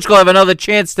as Portugal have another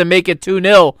chance to make it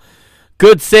 2-0.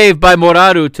 Good save by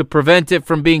Moraru to prevent it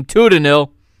from being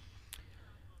 2-0.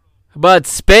 But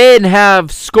Spain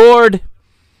have scored.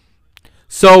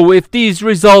 So if these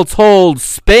results hold,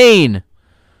 Spain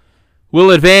will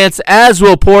advance, as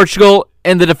will Portugal,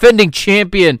 and the defending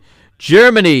champion,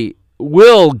 Germany,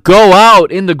 will go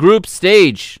out in the group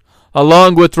stage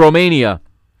along with Romania.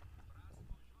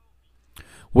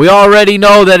 We already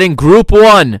know that in Group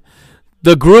 1,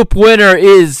 the group winner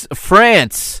is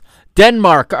France.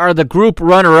 Denmark are the group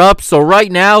runner-up. So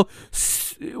right now,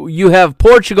 you have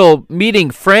Portugal meeting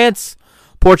France.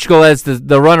 Portugal as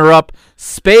the runner-up.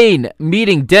 Spain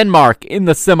meeting Denmark in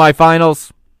the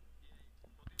semifinals.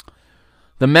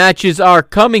 The matches are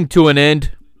coming to an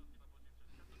end.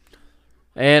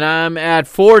 And I'm at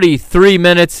 43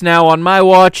 minutes now on my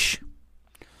watch.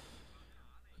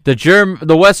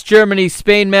 The West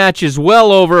Germany-Spain match is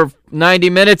well over 90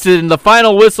 minutes, and the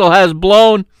final whistle has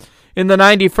blown in the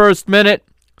 91st minute.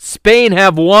 Spain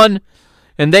have won,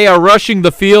 and they are rushing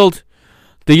the field.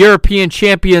 The European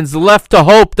champions left to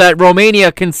hope that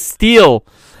Romania can steal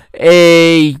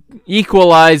a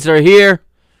equalizer here.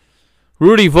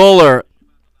 Rudi Voller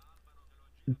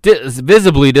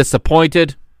visibly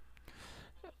disappointed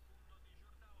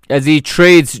as he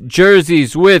trades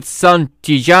jerseys with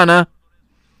Santillana.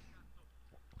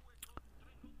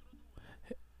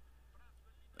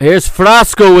 Here's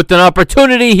Frasco with an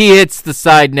opportunity. He hits the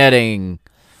side netting.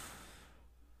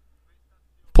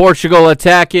 Portugal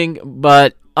attacking,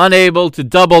 but unable to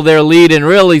double their lead and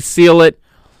really seal it.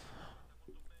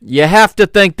 You have to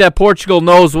think that Portugal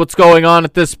knows what's going on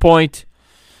at this point.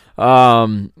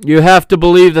 You have to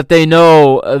believe that they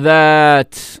know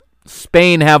that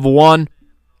Spain have won.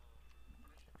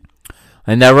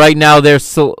 And that right now they're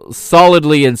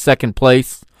solidly in second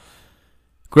place.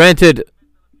 Granted,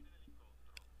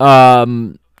 a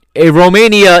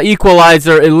Romania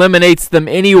equalizer eliminates them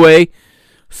anyway,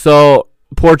 so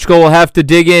Portugal will have to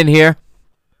dig in here.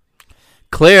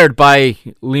 Cleared by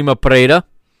Lima Preda.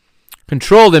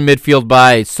 Controlled in midfield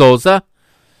by Souza.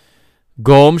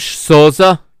 Gomes,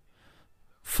 Souza.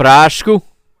 Frasco.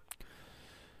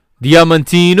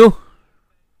 Diamantino.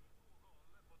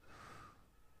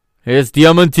 Here's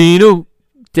Diamantino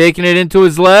taking it into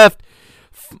his left.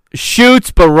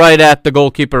 Shoots, but right at the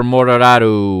goalkeeper,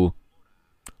 Morado,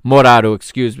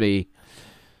 excuse me.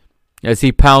 As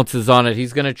he pounces on it.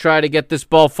 He's going to try to get this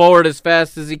ball forward as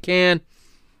fast as he can.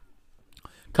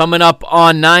 Coming up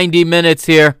on 90 minutes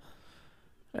here.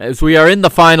 As we are in the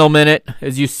final minute.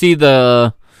 As you see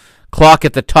the clock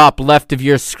at the top left of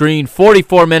your screen.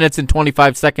 44 minutes and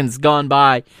 25 seconds gone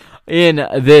by in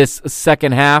this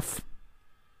second half.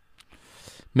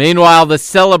 Meanwhile, the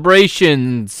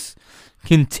celebrations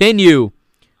continue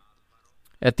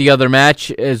at the other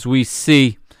match as we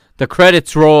see the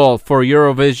credits roll for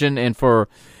Eurovision and for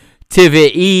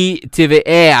TVE,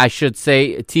 I should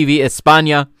say, TV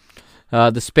España,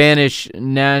 the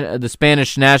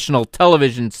Spanish national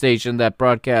television station that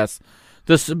broadcasts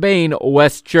the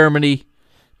Spain-West Germany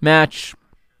match.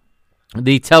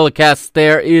 The telecast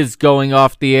there is going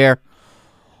off the air.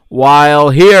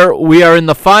 While here we are in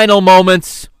the final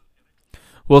moments.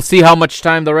 We'll see how much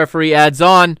time the referee adds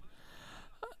on.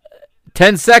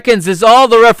 10 seconds is all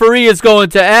the referee is going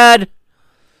to add.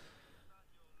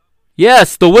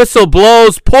 Yes, the whistle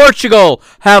blows. Portugal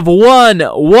have won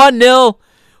 1-0.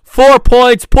 4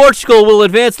 points. Portugal will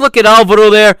advance. Look at Alvaro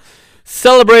there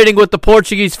celebrating with the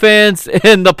Portuguese fans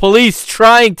and the police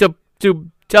trying to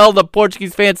tell the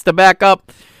Portuguese fans to back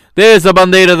up. There's a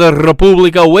Bandeira da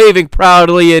República waving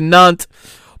proudly in Nantes.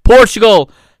 Portugal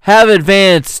have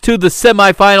advanced to the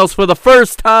semifinals for the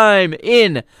first time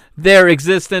in their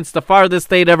existence. The farthest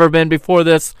they'd ever been before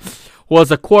this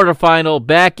was a quarterfinal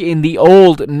back in the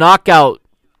old knockout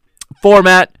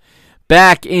format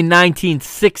back in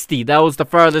 1960. That was the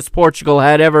farthest Portugal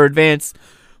had ever advanced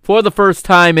for the first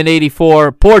time in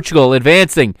 84. Portugal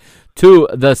advancing to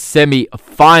the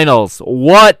semifinals.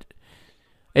 What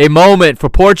a moment for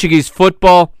Portuguese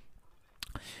football.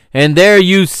 And there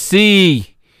you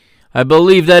see, I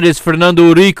believe that is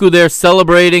Fernando Rico there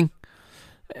celebrating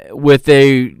with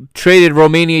a traded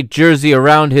Romania jersey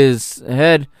around his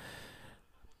head.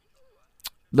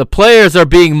 The players are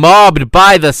being mobbed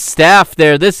by the staff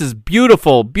there. This is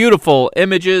beautiful, beautiful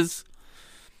images.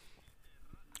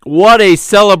 What a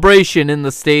celebration in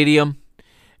the stadium.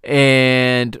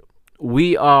 And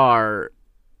we are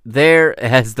there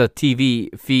as the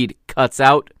TV feed cuts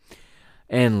out.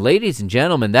 And ladies and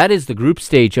gentlemen, that is the group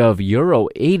stage of Euro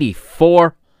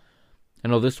 84. I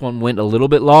know this one went a little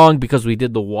bit long because we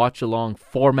did the watch-along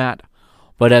format.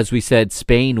 But as we said,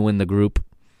 Spain win the group.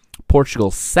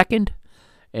 Portugal second.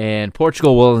 And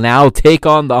Portugal will now take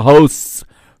on the hosts,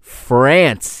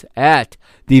 France, at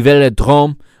the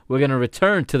Velodrome. We're going to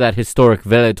return to that historic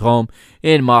Velodrome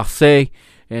in Marseille.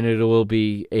 And it will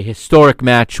be a historic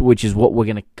match, which is what we're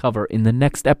going to cover in the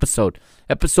next episode.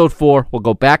 Episode 4, we'll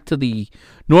go back to the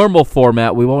normal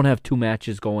format. We won't have 2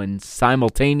 matches going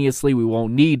simultaneously. We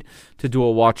won't need to do a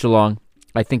watch-along.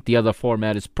 I think the other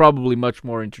format is probably much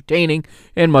more entertaining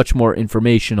and much more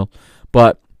informational.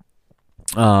 But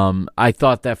I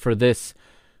thought that for this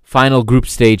final group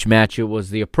stage match, it was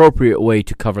the appropriate way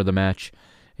to cover the match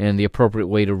and the appropriate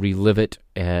way to relive it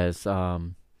as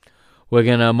we're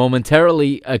going to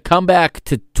momentarily come back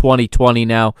to 2020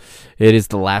 now. It is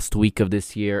the last week of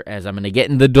this year as I'm going to get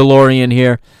in the DeLorean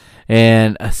here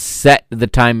and set the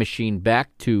time machine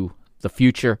back to the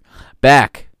future,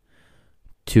 back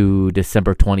to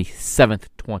December 27th,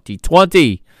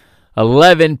 2020,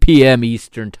 11 p.m.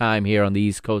 Eastern Time here on the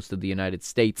East Coast of the United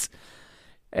States.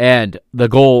 And the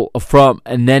goal from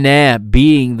Nene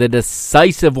being the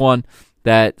decisive one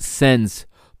that sends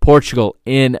Portugal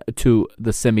into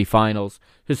the semifinals.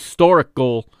 Historic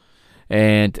goal.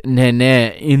 And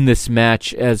Nene in this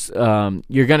match, as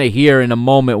you're going to hear in a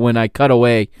moment when I cut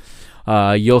away,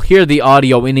 you'll hear the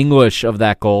audio in English of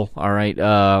that goal. All right,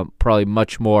 probably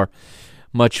much more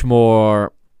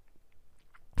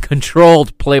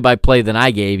controlled play-by-play than I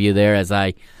gave you there as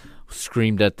I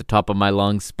screamed at the top of my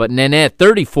lungs. But Nene,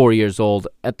 34 years old,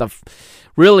 at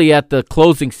the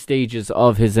closing stages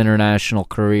of his international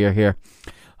career here.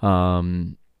 A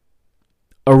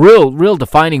real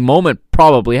defining moment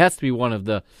probably has to be one of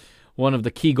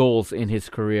the key goals in his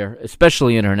career,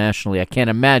 especially internationally. I can't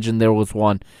imagine there was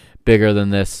one bigger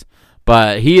than this.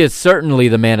 But he is certainly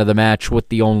the man of the match with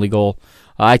the only goal.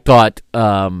 I thought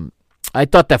that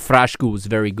Frasco was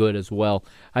very good as well.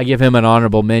 I give him an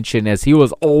honorable mention as he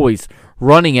was always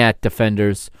running at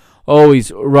defenders,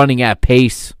 always running at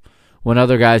pace when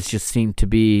other guys just seemed to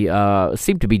be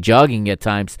jogging at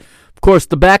times. Of course,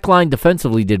 the back line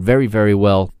defensively did very, very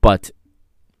well, but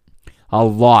a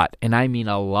lot, and I mean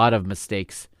a lot of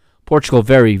mistakes. Portugal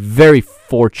very, very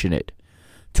fortunate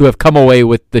to have come away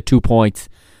with the 2 points,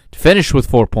 to finish with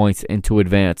 4 points and to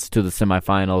advance to the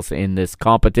semifinals in this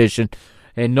competition.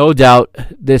 And no doubt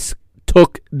this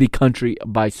took the country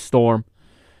by storm.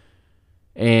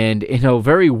 And in a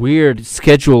very weird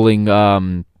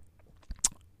scheduling,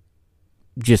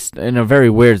 just in a very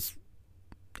weird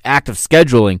act of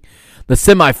scheduling, the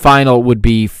semifinal would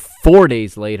be 4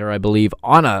 days later, I believe,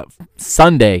 on a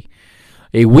Sunday,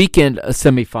 a weekend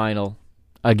semifinal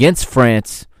against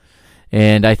France.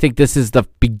 And I think this is the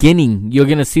beginning. You're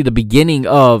going to see the beginning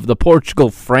of the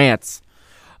Portugal-France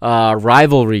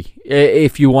rivalry,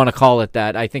 if you want to call it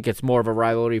that. I think it's more of a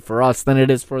rivalry for us than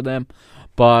it is for them.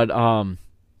 But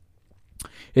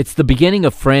it's the beginning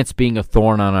of France being a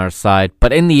thorn on our side.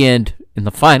 But in the end, in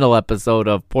the final episode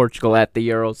of Portugal at the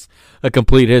Euros, A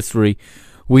Complete History,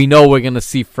 we know we're going to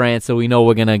see France, so we know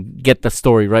we're going to get the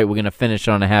story right. We're going to finish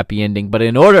on a happy ending. But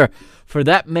in order for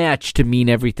that match to mean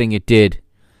everything it did,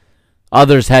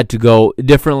 others had to go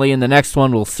differently, and the next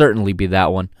one will certainly be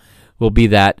that one. Will be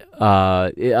that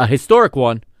a historic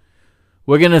one.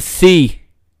 We're going to see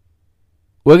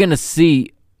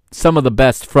some of the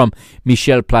best from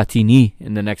Michel Platini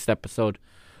in the next episode.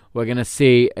 We're going to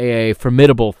see a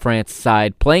formidable France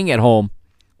side playing at home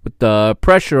with the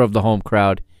pressure of the home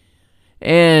crowd.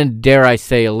 And, dare I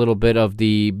say, a little bit of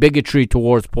the bigotry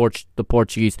towards the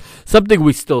Portuguese. Something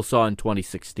we still saw in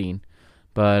 2016.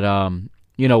 But,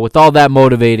 with all that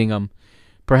motivating them,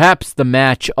 perhaps the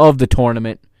match of the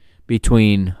tournament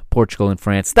between Portugal and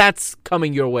France, that's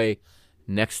coming your way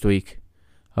next week.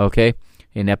 Okay?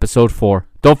 In episode 4.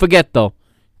 Don't forget, though,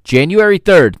 January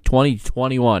 3rd,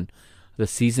 2021, the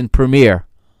season premiere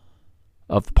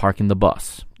of Parking the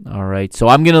Bus. All right? So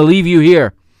I'm going to leave you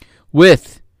here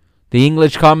with the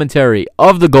English commentary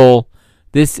of the goal.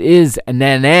 This is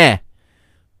Nene.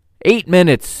 8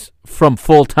 minutes from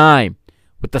full time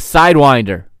with the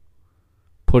Sidewinder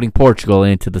putting Portugal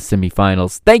into the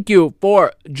semifinals. Thank you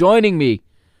for joining me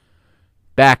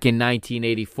back in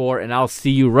 1984, and I'll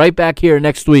see you right back here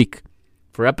next week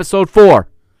for episode 4.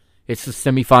 It's the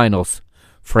semifinals,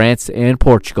 France and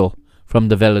Portugal from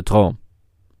the Velodrome.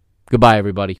 Goodbye,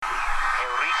 everybody.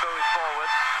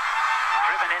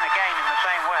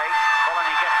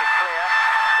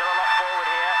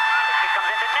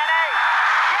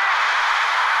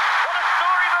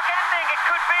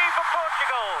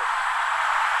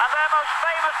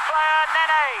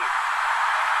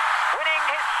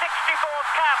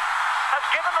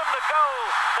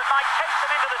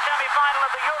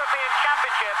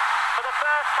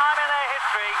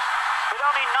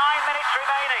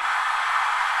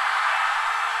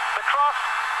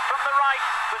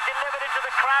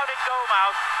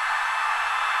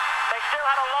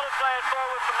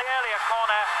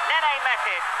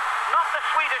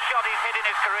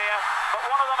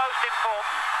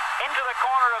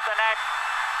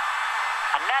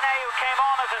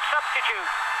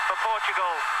 Substitute for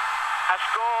Portugal has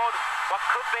scored what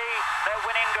could be their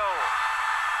winning goal,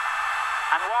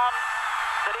 and one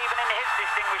that even in his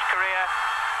distinguished career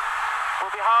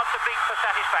will be hard to beat for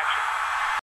satisfaction.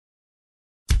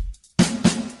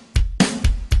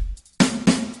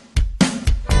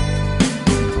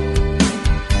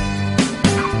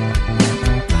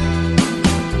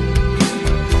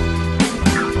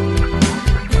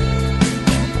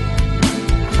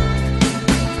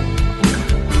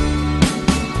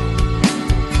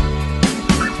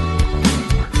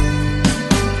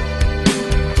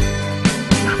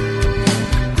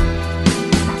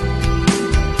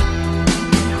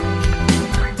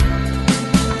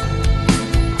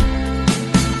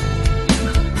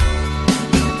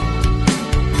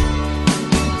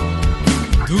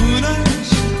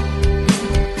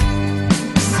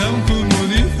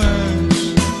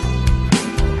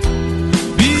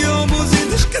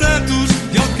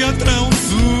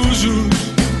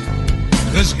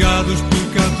 Rasgados por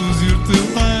catos e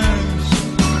hortelãs,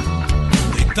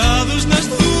 deitados nas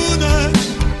dunas,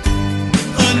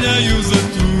 alheios a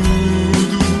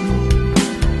tudo,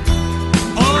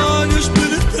 olhos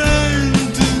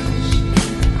penetrantes,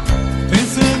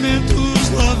 pensamentos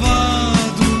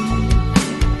lavados,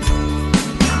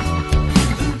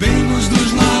 bebemos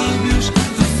dos lábios,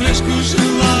 refrescos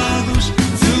gelados,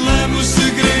 selamos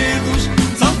segredos,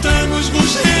 saltamos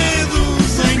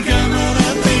rochedos em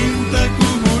câmara lenta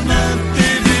como na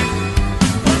TV.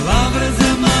 Palavras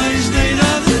a mais da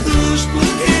idade dos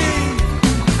porquê.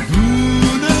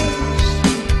 Dunas,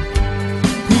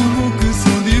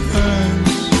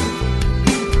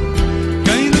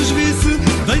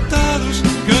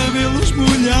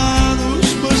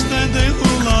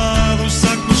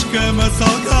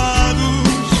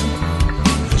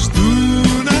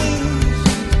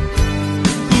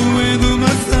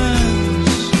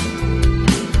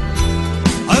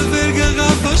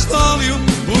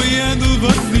 quando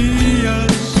você